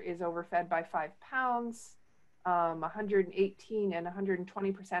matter is overfed by 5 pounds. 118 and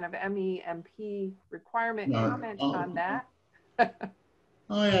 120% of MEMP requirement. Comment on that.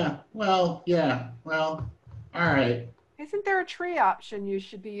 Oh, yeah. Well, yeah. Well, all right. Isn't there a tree option you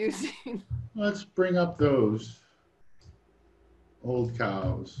should be using? Let's bring up those old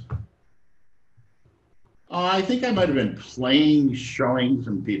cows. I think I might have been showing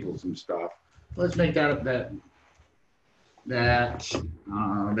some people some stuff. Let's make that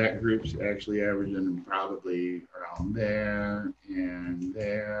group's actually averaging probably around there and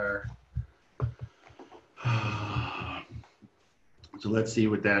there. So let's see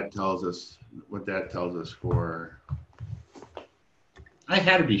what that tells us. For. I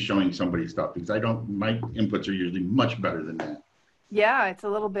had to be showing somebody stuff because my inputs are usually much better than that. Yeah, it's a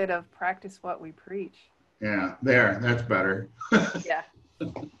little bit of practice what we preach. Yeah, that's better. Yeah.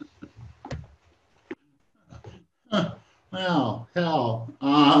 Well, hell.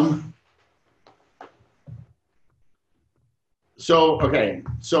 So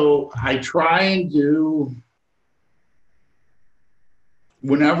I try and do,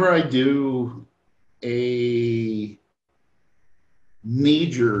 whenever I do a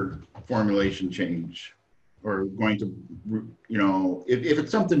major formulation change, or going to, if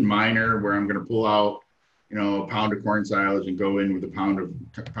it's something minor where I'm going to pull out, a pound of corn silage and go in with a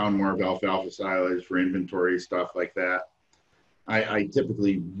pound more of alfalfa silage for inventory, stuff like that. I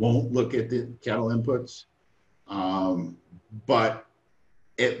typically won't look at the cattle inputs, but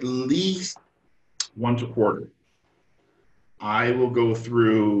at least once a quarter, I will go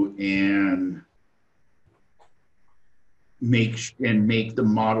through and make the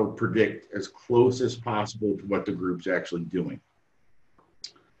model predict as close as possible to what the group's actually doing.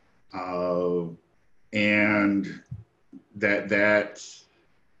 And that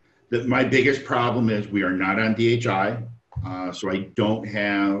my biggest problem is we are not on DHI, so I don't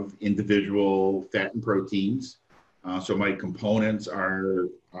have individual fat and proteins. So my components are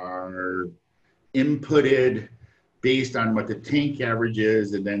inputted based on what the tank average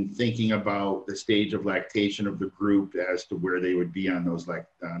is, and then thinking about the stage of lactation of the group as to where they would be on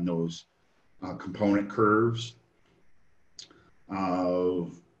those component curves.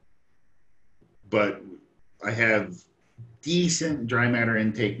 But I have decent dry matter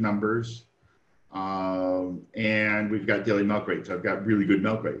intake numbers, and we've got daily milk rates. I've got really good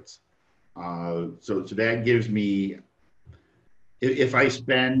milk rates. So that gives me, if I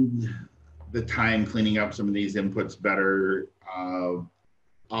spend the time cleaning up some of these inputs better,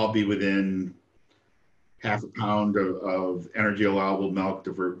 I'll be within half a pound of energy allowable milk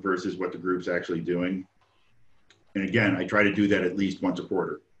versus what the group's actually doing. And again, I try to do that at least once a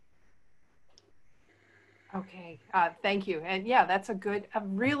quarter. Okay, thank you. And yeah, that's a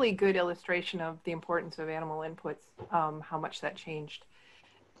really good illustration of the importance of animal inputs, how much that changed.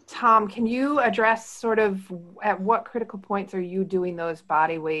 Tom, can you address sort of at what critical points are you doing those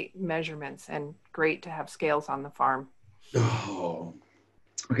body weight measurements? And great to have scales on the farm. Oh,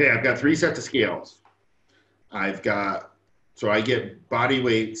 okay. I've got 3 sets of scales. So I get body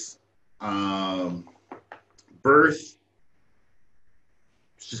weights, birth,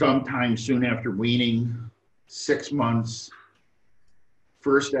 sometime soon after weaning, 6 months,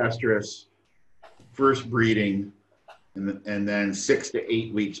 first estrus, first breeding, and then 6 to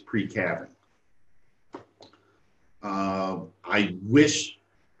 8 weeks pre-calving. I wish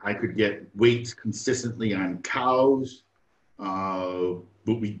I could get weights consistently on cows, but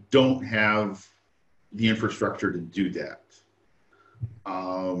we don't have the infrastructure to do that.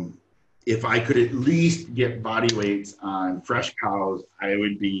 If I could at least get body weights on fresh cows, I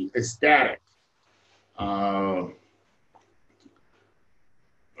would be ecstatic. But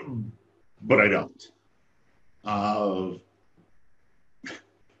I don't.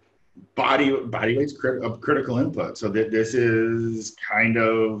 Body weight's critical input. So that this is kind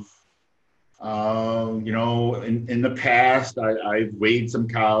of, in the past, I've weighed some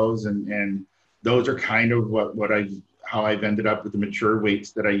cows, and those are kind of how I've ended up with the mature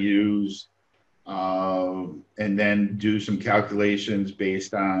weights that I use, and then do some calculations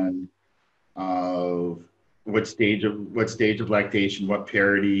based on what stage of lactation, what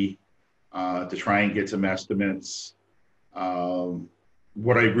parity, to try and get some estimates.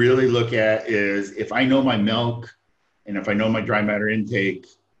 What I really look at is if I know my milk and if I know my dry matter intake,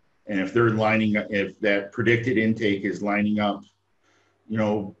 and if that predicted intake is lining up,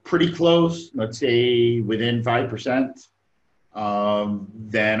 pretty close, let's say within 5%,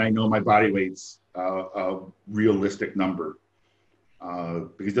 then I know my body weight's a realistic number.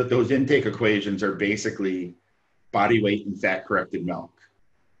 Because those intake equations are basically body weight and fat corrected milk.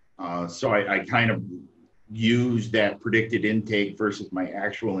 So I kind of use that predicted intake versus my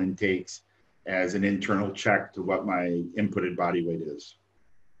actual intakes as an internal check to what my inputted body weight is.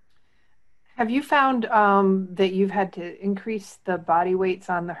 Have you found that you've had to increase the body weights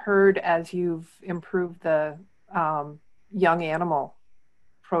on the herd as you've improved the young animal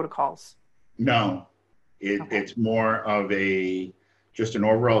protocols? No, Okay. it's more of just an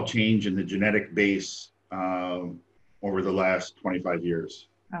overall change in the genetic base over the last 25 years.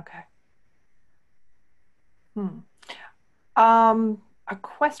 Okay. A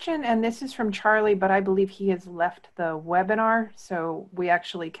question, and this is from Charlie, but I believe he has left the webinar, so we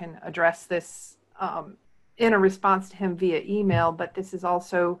actually can address this in a response to him via email, but this is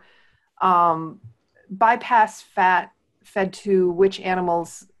also bypass fat fed to which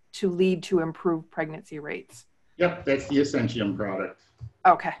animals to lead to improved pregnancy rates. Yep, that's the Essentium product.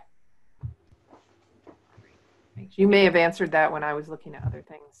 Okay. You may have answered that when I was looking at other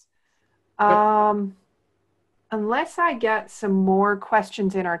things. Unless I get some more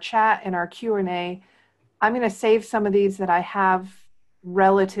questions in our chat and our Q&A, I'm going to save some of these that I have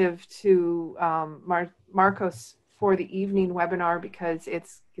relative to Marcos for the evening webinar because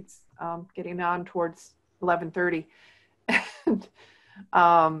it's getting on towards 11:30. And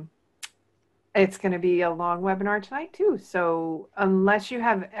it's going to be a long webinar tonight too. So unless we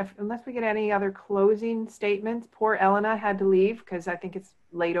get any other closing statements, poor Elena had to leave because I think it's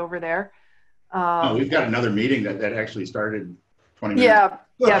late over there. We've got another meeting that actually started 20 minutes.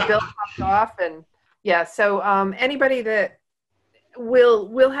 Yeah, Bill popped off, and yeah. So anybody that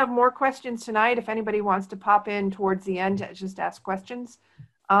we'll have more questions tonight. If anybody wants to pop in towards the end to just ask questions,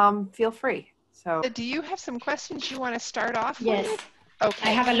 feel free. So, do you have some questions you want to start off Yes. with? Okay.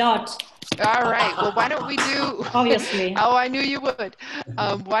 I have a lot. All right. Well, why don't we do? Obviously. Oh, I knew you would.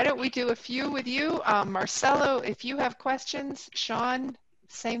 Why don't we do a few with you, Marcelo? If you have questions, Sean,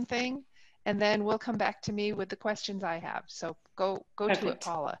 same thing. And then we'll come back to me with the questions I have. So go to it,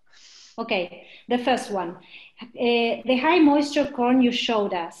 Paula. Okay, the first one. The high moisture corn you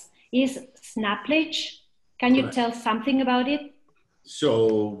showed us is snaplage. Can you tell something about it?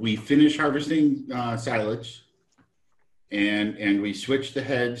 So we finish harvesting silage and we switch the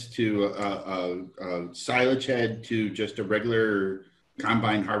heads to a silage head to just a regular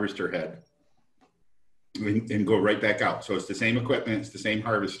combine harvester head and go right back out. So it's the same equipment, it's the same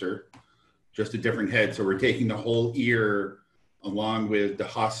harvester, just a different head. So we're taking the whole ear along with the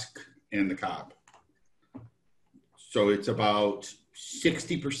husk and the cob. So it's about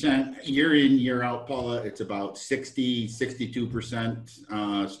 60% year in, year out, Paula. It's about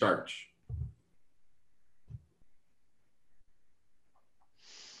 62% starch.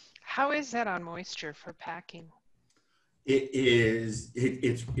 How is that on moisture for packing?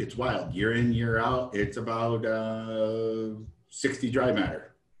 It's wild. Year in, year out, it's about 60 dry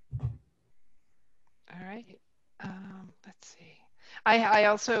matter. All right. Let's see. I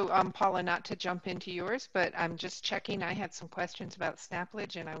also, Paula, not to jump into yours, but I'm just checking. I had some questions about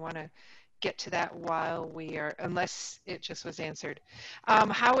snaplage, and I want to get to that while we are, unless it just was answered.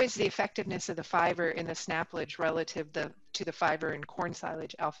 How is the effectiveness of the fiber in the snaplage relative to the fiber in corn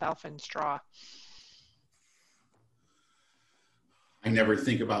silage, alfalfa, and straw? I never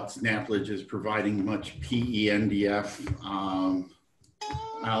think about snaplage as providing much PENDF.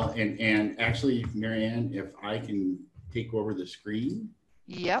 And actually, Marianne, if I can take over the screen.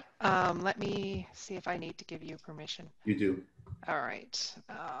 Yep. Let me see if I need to give you permission. You do. All right.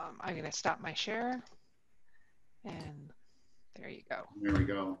 I'm going to stop my share. And there you go. There we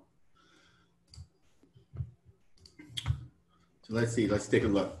go. So let's see. Let's take a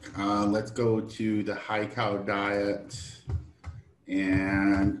look. Let's go to the high cow diet.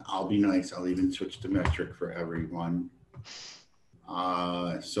 And I'll be nice. I'll even switch to metric for everyone.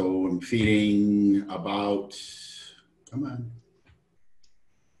 So I'm feeding about, come on.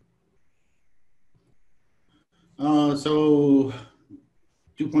 So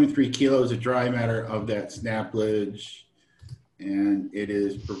 2.3 kilos of dry matter of that snaplage. And it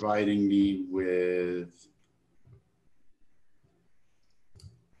is providing me with,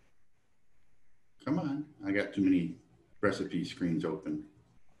 come on, I got too many recipe screens open.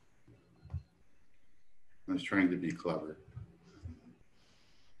 I was trying to be clever.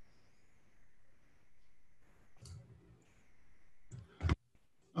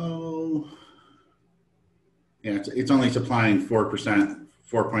 Oh, yeah, it's only supplying 4%,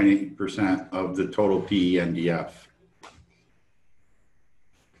 4.8% of the total PENDF.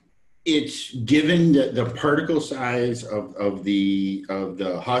 It's given the particle size of the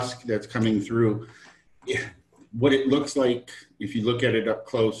husk that's coming through. What it looks like, if you look at it up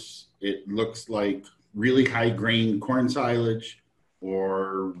close, it looks like really high grain corn silage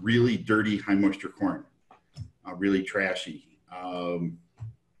or really dirty high moisture corn, really trashy.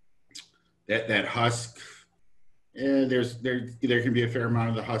 That husk, there can be a fair amount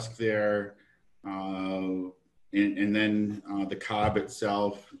of the husk there. And then the cob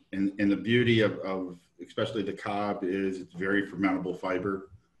itself, and the beauty of especially the cob is it's very fermentable fiber.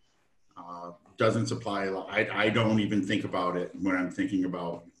 Doesn't supply a lot. I don't even think about it when I'm thinking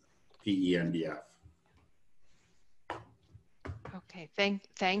about PEMDF. Okay,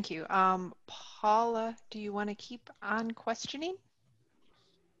 thank you. Paula, do you want to keep on questioning?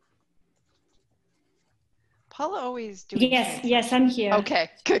 Paula always doing Yes, yes, I'm here. Okay,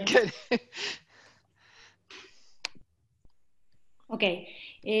 good, yes. good. Okay,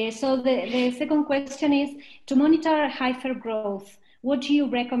 so the second question is, to monitor heifer growth, what do you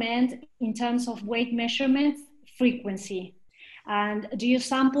recommend in terms of weight measurements frequency? And do you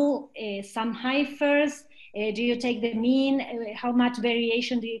sample some heifers? Do you take the mean? How much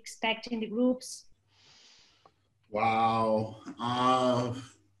variation do you expect in the groups? Wow,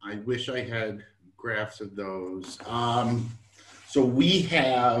 I wish I had graphs of those. So we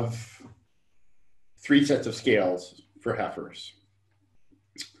have 3 sets of scales for heifers.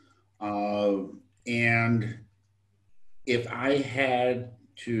 And if I had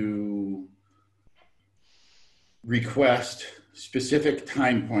to request specific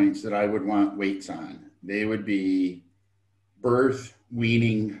time points that I would want weights on, they would be birth,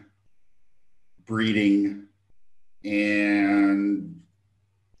 weaning, breeding, and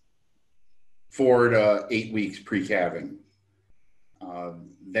 4 to 8 weeks pre-calving.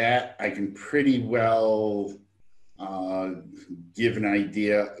 That I can pretty well give an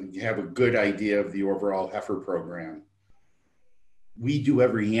idea, have a good idea of the overall heifer program. We do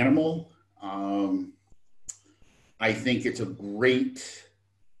every animal. I think it's a great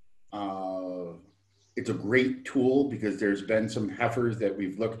tool because there's been some heifers that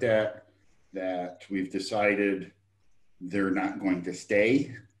we've looked at that we've decided they're not going to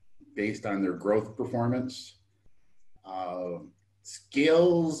stay based on their growth performance.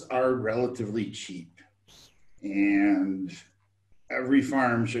 Scales are relatively cheap, and every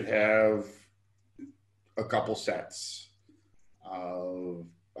farm should have a couple sets.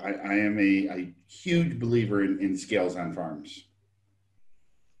 I am a huge believer in scales on farms.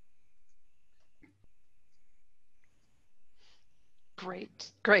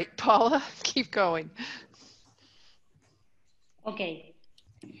 Great, great. Paula, keep going. Okay.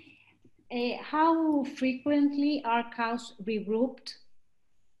 How frequently are cows regrouped?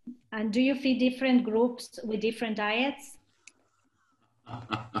 And do you feed different groups with different diets?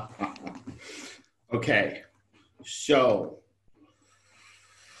 Okay, so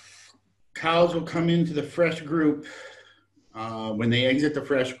cows will come into the fresh group. When they exit the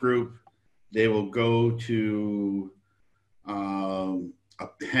fresh group, they will go to a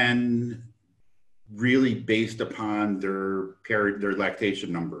pen really based upon their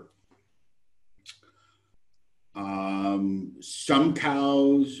lactation number. Some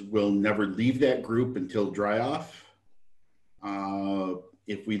cows will never leave that group until dry off.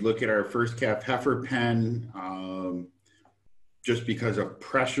 If we look at our first calf heifer pen, just because of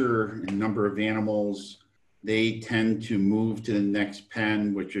pressure and number of animals, they tend to move to the next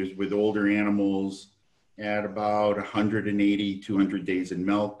pen, which is with older animals at about 180, 200 days in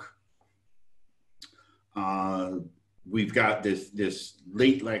milk. We've got this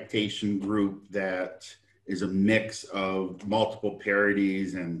late lactation group that is a mix of multiple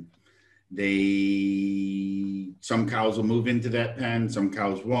parities, and some cows will move into that pen, some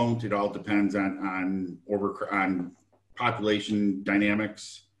cows won't. It all depends on population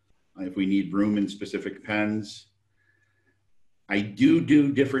dynamics, if we need room in specific pens. I do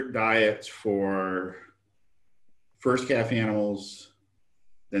different diets for first calf animals,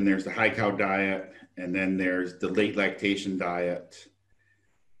 then there's the high cow diet, and then there's the late lactation diet.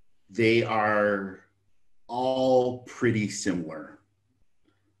 They are all pretty similar.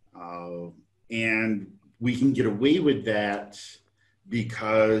 And we can get away with that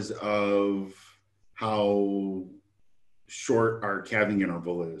because of how short our calving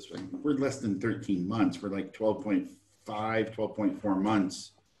interval is. We're less than 13 months. We're like 12.5, 12.4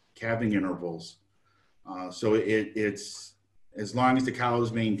 months calving intervals. So it's as long as the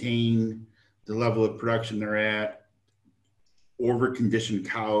cows maintain the level of production they're at, over-conditioned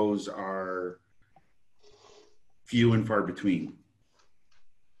cows are few and far between.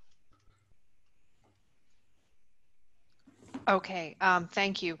 Okay,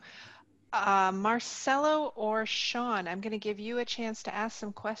 thank you. Marcelo or Sean, I'm going to give you a chance to ask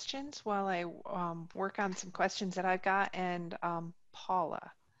some questions while I work on some questions that I've got, and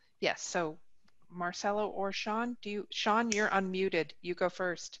Paula. Yes, so Marcelo or Sean, Sean, you're unmuted. You go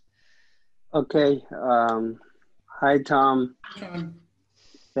first. Okay. Hi, Tom. Sean.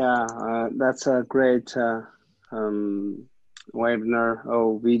 Yeah, that's a great webinar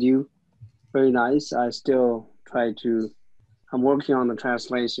or video. Very nice. I'm working on the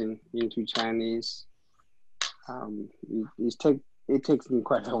translation into Chinese. It takes me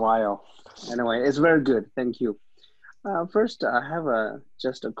quite a while. Anyway, it's very good. Thank you. First, I have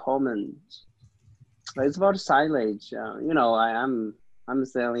just a comment. It's about silage. I'm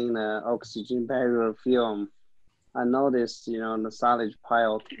selling oxygen barrier film. I noticed, in the silage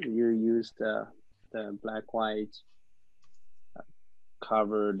pile, you used the black white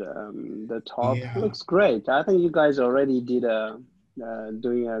covered. The top Yeah. looks great. I think you guys already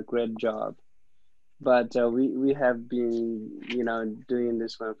doing a great job. But we have been, doing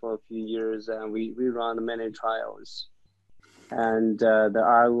this one for a few years, and we run many trials, and the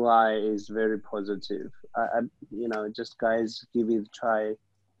ROI is very positive. Just guys give it a try,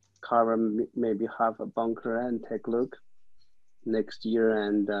 cover maybe half a bunker and take a look next year,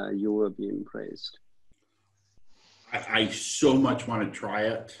 and you will be impressed. I so much want to try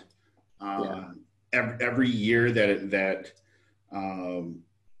it. Every year that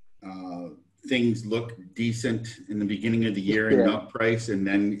things look decent in the beginning of the year in milk price, and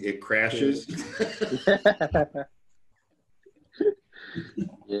then it crashes.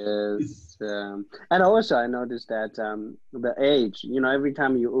 Yes, and also I noticed that the age, every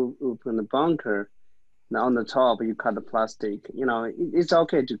time you open the bunker, now on the top you cut the plastic. It's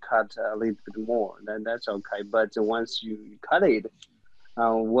okay to cut a little bit more. That's okay. But once you cut it,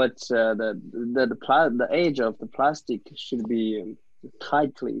 the edge of the plastic should be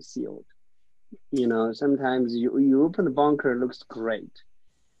tightly sealed. Sometimes you open the bunker, it looks great.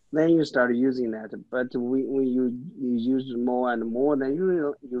 Then you start using that, but when you use more and more, then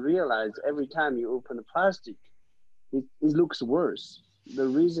you realize every time you open the plastic, it looks worse. The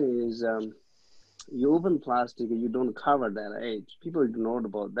reason is you open plastic, you don't cover that edge. People ignored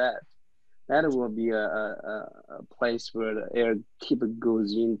about that. That will be a place where the air keep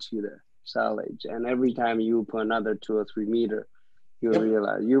goes into the silage, and every time you open another 2 or 3 meter, you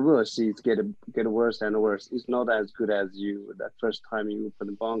realize you will see it's get worse and worse. It's not as good as that first time you open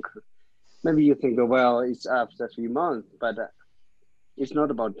the bunker. Maybe you think, well, it's after a few months, but it's not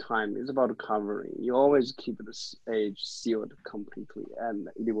about time. It's about covering. You always keep the edge sealed completely, and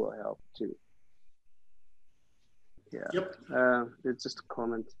it will help too. Yeah. Yep. It's just a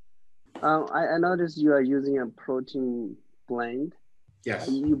comment. I noticed you are using a protein blend. Yes.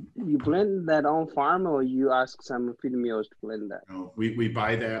 You blend that on farm, or you ask some feed mills to blend that? No, we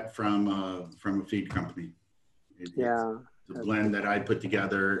buy that from a feed company. It's a blend that I put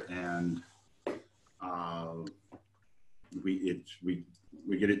together, and we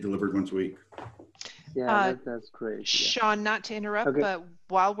get it delivered once a week. Yeah, that's great. Sean, not to interrupt, but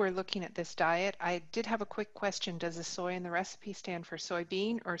while we're looking at this diet, I did have a quick question. Does the soy in the recipe stand for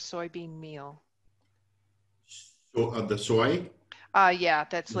soybean or soybean meal? So, the soy? Yeah,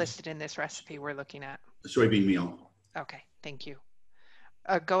 that's listed in this recipe we're looking at. Soybean meal. Okay, thank you.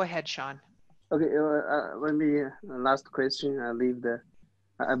 Go ahead, Sean. Okay, let me, last question. I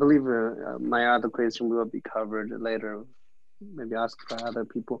believe my other question will be covered later, maybe asked by other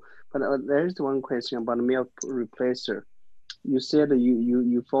people. But there's one question about milk replacer. You said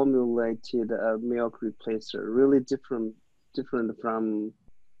you formulated a milk replacer, really different from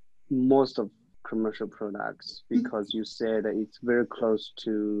most of commercial products, because you said it's very close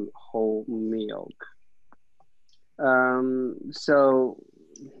to whole milk. So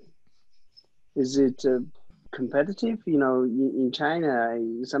is it competitive? In China,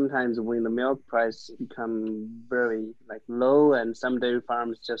 sometimes when the milk price become very low, and some dairy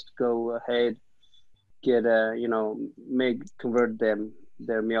farms just go ahead, get convert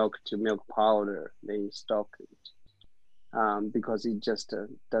their milk to milk powder. They stock it because it just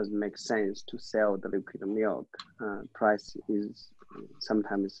doesn't make sense to sell the liquid milk. Price is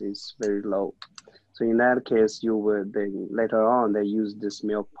sometimes very low. So in that case, then later on they use this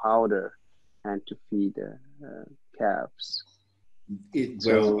milk powder and to feed calves.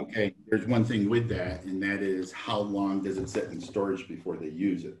 Okay, there's one thing with that, and that is how long does it sit in storage before they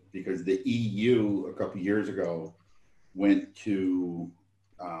use it? Because the EU a couple of years ago went to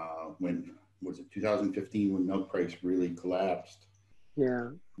when was it 2015 when milk price really collapsed? Yeah,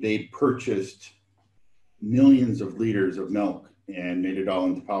 they purchased millions of liters of milk and made it all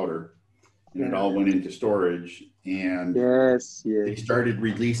into powder, and it all went into storage. And Yes, they yes. started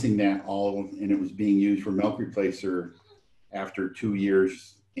releasing that all, and it was being used for milk replacer after 2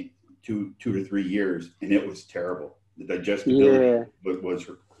 years, 2 to 3 years, and it was terrible. The digestibility was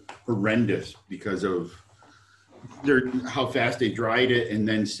horrendous because of how fast they dried it and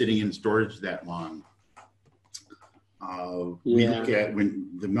then sitting in storage that long. We look at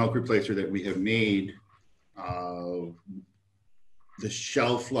when the milk replacer that we have made, the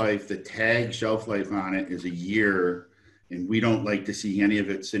shelf life, the tag shelf life on it is a year, and we don't like to see any of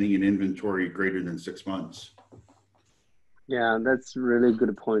it sitting in inventory greater than 6 months. Yeah, that's a really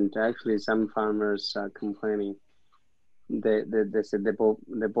good point. Actually, some farmers are complaining. They said they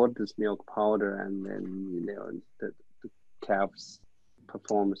bought this milk powder, and then the calves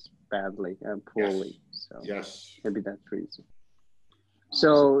performs badly and poorly. So maybe that's the reason.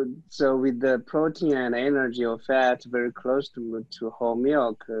 So with the protein and energy or fat very close to whole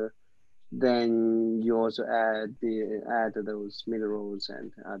milk, then you also add those minerals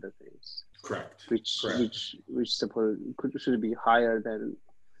and other things. Correct. Which should be higher than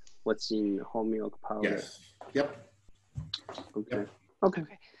what's in whole milk powder. Yes. Yep. Okay. Yep.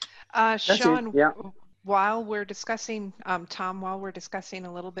 Okay. Sean, yeah. While we're discussing, Tom, while we're discussing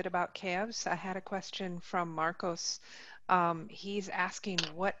a little bit about calves, I had a question from Marcos. He's asking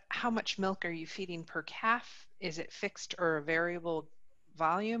how much milk are you feeding per calf? Is it fixed or a variable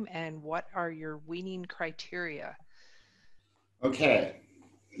volume? And what are your weaning criteria? Okay.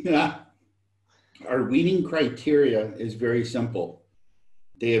 Yeah. Our weaning criteria is very simple.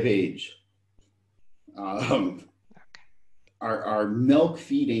 Day of age. Our milk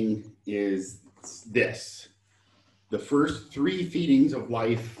feeding is this. The first 3 feedings of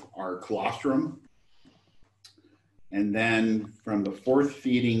life are colostrum. And then from the 4th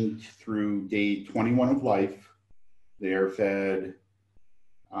feeding through day 21 of life, they are fed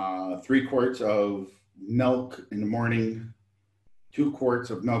 3 quarts of milk in the morning, 2 quarts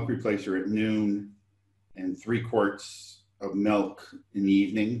of milk replacer at noon, and 3 quarts of milk in the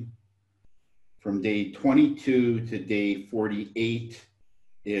evening. From day 22 to day 48,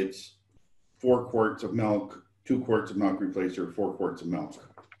 it's 4 quarts of milk, 2 quarts of milk replacer, 4 quarts of milk.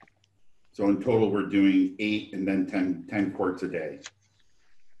 So in total, we're doing 8 and then 10 quarts a day.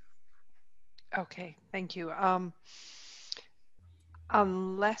 Okay, thank you.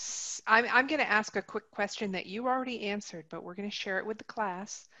 Unless I'm going to ask a quick question that you already answered, but we're going to share it with the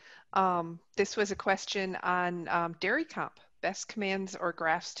class. This was a question on dairy comp, best commands or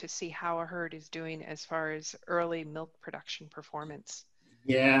graphs to see how a herd is doing as far as early milk production performance.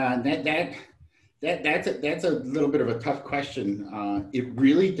 Yeah, that's a little bit of a tough question. It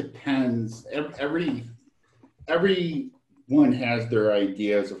really depends. Everyone has their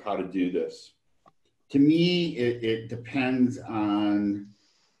ideas of how to do this. To me, it depends on,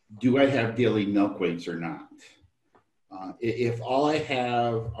 do I have daily milk weights or not? If all I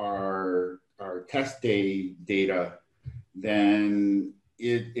have are test day data, then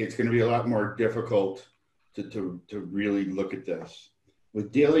it's going to be a lot more difficult to really look at this.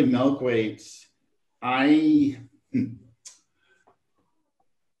 With daily milk weights, in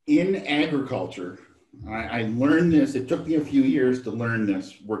agriculture, I learned this. It took me a few years to learn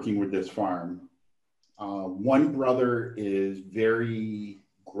this working with this farm. One brother is very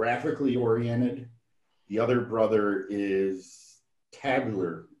graphically oriented. The other brother is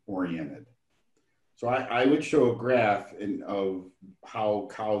tabular oriented. So I would show a graph of how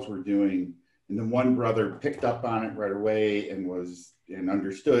cows were doing, and the one brother picked up on it right away and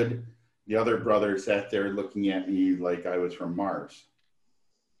understood. The other brother sat there looking at me like I was from Mars.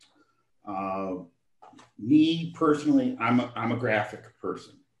 Me personally, I'm a graphic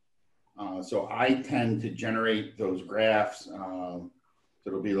person. So I tend to generate those graphs. So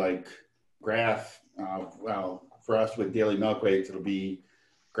it'll be like graph, well, for us with daily milk weights, it'll be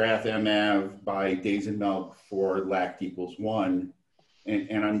graph MAV by days in milk for lact equals 1.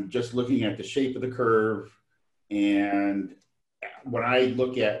 And I'm just looking at the shape of the curve. And what I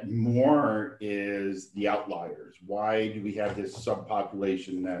look at more is the outliers. Why do we have this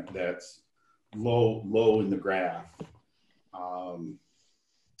subpopulation that's low in the graph?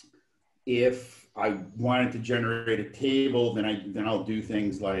 If I wanted to generate a table, then I'll do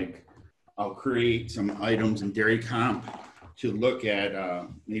things like I'll create some items in dairy comp to look at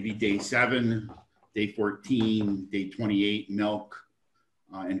maybe day 7, day 14, day 28 milk,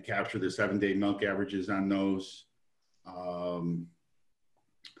 and capture the 7-day milk averages on those.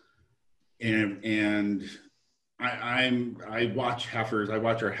 And I watch heifers. I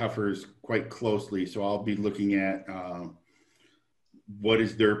watch our heifers quite closely. So I'll be looking at what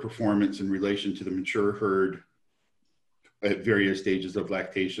is their performance in relation to the mature herd at various stages of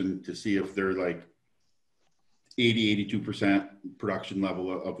lactation to see if they're like 80, 82% production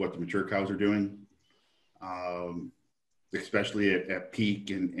level of what the mature cows are doing, especially at peak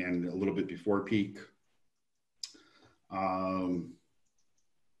and a little bit before peak.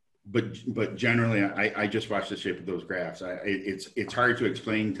 But generally, I just watch the shape of those graphs. It's hard to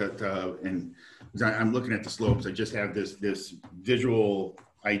explain and I'm looking at the slopes. I just have this visual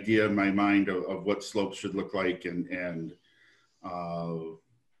idea in my mind of what slopes should look like and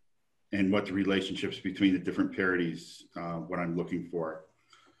what the relationships between the different parities, what I'm looking for.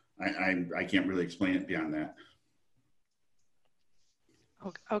 I can't really explain it beyond that.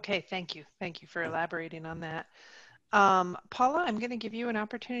 Okay, thank you. Thank you for elaborating on that. Paula, I'm going to give you an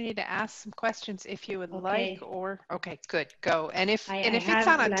opportunity to ask some questions if you would like, or okay, good, go. And if it's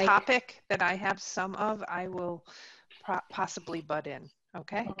on a topic that I have some of, I will possibly butt in.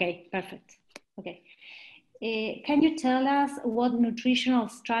 Okay. Okay, perfect. Okay. Can you tell us what nutritional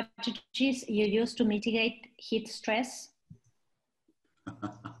strategies you use to mitigate heat stress?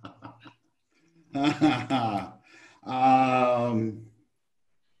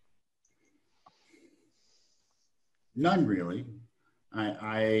 None really.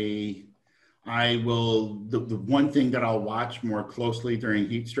 I will, the one thing that I'll watch more closely during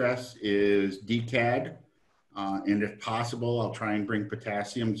heat stress is DCAD. And if possible, I'll try and bring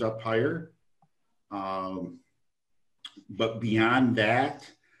potassiums up higher. But beyond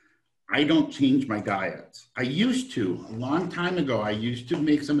that, I don't change my diets. I used to, a long time ago, I used to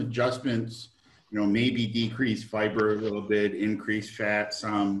make some adjustments, maybe decrease fiber a little bit, increase fat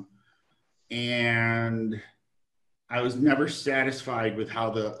some. And I was never satisfied with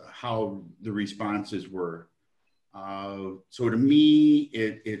how the responses were. So to me,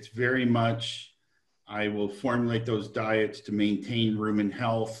 it's very much, I will formulate those diets to maintain rumen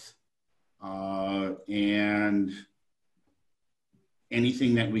health, and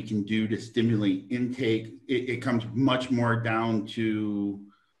anything that we can do to stimulate intake. It comes much more down to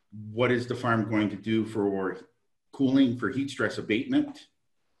what is the farm going to do for cooling, for heat stress abatement,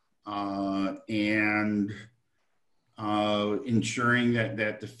 and ensuring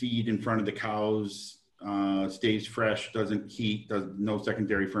that the feed in front of the cows stays fresh, doesn't heat, no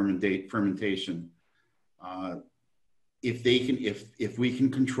secondary fermentation. If we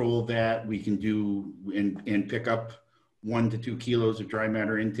can control that, we can do and pick up 1 to 2 kilos of dry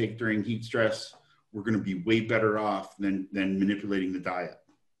matter intake during heat stress. We're going to be way better off than manipulating the diet.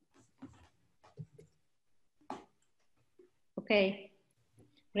 Okay,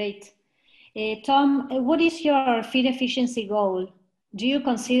 great. Tom, what is your feed efficiency goal? Do you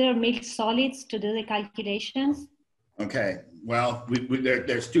consider milk solids to do the calculations? Okay, well,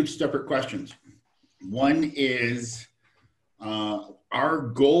 there's 2 separate questions. One is, our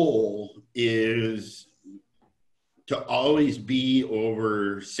goal is to always be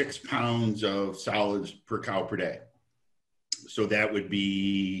over 6 pounds of solids per cow per day. So that would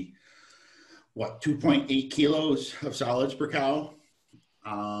be, what, 2.8 kilos of solids per cow?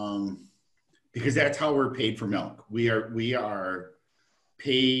 Because that's how we're paid for milk. We are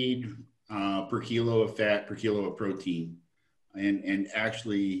paid per kilo of fat, per kilo of protein, and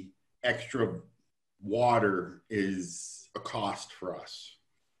actually extra water is a cost for us.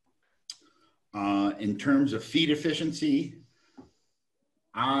 In terms of feed efficiency,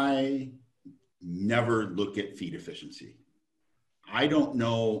 I never look at feed efficiency. I don't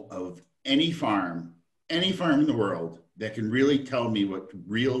know of any farm in the world that can really tell me what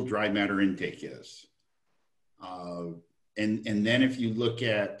real dry matter intake is. And then if you look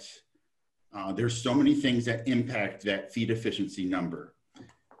at, there's so many things that impact that feed efficiency number.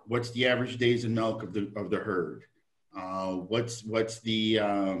 What's the average days of milk of the herd? What's the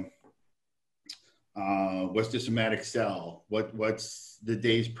somatic cell? What's the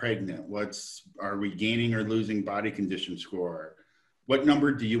days pregnant? Are we gaining or losing body condition score? What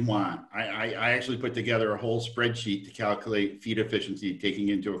number do you want? I actually put together a whole spreadsheet to calculate feed efficiency, taking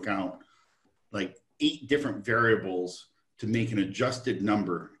into account like 8 different variables to make an adjusted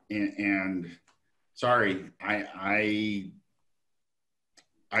number. And sorry,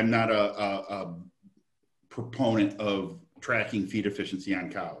 I'm not a proponent of tracking feed efficiency on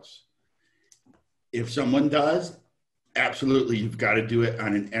cows. If someone does, absolutely, you've got to do it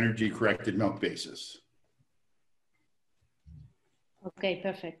on an energy corrected milk basis. Okay,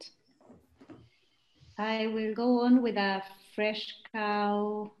 perfect. I will go on with a fresh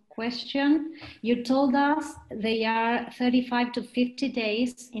cow question. You told us they are 35 to 50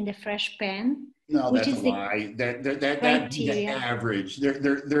 days in the fresh pen. No, that's a lie. That's the average.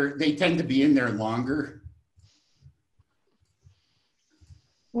 They tend to be in there longer.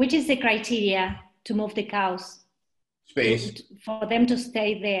 Which is the criteria to move the cows? Space. For them to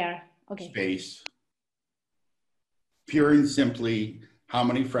stay there. Okay. Space. Pure and simply, how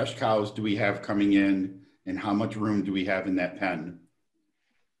many fresh cows do we have coming in and how much room do we have in that pen?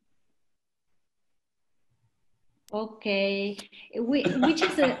 Okay, which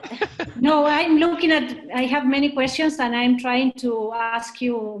is a, no, I'm looking at, I have many questions and I'm trying to ask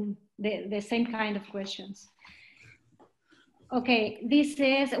you the same kind of questions. Okay, this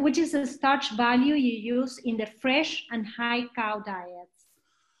says, which is the starch value you use in the fresh and high cow diets?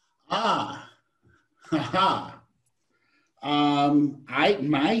 Haha.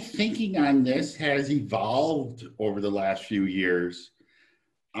 My thinking on this has evolved over the last few years.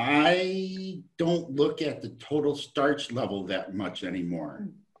 I don't look at the total starch level that much anymore.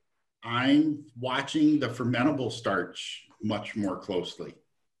 I'm watching the fermentable starch much more closely.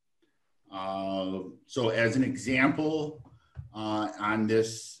 So as an example, on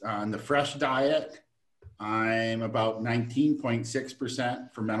the fresh diet, I'm about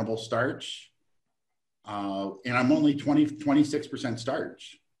 19.6% fermentable starch. And I'm only 26%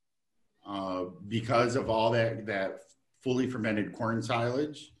 starch because of all that fully fermented corn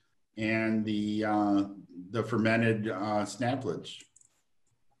silage and the fermented snaplage.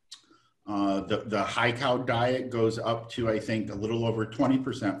 The high cow diet goes up to, I think, a little over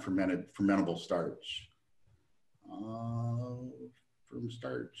 20% fermentable starch. From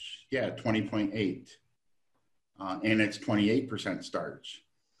starch, yeah, 20.8. And it's 28% starch.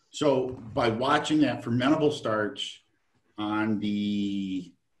 So by watching that fermentable starch on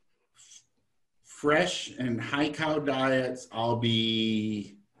the fresh and high cow diets, I'll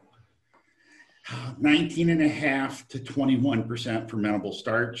be 19.5 to 21% fermentable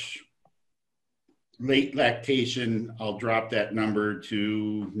starch. Late lactation, I'll drop that number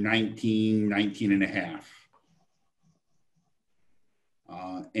to 19.5.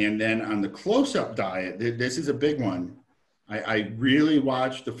 And then on the close-up diet, this is a big one. I really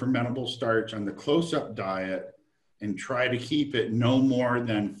watch the fermentable starch on the close-up diet and try to keep it no more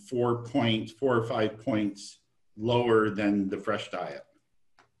than 4 or 5 points lower than the fresh diet.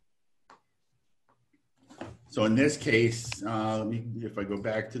 So in this case, if I go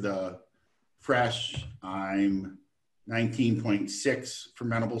back to the fresh, I'm 19.6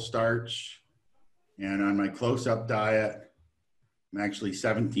 fermentable starch. And on my close-up diet, I'm actually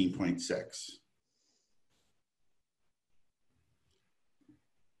 17.6.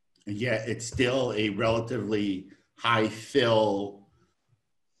 And yet it's still a relatively high fill,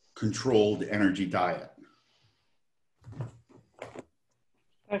 controlled energy diet.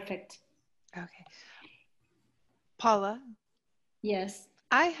 Perfect. Okay. Paula? Yes.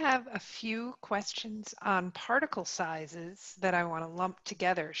 I have a few questions on particle sizes that I want to lump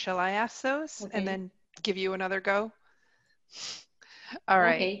together. Shall I ask those and then give you another go? All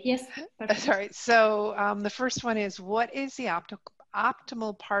right. Okay, yes. Perfect. All right. So the first one is, what is the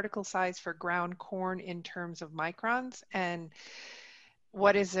optimal particle size for ground corn in terms of microns? And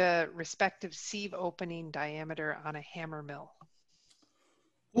what is a respective sieve opening diameter on a hammer mill?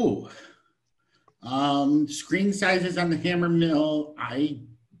 Ooh. Screen sizes on the hammer mill, I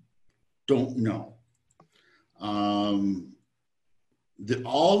don't know. All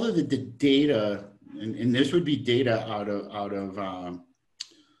of the data, and this would be data out of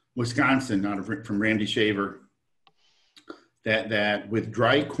Wisconsin, from Randy Shaver, that with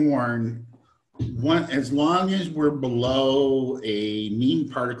dry corn, as long as we're below a mean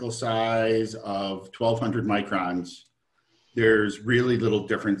particle size of 1,200 microns, there's really little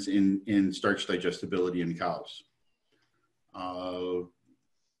difference in starch digestibility in cows.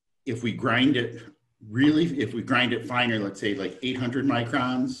 If we grind it finer, let's say like 800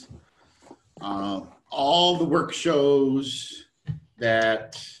 microns, all the work shows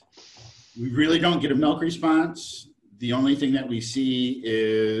that we really don't get a milk response. The only thing that we see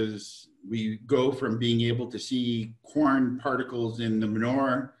is we go from being able to see corn particles in the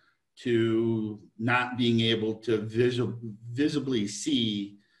manure to not being able to visibly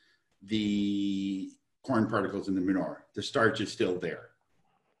see the corn particles in the manure. The starch is still there.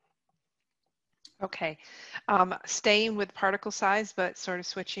 Okay. Staying with particle size, but sort of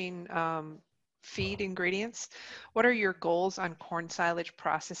switching feed ingredients. What are your goals on corn silage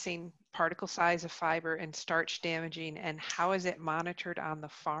processing, particle size of fiber, and starch damaging, and how is it monitored on the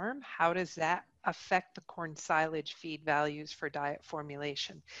farm? How does that affect the corn silage feed values for diet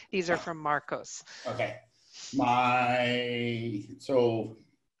formulation? These are from Marcos. Okay. So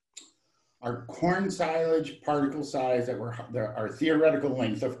our corn silage particle size our theoretical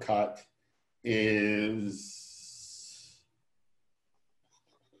length of cut is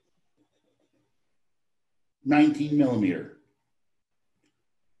 19 millimeter.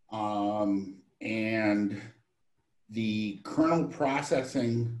 And the kernel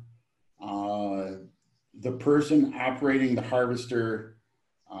processing, the person operating the harvester,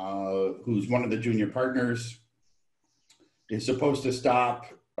 who's one of the junior partners, is supposed to stop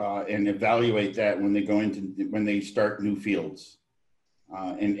and evaluate that when they start new fields.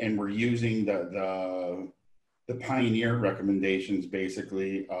 And we're using the pioneer recommendations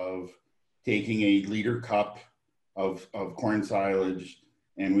basically of taking a liter cup of corn silage,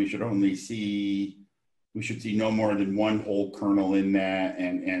 and we should see no more than one whole kernel in that,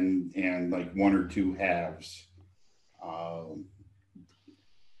 and like 1 or 2 halves.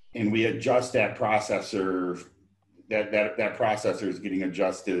 And we adjust that processor. That processor is getting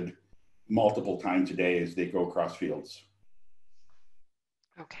adjusted multiple times a day as they go across fields.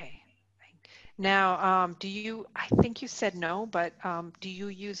 Okay. Now, I think you said no, but do you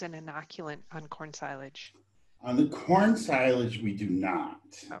use an inoculant on corn silage? On the corn silage, we do not.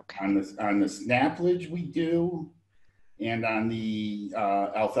 Okay. On the snaplage, we do. And on the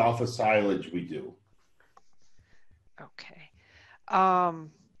alfalfa silage, we do. Okay.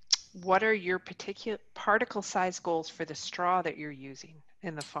 What are your particular particle size goals for the straw that you're using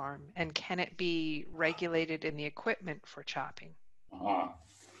in the farm? And can it be regulated in the equipment for chopping?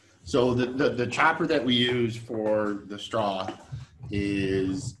 So the chopper that we use for the straw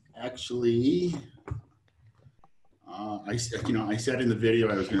is actually, I said in the video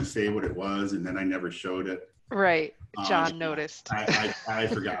I was going to say what it was, and then I never showed it. Right. John noticed. I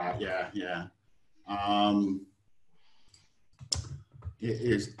forgot. Yeah. It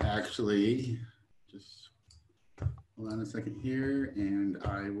is actually, just hold on a second here, and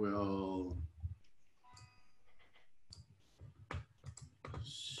I will.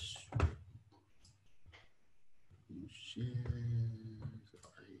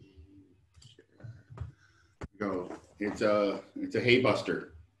 Go. It's a hay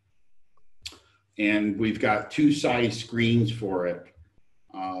buster, and we've got 2 size screens for it.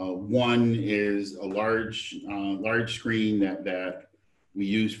 One is a large screen that we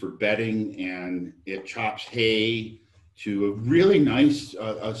use for bedding, and it chops hay to a really nice,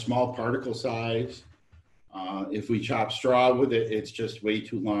 a small particle size. If we chop straw with it, it's just way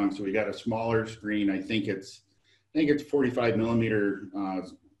too long. So we got a smaller screen. I think it's 45 millimeter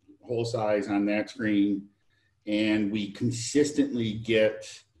hole size on that screen. And we consistently get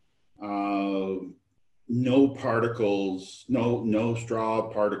no particles, no straw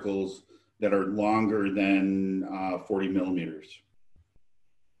particles that are longer than 40 millimeters.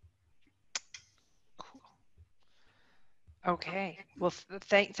 Okay. Well,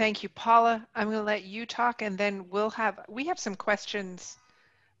 thank you, Paula. I'm going to let you talk, and then we have some questions.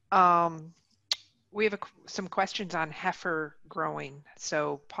 We have some questions on heifer growing.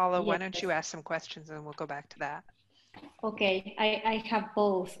 So, Paula, why don't you ask some questions, and we'll go back to that. Okay, I have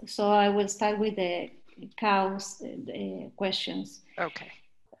both. So I will start with the cows questions. Okay.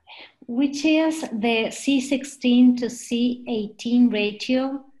 Which is the C16 to C18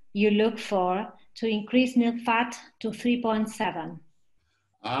 ratio you look for to increase milk fat to 3.7?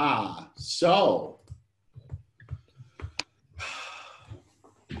 So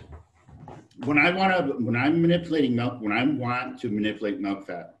when I want to manipulate milk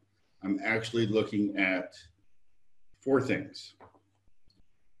fat, I'm actually looking at 4 things.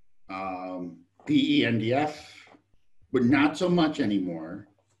 PENDF, but not so much anymore.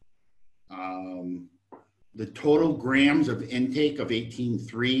 The total grams of intake of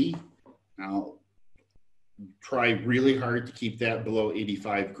 18.3. Now, try really hard to keep that below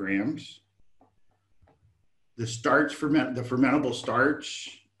 85 grams. The starch, the fermentable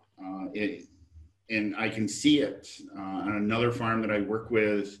starch, and I can see it on another farm that I work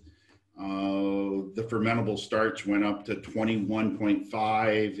with. The fermentable starch went up to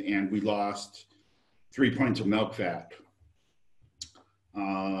 21.5, and we lost 3 points of milk fat.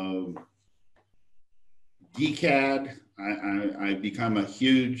 DCAD, I become a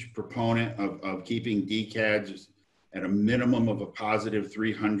huge proponent of keeping DCADs at a minimum of a positive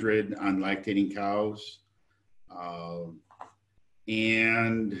 300 on lactating cows.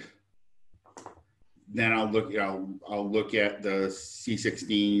 And then I'll look at the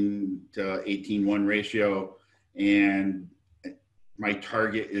C16 to 18:1 ratio, and my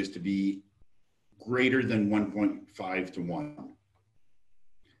target is to be greater than 1.5 to 1.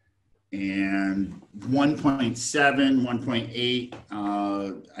 And 1.7, 1.8,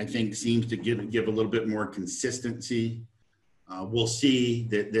 I think seems to give a little bit more consistency. We'll see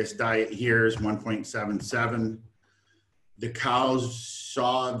that this diet here is 1.77. The cows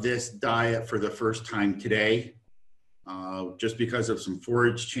saw this diet for the first time today. Just because of some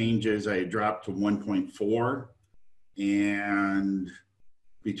forage changes, I dropped to 1.4. And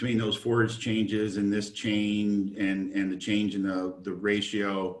between those forage changes and this change and the change in the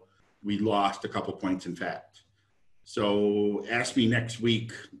ratio, we lost a couple points in fat. So ask me next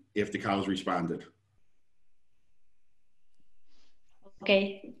week if the cows responded.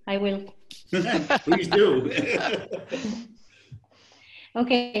 Okay, I will. Please do.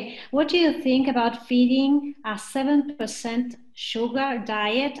 Okay, what do you think about feeding a 7% sugar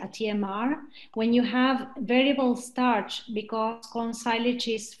diet, a TMR, when you have variable starch because corn silage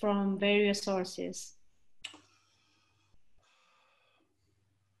is from various sources?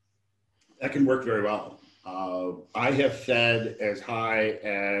 That can work very well. I have fed as high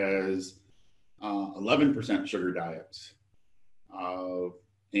as 11% sugar diets.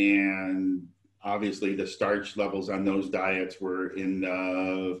 And obviously the starch levels on those diets were in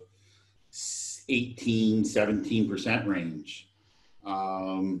the 18, 17% range.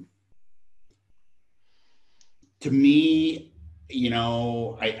 To me, you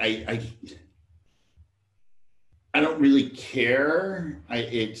know, I don't really care.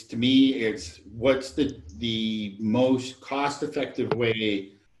 To me, it's what's the most cost-effective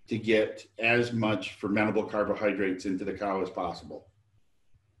way to get as much fermentable carbohydrates into the cow as possible.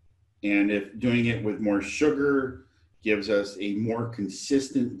 And if doing it with more sugar gives us a more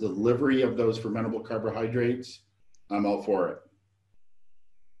consistent delivery of those fermentable carbohydrates, I'm all for it.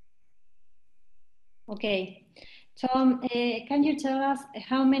 Okay. Tom, can you tell us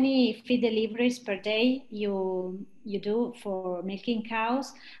how many feed deliveries per day you do for milking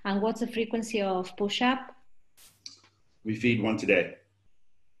cows, and what's the frequency of push-up? We feed once a day.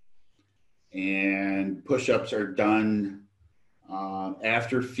 And push-ups are done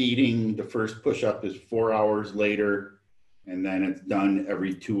after feeding. The first push-up is 4 hours later, and then it's done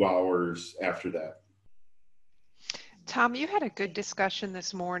every 2 hours after that. Tom, you had a good discussion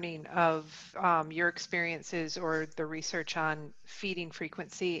this morning of your experiences or the research on feeding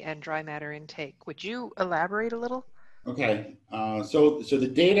frequency and dry matter intake. Would you elaborate a little? Okay, so the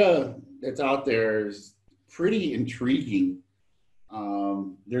data that's out there is pretty intriguing.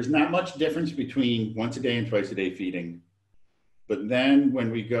 There's not much difference between once a day and twice a day feeding. But then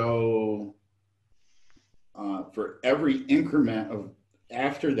when we go for every increment of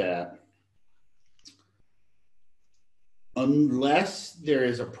after that, unless there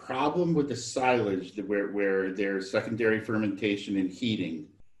is a problem with the silage where there's secondary fermentation and heating,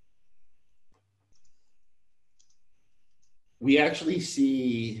 we actually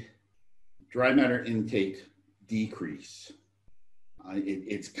see dry matter intake decrease.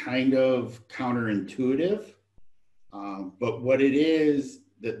 It's kind of counterintuitive, but what it is,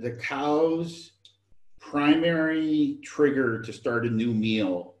 the cow's primary trigger to start a new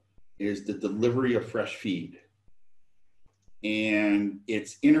meal is the delivery of fresh feed. And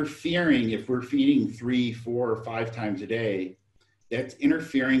it's interfering, if we're feeding 3, 4, or 5 times a day, that's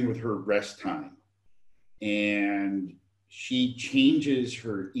interfering with her rest time. And she changes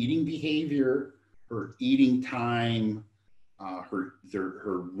her eating behavior, her eating time, her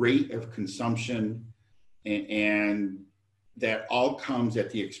rate of consumption, and that all comes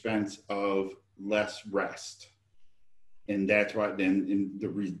at the expense of less rest. And that's why then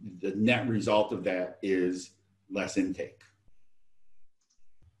the net result of that is less intake.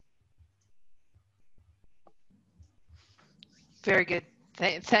 Very good.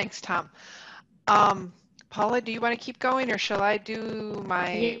 Thanks, Tom. Paula, do you want to keep going, or shall I do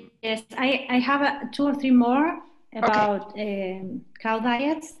my? Yes, I have 2 or 3 more about cow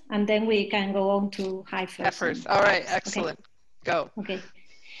diets, and then we can go on to heifers. All right, excellent. Okay. Go. Okay.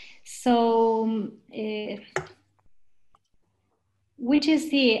 So, which is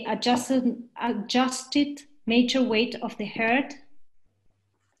the adjusted major weight of the herd?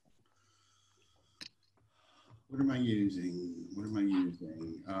 What am I using?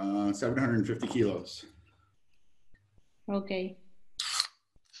 750 kilos. Okay.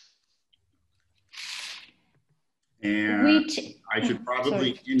 And I should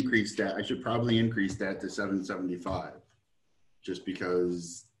probably increase that. I should probably increase that to 775, just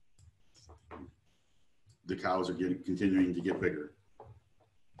because the cows are continuing to get bigger.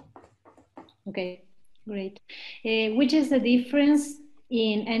 Okay, great. Which is the difference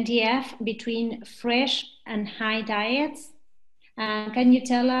in NDF between fresh and high diets? And can you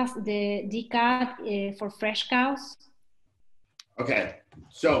tell us the DCAT for fresh cows? Okay,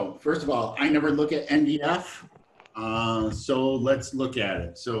 so first of all, I never look at NDF. So let's look at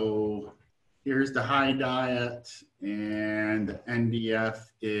it. So here's the high diet, and the NDF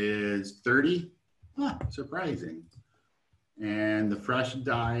is 30. Surprising. And the fresh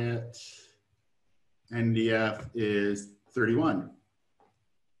diet, NDF is 31.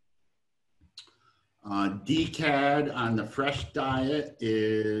 DCAD on the fresh diet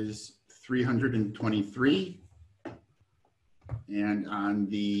is 323. And on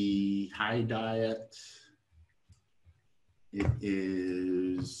the high diet, it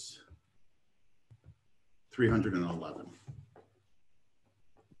is 311.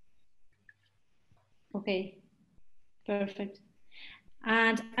 Okay, perfect.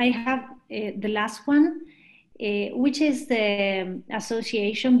 And I have the last one, which is the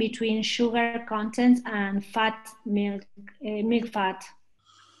association between sugar content and fat milk, milk fat.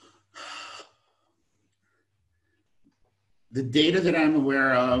 The data that I'm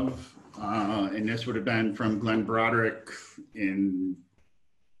aware of, and this would have been from Glenn Broderick in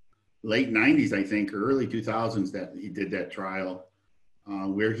late 90s, I think, or early 2000s, that he did that trial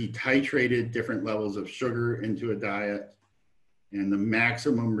where he titrated different levels of sugar into a diet. And the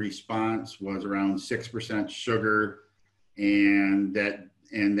maximum response was around 6% sugar, and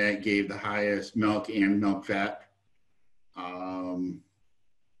that gave the highest milk and milk fat.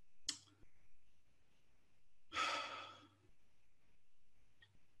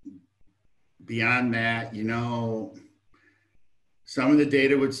 Beyond that, you know, some of the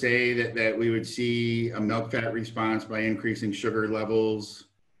data would say that we would see a milk fat response by increasing sugar levels.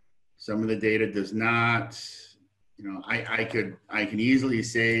 Some of the data does not. You know, I can easily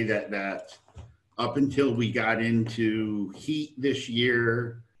say that up until we got into heat this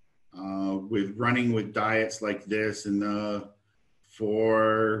year, with running with diets like this and the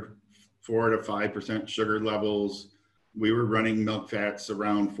 4 to 5% sugar levels, we were running milk fats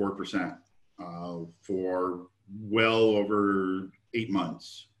around 4%. For well over 8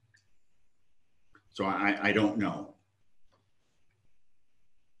 months. So I don't know.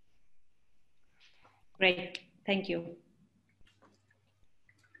 Great, thank you.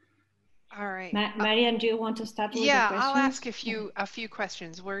 All right. Marianne, do you want to start with the questions? I'll ask a few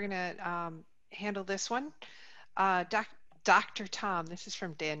questions. We're gonna handle this one. Dr. Tom, this is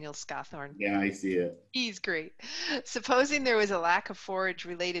from Daniel Scawthorne. Yeah, I see it. He's great. Supposing there was a lack of forage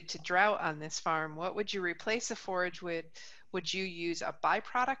related to drought on this farm, what would you replace the forage with? Would you use a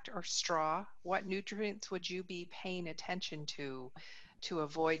byproduct or straw? What nutrients would you be paying attention to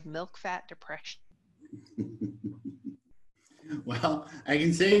avoid milk fat depression? Well, I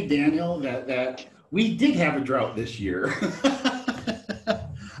can say, Daniel, that we did have a drought this year.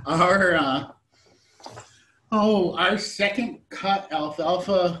 Our second cut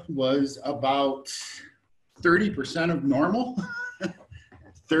alfalfa was about 30% of normal.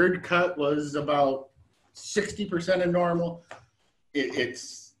 Third cut was about 60% of normal.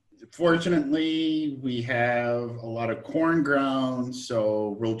 It's fortunately, we have a lot of corn ground,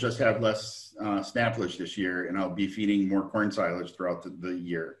 so we'll just have less snaplage this year, and I'll be feeding more corn silage throughout the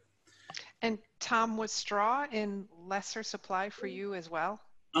year. And Tom, was straw in lesser supply for you as well?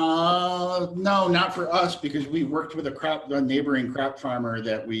 No, not for us, because we worked with a neighboring crop farmer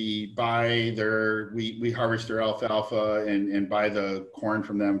that we buy we harvest their alfalfa and buy the corn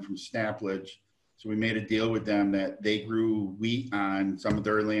from them from snaplage. So we made a deal with them that they grew wheat on some of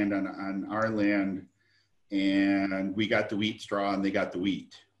their land on our land, and we got the wheat straw and they got the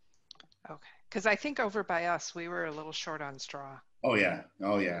wheat. Okay, because I think over by us, we were a little short on straw. Oh yeah,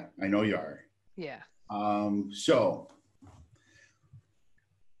 I know you are. Yeah. So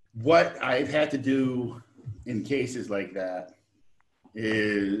what I've had to do in cases like that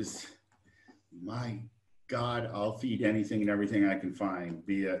is, my God, I'll feed anything and everything I can find,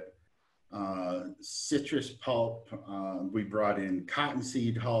 be it citrus pulp. We brought in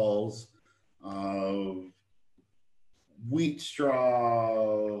cottonseed hulls, wheat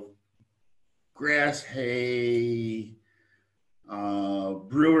straw, grass hay,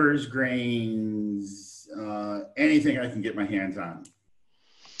 brewer's grains, anything I can get my hands on.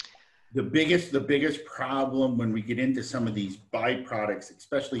 The biggest problem when we get into some of these byproducts,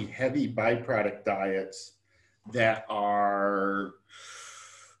 especially heavy byproduct diets that are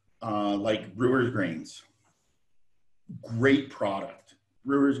like brewer's grains. Great product.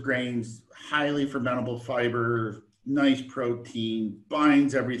 Brewer's grains, highly fermentable fiber, nice protein,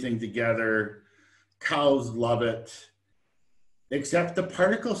 binds everything together. Cows love it. Except the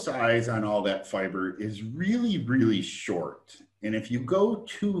particle size on all that fiber is really, really short. And if you go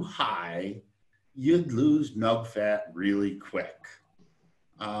too high, you'd lose milk fat really quick.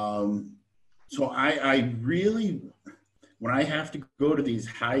 So I really, when I have to go to these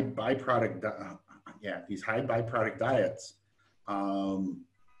high byproduct diets, not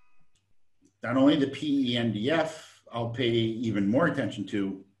only the PENDF I'll pay even more attention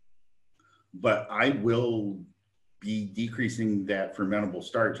to, but I will be decreasing that fermentable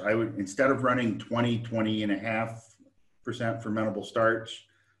starch. I would, instead of running 20.5% fermentable starch,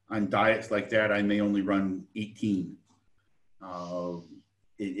 on diets like that, I may only run 18.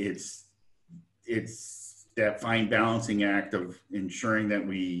 It's that fine balancing act of ensuring that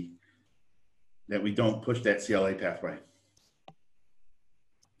we don't push that CLA pathway.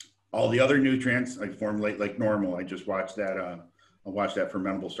 All the other nutrients I formulate like normal. I just watch that. I'll watch that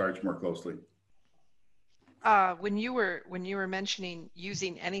fermentable starch more closely. When you were mentioning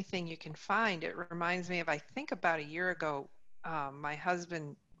using anything you can find, it reminds me of, I think about a year ago, my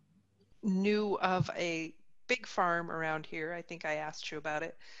husband knew of a big farm around here. I think I asked you about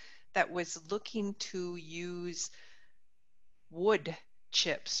it, that was looking to use wood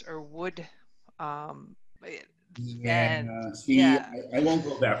chips or wood. Yeah. See, yeah. I won't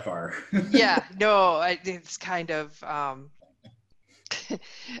go that far. Yeah. No, it's kind of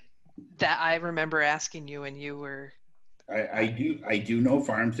that I remember asking you, and you were. I do know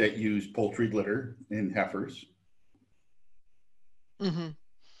farms that use poultry litter in heifers. Mm-hmm.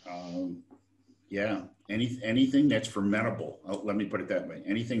 Yeah, anything that's fermentable. Let me put it that way.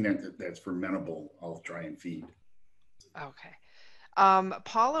 Anything that's fermentable, I'll try and feed. Okay.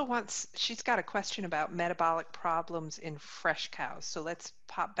 Paula she's got a question about metabolic problems in fresh cows. So let's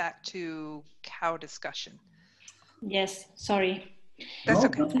pop back to cow discussion. Yes, sorry. That's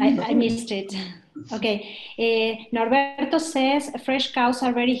okay. I missed it. Okay. Norberto says fresh cows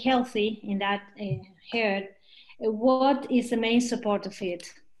are very healthy in that herd. What is the main support of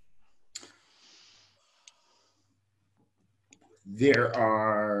it?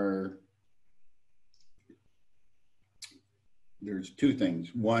 There's two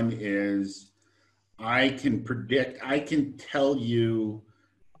things. One is I can tell you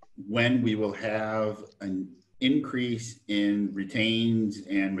when we will have an increase in retains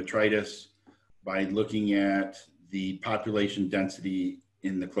and metritis by looking at the population density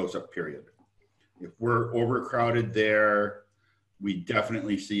in the close-up period. If we're overcrowded there, we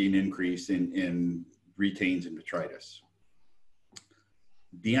definitely see an increase in retains and metritis.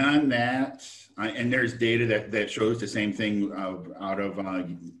 Beyond that, and there's data that shows the same thing out of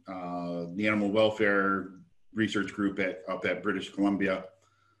the Animal Welfare Research Group up at British Columbia.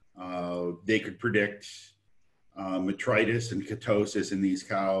 They could predict metritis and ketosis in these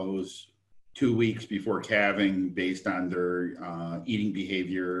cows 2 weeks before calving based on their eating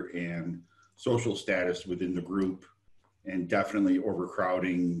behavior and social status within the group, and definitely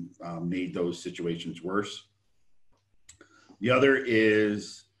overcrowding made those situations worse. The other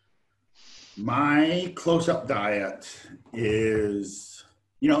is my close-up diet is,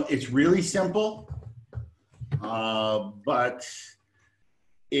 it's really simple, but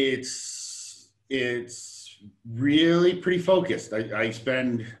it's really pretty focused. I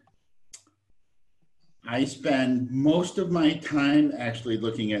spend most of my time actually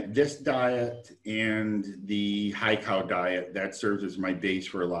looking at this diet and the high cow diet. That serves as my base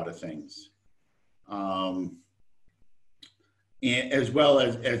for a lot of things. And as well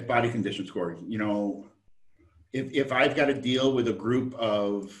as body condition score. If I've got to deal with a group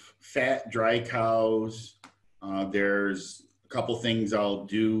of fat, dry cows, there's a couple things I'll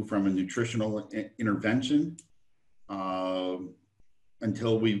do from a nutritional intervention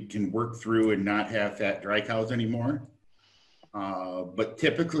until we can work through and not have fat, dry cows anymore. But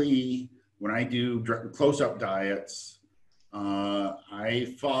typically, when I do close-up diets,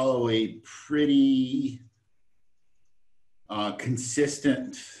 I follow a pretty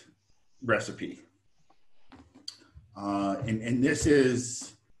consistent recipe. And this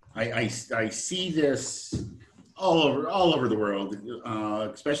is, I see this all over the world,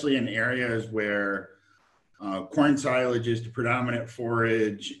 especially in areas where corn silage is the predominant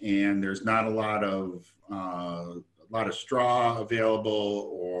forage and there's not a lot of straw available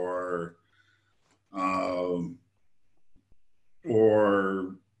or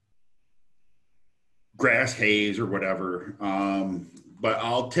grass haze or whatever. But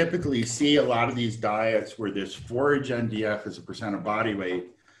I'll typically see a lot of these diets where this forage NDF as a percent of body weight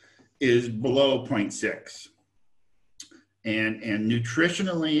is below 0.6. And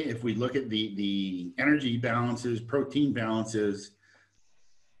nutritionally, if we look at the energy balances, protein balances,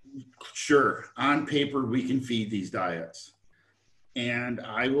 sure, on paper, we can feed these diets. And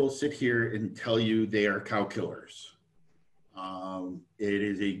I will sit here and tell you they are cow killers. It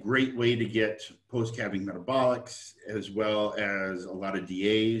is a great way to get post-calving metabolics as well as a lot of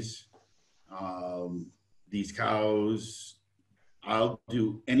DAs. These cows, I'll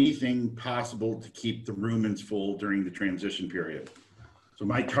do anything possible to keep the rumens full during the transition period. So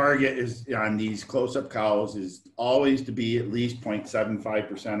my target is on these close-up cows is always to be at least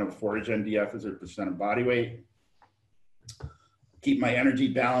 0.75% of forage NDF as a percent of body weight. Keep my energy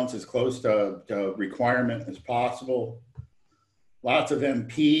balance as close to requirement as possible. lots of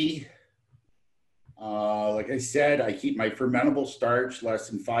MP. Like I said, I keep my fermentable starch less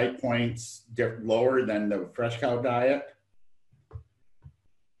than 5 points lower than the fresh cow diet.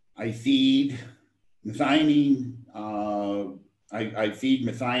 I feed methionine. I feed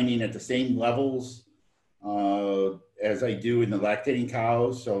methionine at the same levels as I do in the lactating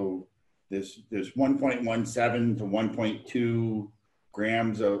cows. So there's 1.17 to 1.2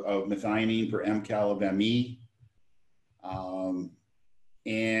 grams of methionine per mcal of ME.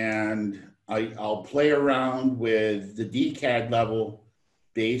 And I'll play around with the DCAD level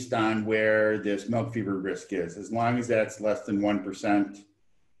based on where this milk fever risk is. As long as that's less than 1%,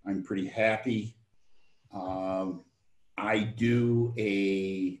 I'm pretty happy. I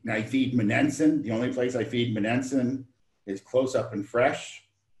feed Monensin. The only place I feed Monensin is Close Up and Fresh.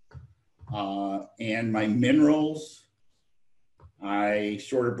 And my minerals, I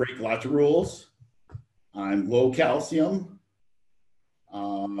sort of break lots of rules. I'm low calcium.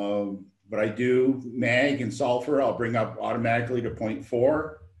 But I do mag and sulfur, I'll bring up automatically to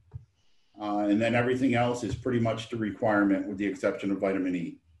 0.4. And then everything else is pretty much the requirement with the exception of vitamin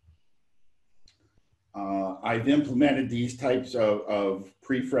E. I've implemented these types of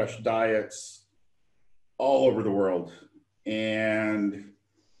pre-fresh diets all over the world. And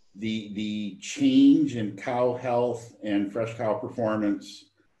the change in cow health and fresh cow performance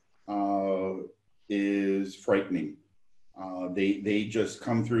is frightening. They just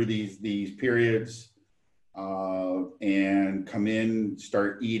come through these periods and come in,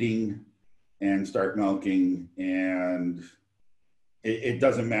 start eating and start milking, and it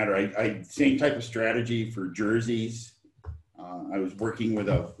doesn't matter. I same type of strategy for Jerseys. I was working with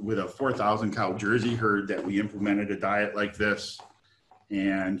a 4,000 cow Jersey herd that we implemented a diet like this,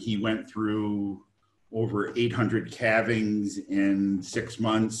 and he went through over 800 calvings in 6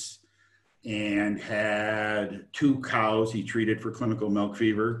 months and had 2 cows he treated for clinical milk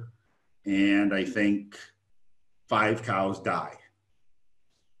fever, and I think 5 cows die.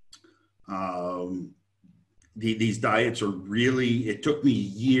 These diets are really, it took me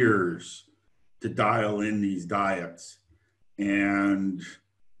years to dial in these diets. And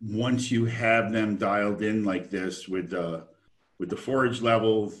once you have them dialed in like this with the forage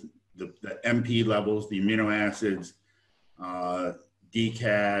levels, the MP levels, the amino acids,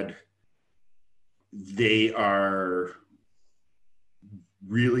 DCAD, they are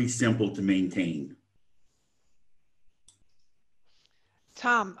really simple to maintain.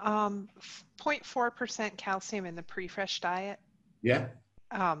 Tom, 0.4% calcium in the pre-fresh diet. Yeah.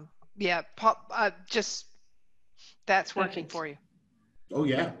 Yeah, just that's working for you. Oh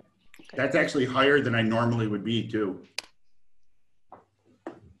yeah, that's actually higher than I normally would be too.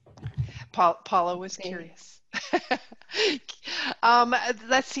 Paula was curious.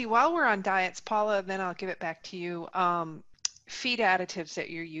 Let's see, while we're on diets, Paula, then I'll give it back to you. Feed additives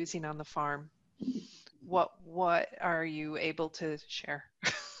that you're using on the farm. What are you able to share?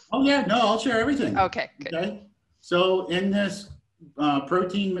 Oh yeah, no, I'll share everything. Okay, good. Okay. So in this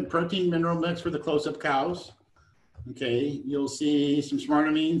protein mineral mix for the close-up cows, okay, you'll see some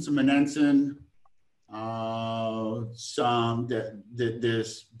smartamine, some monensin, some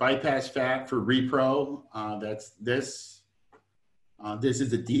this bypass fat for repro. That's this. This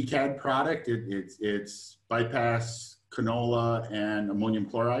is a DCAD product. It's bypass canola and ammonium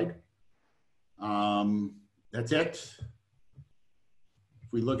chloride. That's it.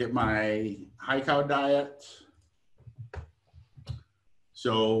 If we look at my high cow diet,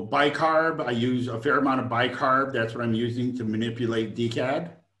 so bicarb, I use a fair amount of bicarb. That's what I'm using to manipulate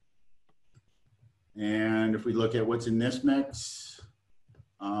DCAD. And if we look at what's in this mix,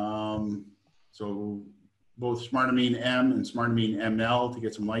 so both smartamine M and smartamine ML to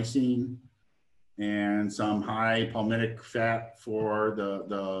get some lysine, and some high palmitic fat for the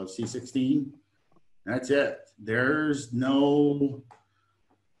C16. That's it. There's no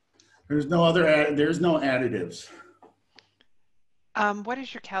additives. What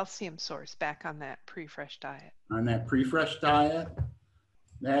is your calcium source back on that pre-fresh diet? On that pre-fresh diet,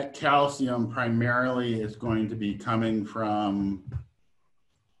 that calcium primarily is going to be coming from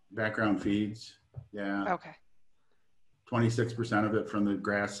background feeds. Yeah. Okay. 26% of it from the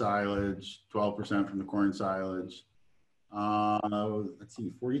grass silage, 12% from the corn silage. Let's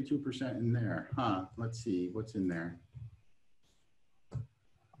see, 42% in there. Let's see, what's in there?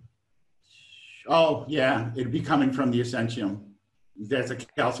 Oh, yeah, it'd be coming from the Essentium. That's a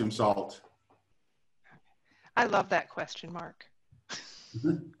calcium salt. I love that question mark.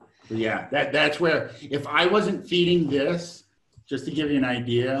 Yeah, that's where, if I wasn't feeding this, just to give you an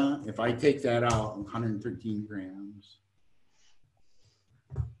idea, if I take that out, 113 grams.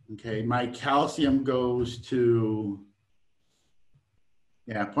 Okay, my calcium goes to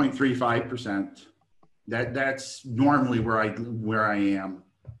Yeah, 0.35%. That's normally where I am.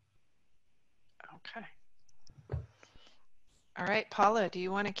 Okay. All right, Paula, do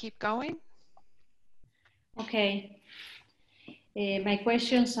you want to keep going? Okay. My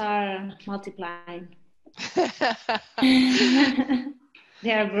questions are multiplying.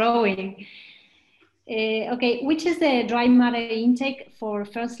 They are growing. Okay, which is the dry matter intake for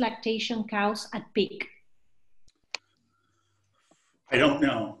first lactation cows at peak? I don't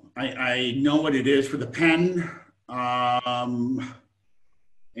know. I know what it is for the pen.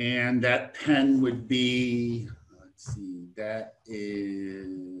 And that pen would be, let's see, that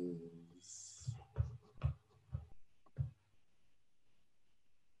is,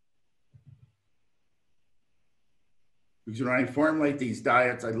 because when I formulate these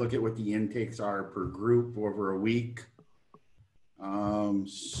diets, I look at what the intakes are per group over a week.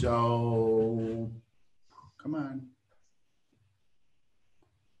 So, come on.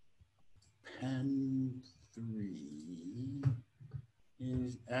 Pen 3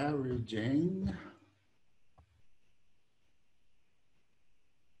 is averaging.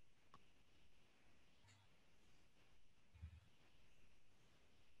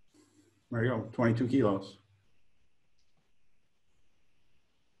 There you go, 22 kilos.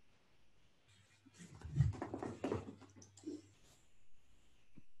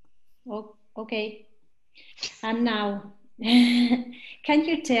 Oh, okay. And now, can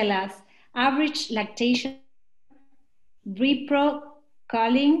you tell us average lactation, repro,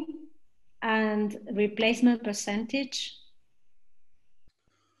 culling, and replacement percentage?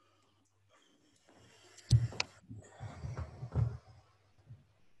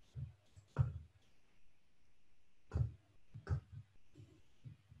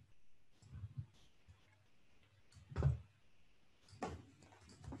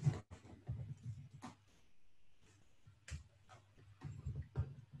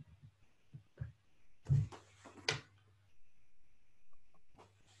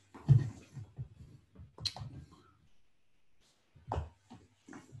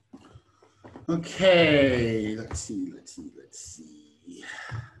 Okay, let's see. This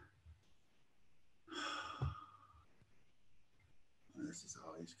is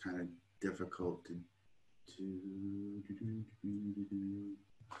always kind of difficult to do.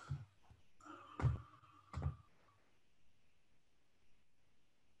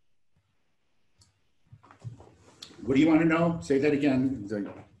 What do you want to know? Say that again.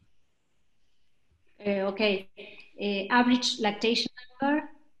 Okay, average lactation number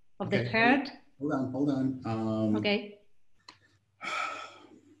of the herd. Hold on. Okay.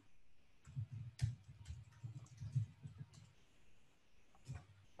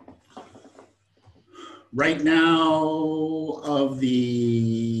 Right now, of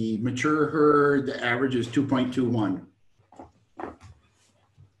the mature herd, the average is 2.21.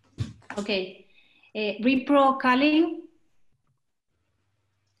 Okay. Repro culling?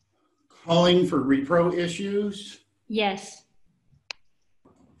 Calling for repro issues? Yes.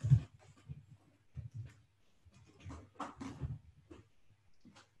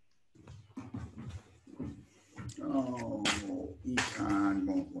 Oh, econ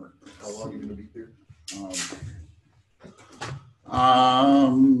won't work. How long are you gonna be here?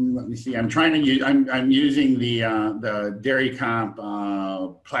 Let me see. I'm trying to use. I'm using the Dairy Comp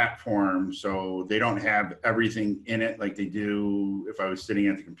platform, so they don't have everything in it like they do if I was sitting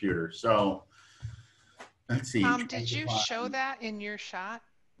at the computer. So let's see. Did you show that in your shot?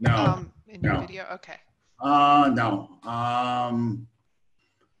 No. In your video? Okay. No.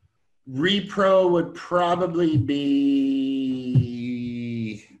 Repro would probably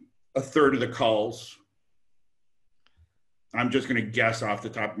be a third of the calls. I'm just going to guess off the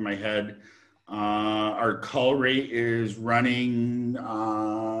top of my head. Our call rate is running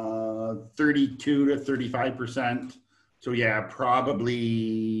 32 to 35%. So yeah,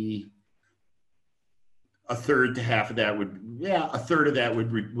 probably a third to half of that would, a third of that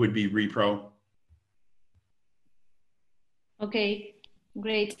would be repro. Okay,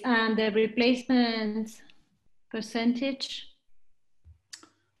 great. And the replacement percentage?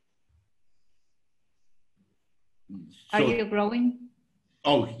 Are you growing?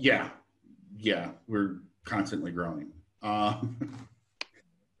 Oh, yeah. Yeah, we're constantly growing.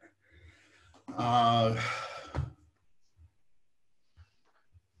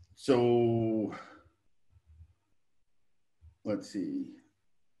 So let's see.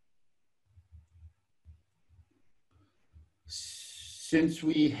 Since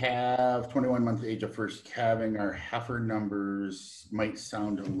we have 21 month age of first calving, our heifer numbers might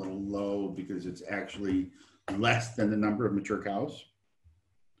sound a little low because it's actually less than the number of mature cows.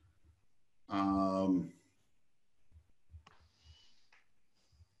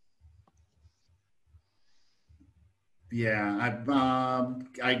 Yeah,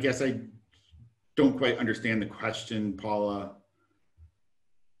 I guess I don't quite understand the question, Paula.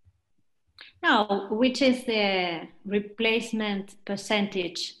 No, which is the replacement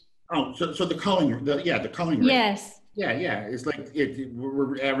percentage? Oh, so the culling, the culling rate. Yes. Yeah, it's like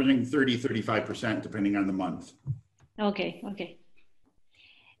we're averaging 35% depending on the month. Okay, okay.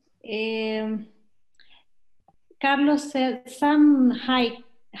 Carlos said some high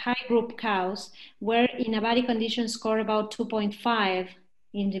group cows were in a body condition score about 2.5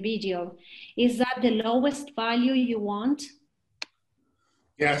 individual. Is that the lowest value you want?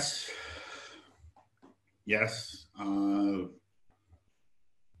 Yes.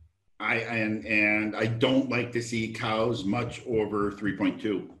 I don't like to see cows much over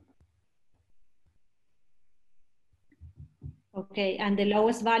 3.2. Okay, and the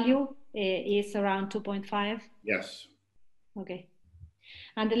lowest value is around 2.5? Yes. Okay.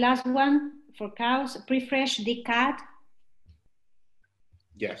 And the last one for cows, pre-fresh decad?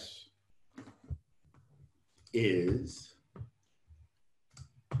 Yes. Is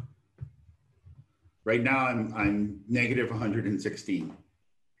right now I'm negative 116.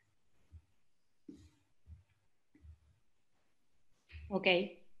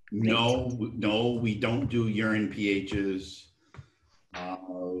 Okay. No, we don't do urine pHs.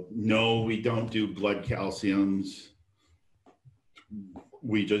 No, we don't do blood calciums.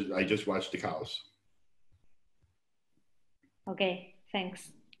 I just watch the cows. Okay,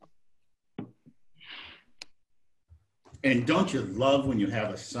 thanks. And don't you love when you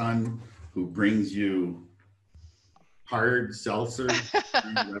have a son who brings you hard seltzer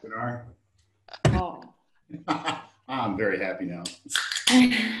during the webinar? Oh. I'm very happy now.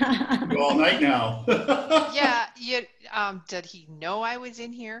 Go all night now. Yeah, did he know I was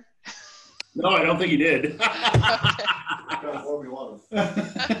in here? No, I don't think he did.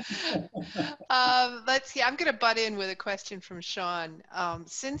 Let's see. I'm going to butt in with a question from Sean.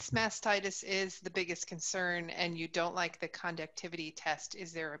 Since mastitis is the biggest concern and you don't like the conductivity test,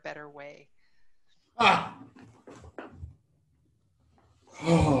 is there a better way?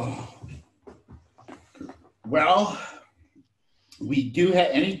 Well, we do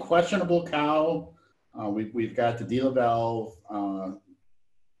have any questionable cow. We've got the Dila valve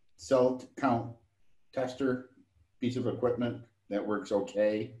cell count tester piece of equipment that works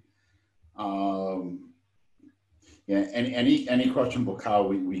okay. Yeah, any questionable cow,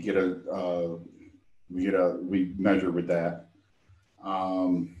 we measure with that.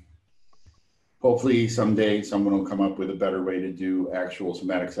 Hopefully someday someone will come up with a better way to do actual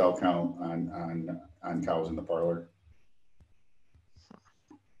somatic cell count on cows in the parlor.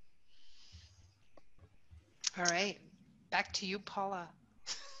 All right, back to you, Paula.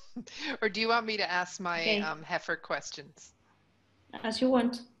 Or do you want me to ask my heifer questions? As you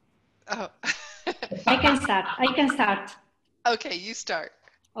want. Oh. I can start. Okay, you start.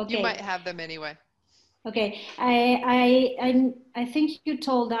 Okay. You might have them anyway. Okay, I think you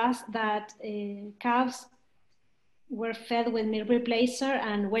told us that calves were fed with milk replacer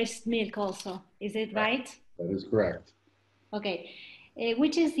and waste milk also. Is it right? That is correct. Okay,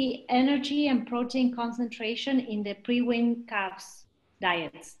 which is the energy and protein concentration in the pre-wean calves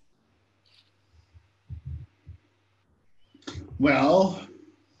diets? Well,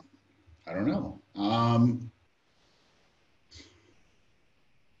 I don't know.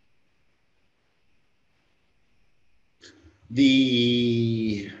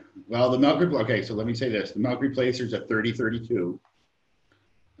 The milk, okay, so let me say this. The milk replacer is at 30-32.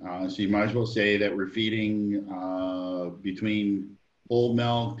 So you might as well say that we're feeding between whole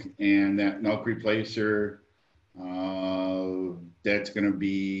milk and that milk replacer. That's going to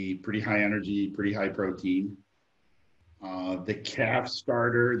be pretty high energy, pretty high protein. The calf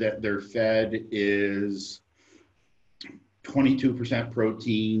starter that they're fed is 22%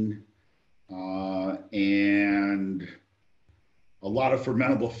 protein and a lot of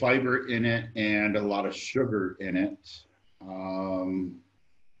fermentable fiber in it and a lot of sugar in it.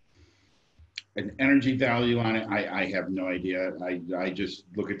 An energy value on it, I have no idea. I just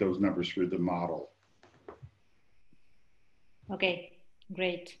look at those numbers through the model. Okay,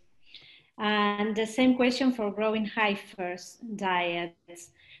 great. And the same question for growing heifers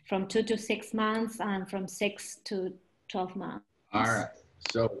diets from 2 to 6 months and from 6 to 12 months. All right,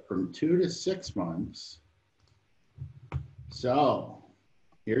 so from 2 to 6 months. So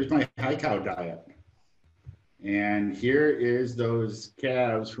here's my high cow diet. And here is those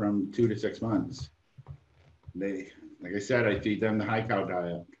calves from 2 to 6 months. They, like I said, I feed them the high cow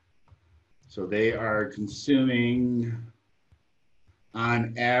diet. So they are consuming,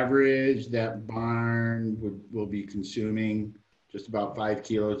 on average, that barn will be consuming just about 5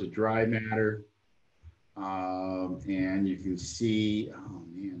 kilos of dry matter. And you can see, oh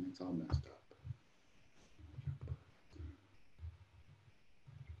man, it's all messed up.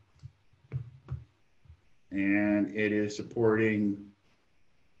 And it is supporting,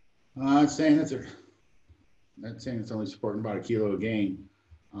 it's saying that's saying it's only supporting about 1 kilo a gain.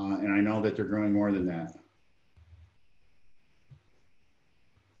 And I know that they're growing more than that.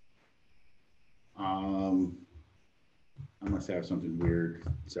 I must have something weird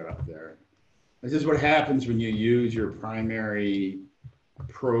set up there. This is what happens when you use your primary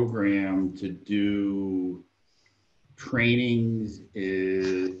program to do trainings,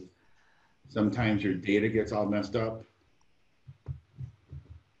 is sometimes your data gets all messed up.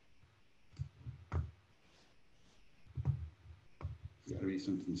 It's gotta be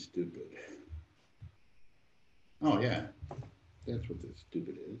something stupid. Oh yeah, that's what this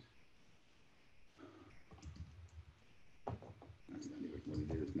stupid is. That's not even what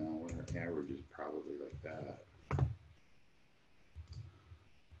it is now, where our average is probably like that.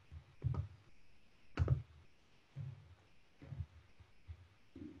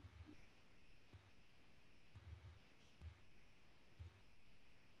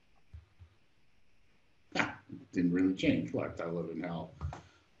 Didn't really change. What? I live in hell.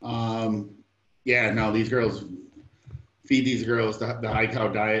 Yeah, no, these girls, feed these girls the high cow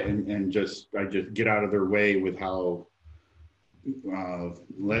diet, and I just get out of their way with how,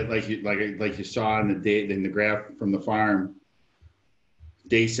 like you saw in the graph from the farm,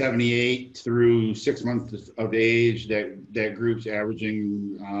 day 78 through 6 months of age, that group's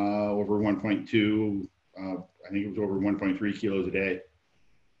averaging over 1.2. I think it was over 1.3 kilos a day.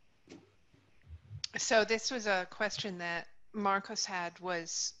 So this was a question that Marcos had,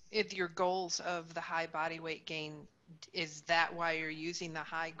 was if your goals of the high body weight gain, is that why you're using the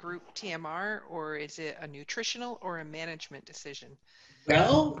high group TMR, or is it a nutritional or a management decision?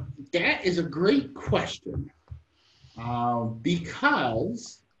 Well, that is a great question.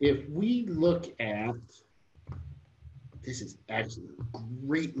 Because if we look at, this is actually a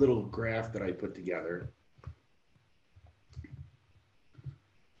great little graph that I put together.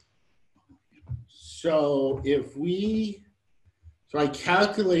 So I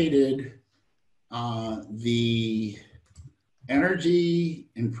calculated the energy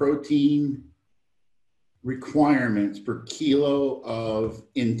and protein requirements per kilo of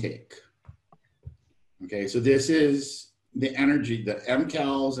intake. Okay, so this is the energy, the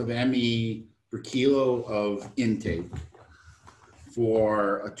mcals of ME per kilo of intake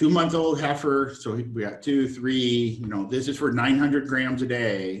for a 2-month-old heifer. So we got 2, 3, this is for 900 grams a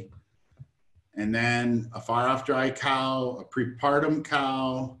day. And then a far off dry cow, a prepartum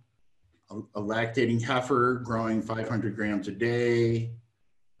cow, a lactating heifer growing 500 grams a day,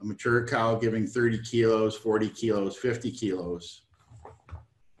 a mature cow giving 30 kilos, 40 kilos, 50 kilos.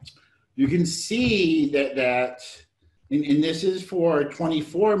 You can see that and this is for a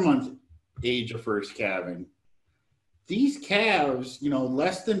 24-month age of first calving. These calves,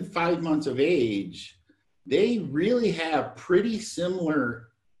 less than 5 months of age, they really have pretty similar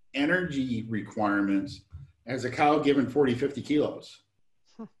energy requirements as a cow given 40, 50 kilos.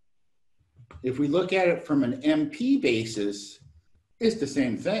 If we look at it from an MP basis, it's the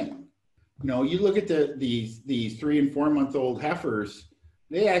same thing. You look at these 3 and 4 month old heifers,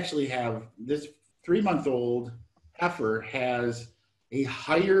 they actually have, this 3-month-old heifer has a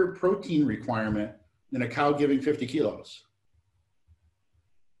higher protein requirement than a cow giving 50 kilos.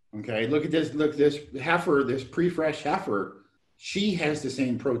 Okay, look at this heifer, this pre-fresh heifer, she has the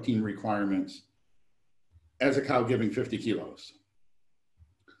same protein requirements as a cow giving 50 kilos.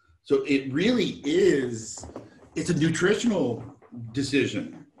 So it really is, it's a nutritional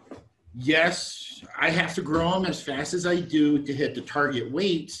decision. Yes, I have to grow them as fast as I do to hit the target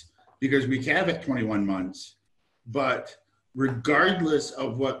weights because we calve at 21 months. But regardless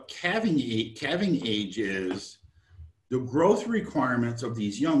of what calving age is, the growth requirements of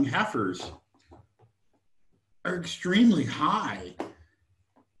these young heifers are extremely high.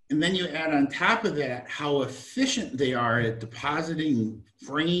 And then you add on top of that how efficient they are at depositing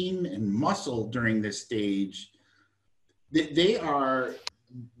frame and muscle during this stage. They are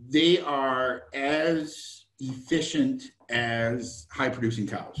as efficient as high producing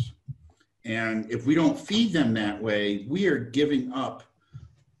cows. And if we don't feed them that way, we are giving up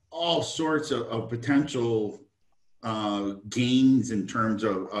all sorts of potential gains in terms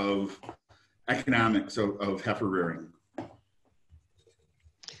of economics of heifer rearing.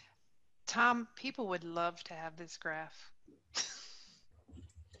 Tom, people would love to have this graph.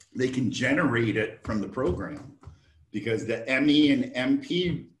 They can generate it from the program because the ME and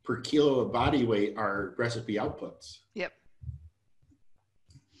MP per kilo of body weight are recipe outputs. Yep.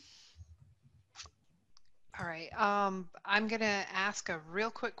 All right. I'm going to ask a real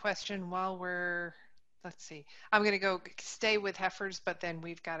quick question while let's see. I'm going to stay with heifers, but then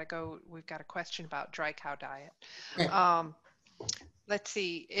we've got a question about dry cow diet. Okay. Let's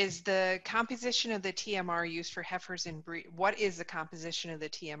see. Is the composition of the TMR used for heifers in breed? What is the composition of the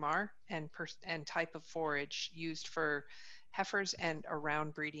TMR and type of forage used for heifers and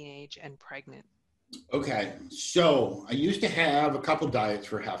around breeding age and pregnant? Okay, so I used to have a couple diets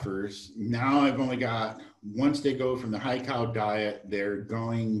for heifers. Now I've only got, once they go from the high cow diet, they're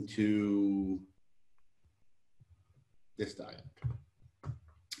going to this diet.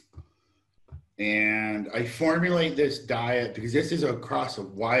 And I formulate this diet because this is across a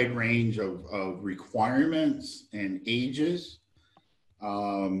wide range of requirements and ages.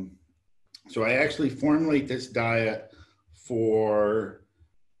 So I actually formulate this diet for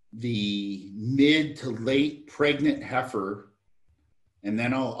the mid to late pregnant heifer, and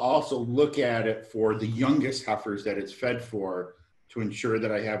then I'll also look at it for the youngest heifers that it's fed for to ensure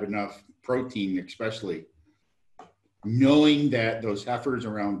that I have enough protein, especially knowing that those heifers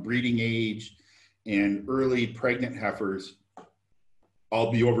around breeding age and early pregnant heifers,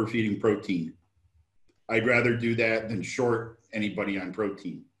 I'll be overfeeding protein. I'd rather do that than short anybody on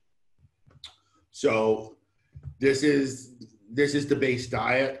protein. So this is the base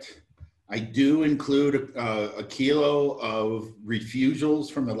diet. I do include a kilo of refusals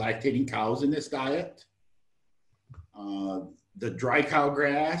from the lactating cows in this diet. The dry cow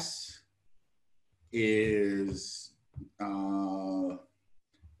grass is,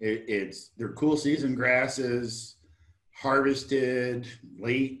 they're cool season grasses, harvested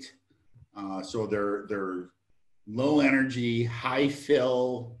late. So they're low energy, high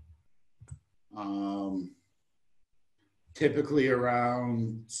fill, typically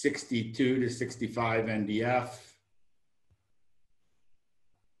around 62 to 65 NDF.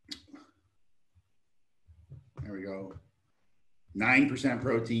 There we go. 9%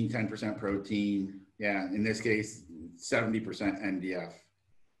 protein, 10% protein. Yeah, in this case, 70% NDF.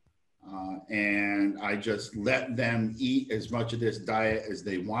 And I just let them eat as much of this diet as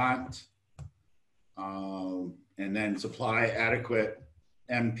they want, and then supply adequate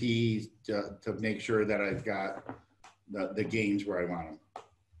MPs to make sure that I've got the gains where I want them.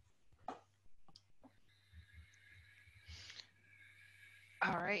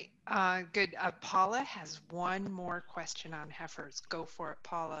 All right, good. Paula has one more question on heifers. Go for it,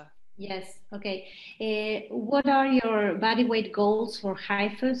 Paula. Yes, okay. What are your body weight goals for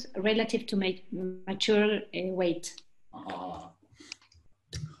heifers relative to mature weight?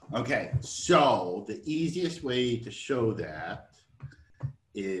 Okay, so the easiest way to show that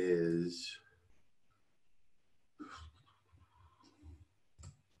is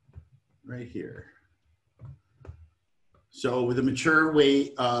right here. So with a mature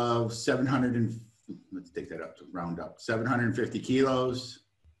weight of 700 and let's take that up to round up, 750 kilos.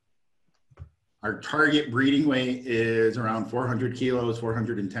 Our target breeding weight is around 400 kilos,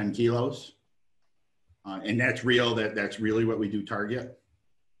 410 kilos. And that's real, that's really what we do target.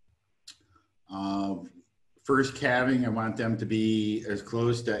 First calving, I want them to be as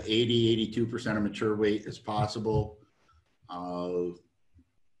close to 80, 82% of mature weight as possible.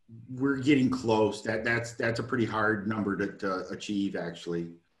 We're getting close. That's a pretty hard number to achieve, actually.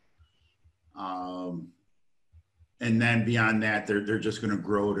 And then beyond that, they're just going to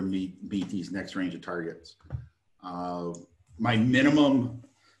grow to meet these next range of targets. My minimum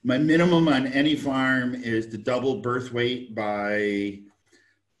on any farm is to double birth weight by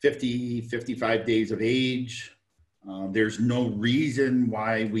 50, 55 days of age. There's no reason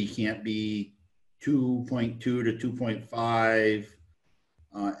why we can't be 2.2 to 2.5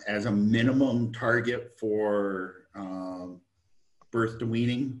 as a minimum target for birth to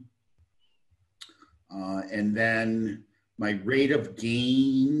weaning. And then my rate of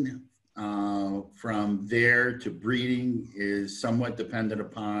gain from there to breeding is somewhat dependent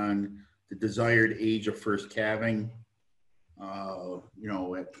upon the desired age of first calving. You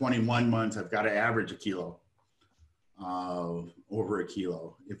know, at 21 months, I've got to average a kilo, over a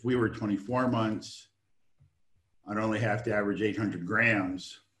kilo. If we were 24 months, I'd only have to average 800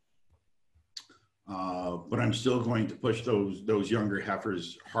 grams. But I'm still going to push those younger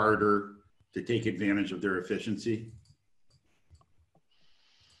heifers harder to take advantage of their efficiency.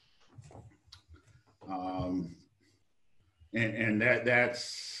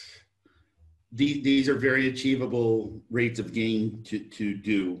 These are very achievable rates of gain to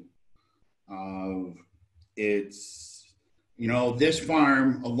do. It's, you know, this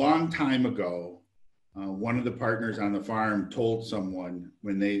farm a long time ago, one of the partners on the farm told someone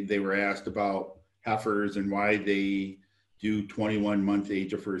when they were asked about heifers and why they do 21-month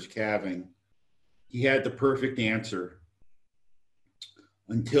age of first calving. he had the perfect answer.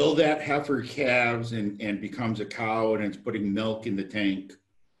 Until that heifer calves and becomes a cow and it's putting milk in the tank,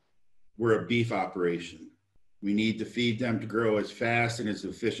 we're a beef operation. We need to feed them to grow as fast and as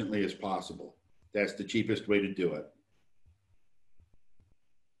efficiently as possible. That's the cheapest way to do it.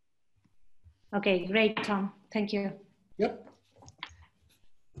 Okay, great, Tom. Thank you. Yep.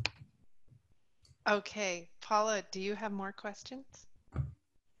 Okay, Paula, do you have more questions?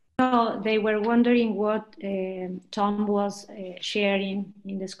 No, they were wondering what Tom was sharing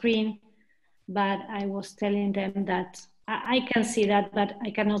in the screen, but I was telling them that I can see that, but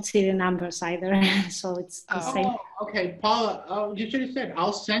I cannot see the numbers either. So it's the same. Oh, okay, Paula. You should have said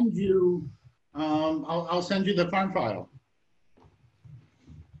I'll send you. I'll send you the farm file.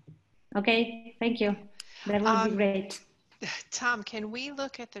 Okay, thank you. That would be great. Tom, can we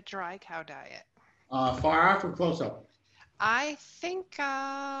look at the dry cow diet? Far off or close up? I think,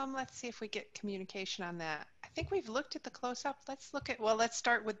 let's see if we get communication on that. I think we've looked at the close up. Let's look at, well, let's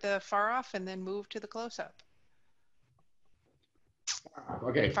start with the far off and then move to the close up.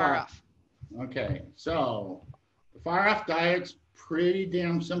 Okay, far off. Okay, so the far off diet's pretty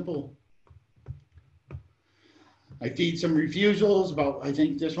damn simple. I feed some refusals, I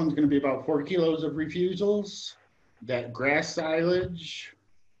think this one's going to be about 4 kilos of refusals. That grass silage.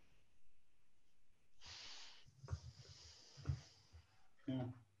 Yeah.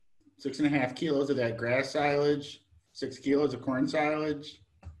 6.5 kilos of that grass silage, 6 kilos of corn silage,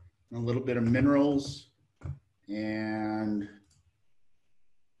 and a little bit of minerals, and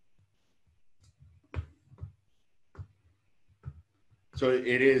so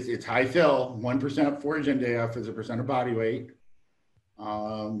it's high fill, 1% forage NDF as a percent of body weight.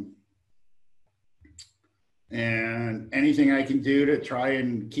 And anything I can do to try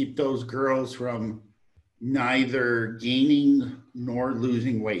and keep those girls from neither gaining nor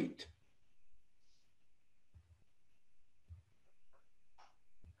losing weight.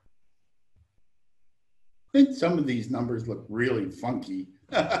 I think some of these numbers look really funky.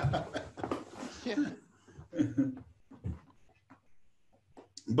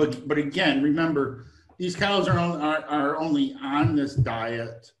 But again, remember, these cows are only on this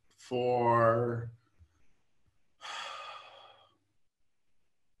diet for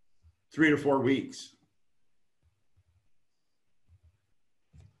 3 to 4 weeks.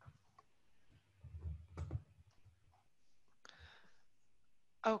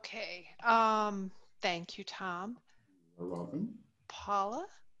 Okay. Thank you, Tom. You're welcome. Paula,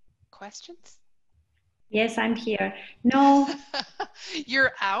 questions? Yes, I'm here. No.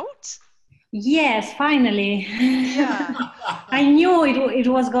 You're out? Yes, finally. Yeah. I knew it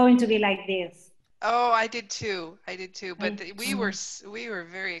was going to be like this. Oh, I did too. But we were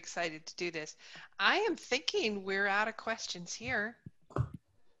very excited to do this. I am thinking we're out of questions here.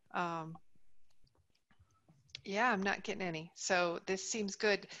 Yeah, I'm not getting any. So this seems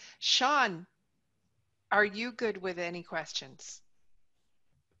good. Sean, are you good with any questions?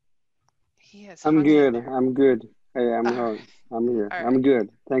 He has I'm hung good. in there. I'm good. Hey, I'm here. All I'm right. good.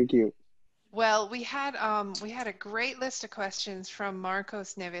 Thank you. Well, we had a great list of questions from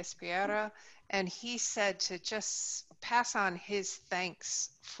Marcos Neves Piera, and he said to just pass on his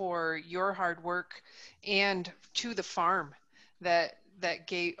thanks for your hard work and to the farm that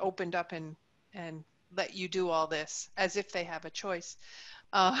gate opened up and let you do all this as if they have a choice.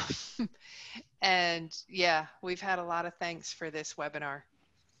 And yeah, we've had a lot of thanks for this webinar.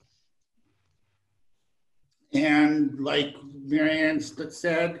 And like Marianne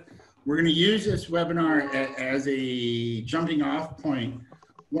said, we're going to use this webinar as a jumping off point.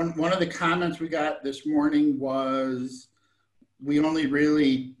 One of the comments we got this morning was we only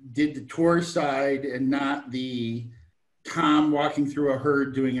really did the tour side and not the Tom walking through a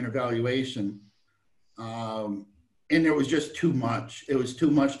herd doing an evaluation. And it was just too much. It was too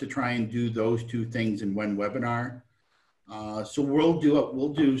much to try and do those two things in one webinar. So we'll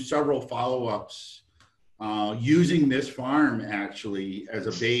do several follow-ups using this farm actually as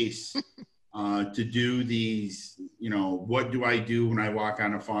a base to do these, what do I do when I walk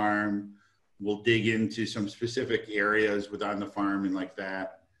on a farm? We'll dig into some specific areas on the farm and like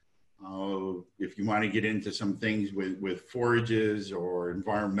that. If you want to get into some things with forages or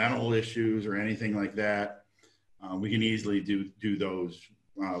environmental issues or anything like that, we can easily do those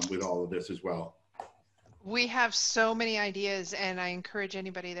with all of this as well. We have so many ideas, and I encourage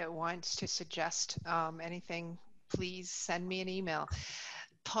anybody that wants to suggest anything, please send me an email.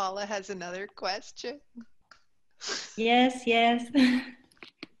 Paula has another question. Yes.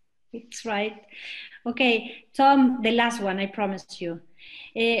 It's right. Okay, Tom, the last one, I promise you.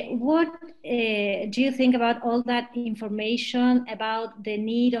 What do you think about all that information about the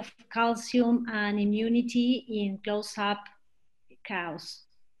need of calcium and immunity in close-up cows?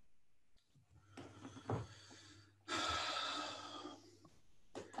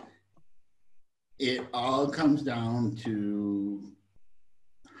 It all comes down to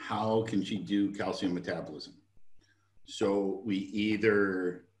how can she do calcium metabolism. So we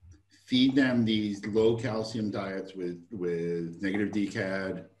either feed them these low calcium diets with negative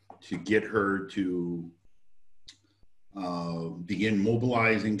DCAD to get her to begin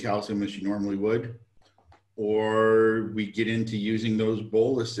mobilizing calcium as she normally would, or we get into using those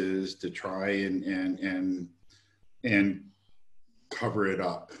boluses to try and cover it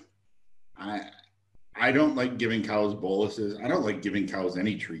up. I don't like giving cows boluses. I don't like giving cows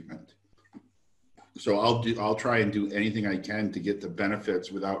any treatment. So I'll try and do anything I can to get the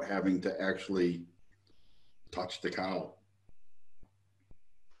benefits without having to actually touch the cow.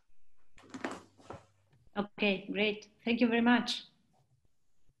 Okay, great. Thank you very much.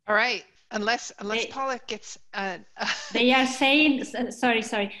 All right. Unless Paula gets. They are saying,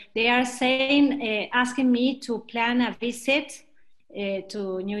 sorry. They are saying, asking me to plan a visit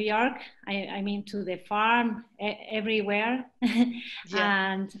to New York. I mean, to the farm, everywhere,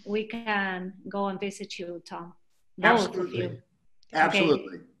 and we can go and visit you, Tom. Both Absolutely. of you.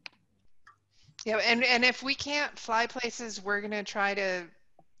 Absolutely. Okay. Yeah, and if we can't fly places, we're gonna try to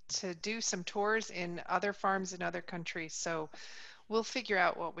do some tours in other farms in other countries. So we'll figure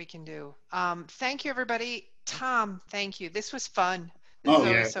out what we can do. Thank you, everybody. Tom, thank you. This was fun. This is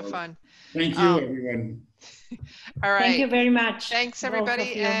always so fun. Thank you, everyone. All right. Thank you very much. Thanks,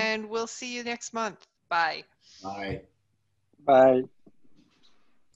 everybody, and we'll see you next month. Bye. Bye. Bye.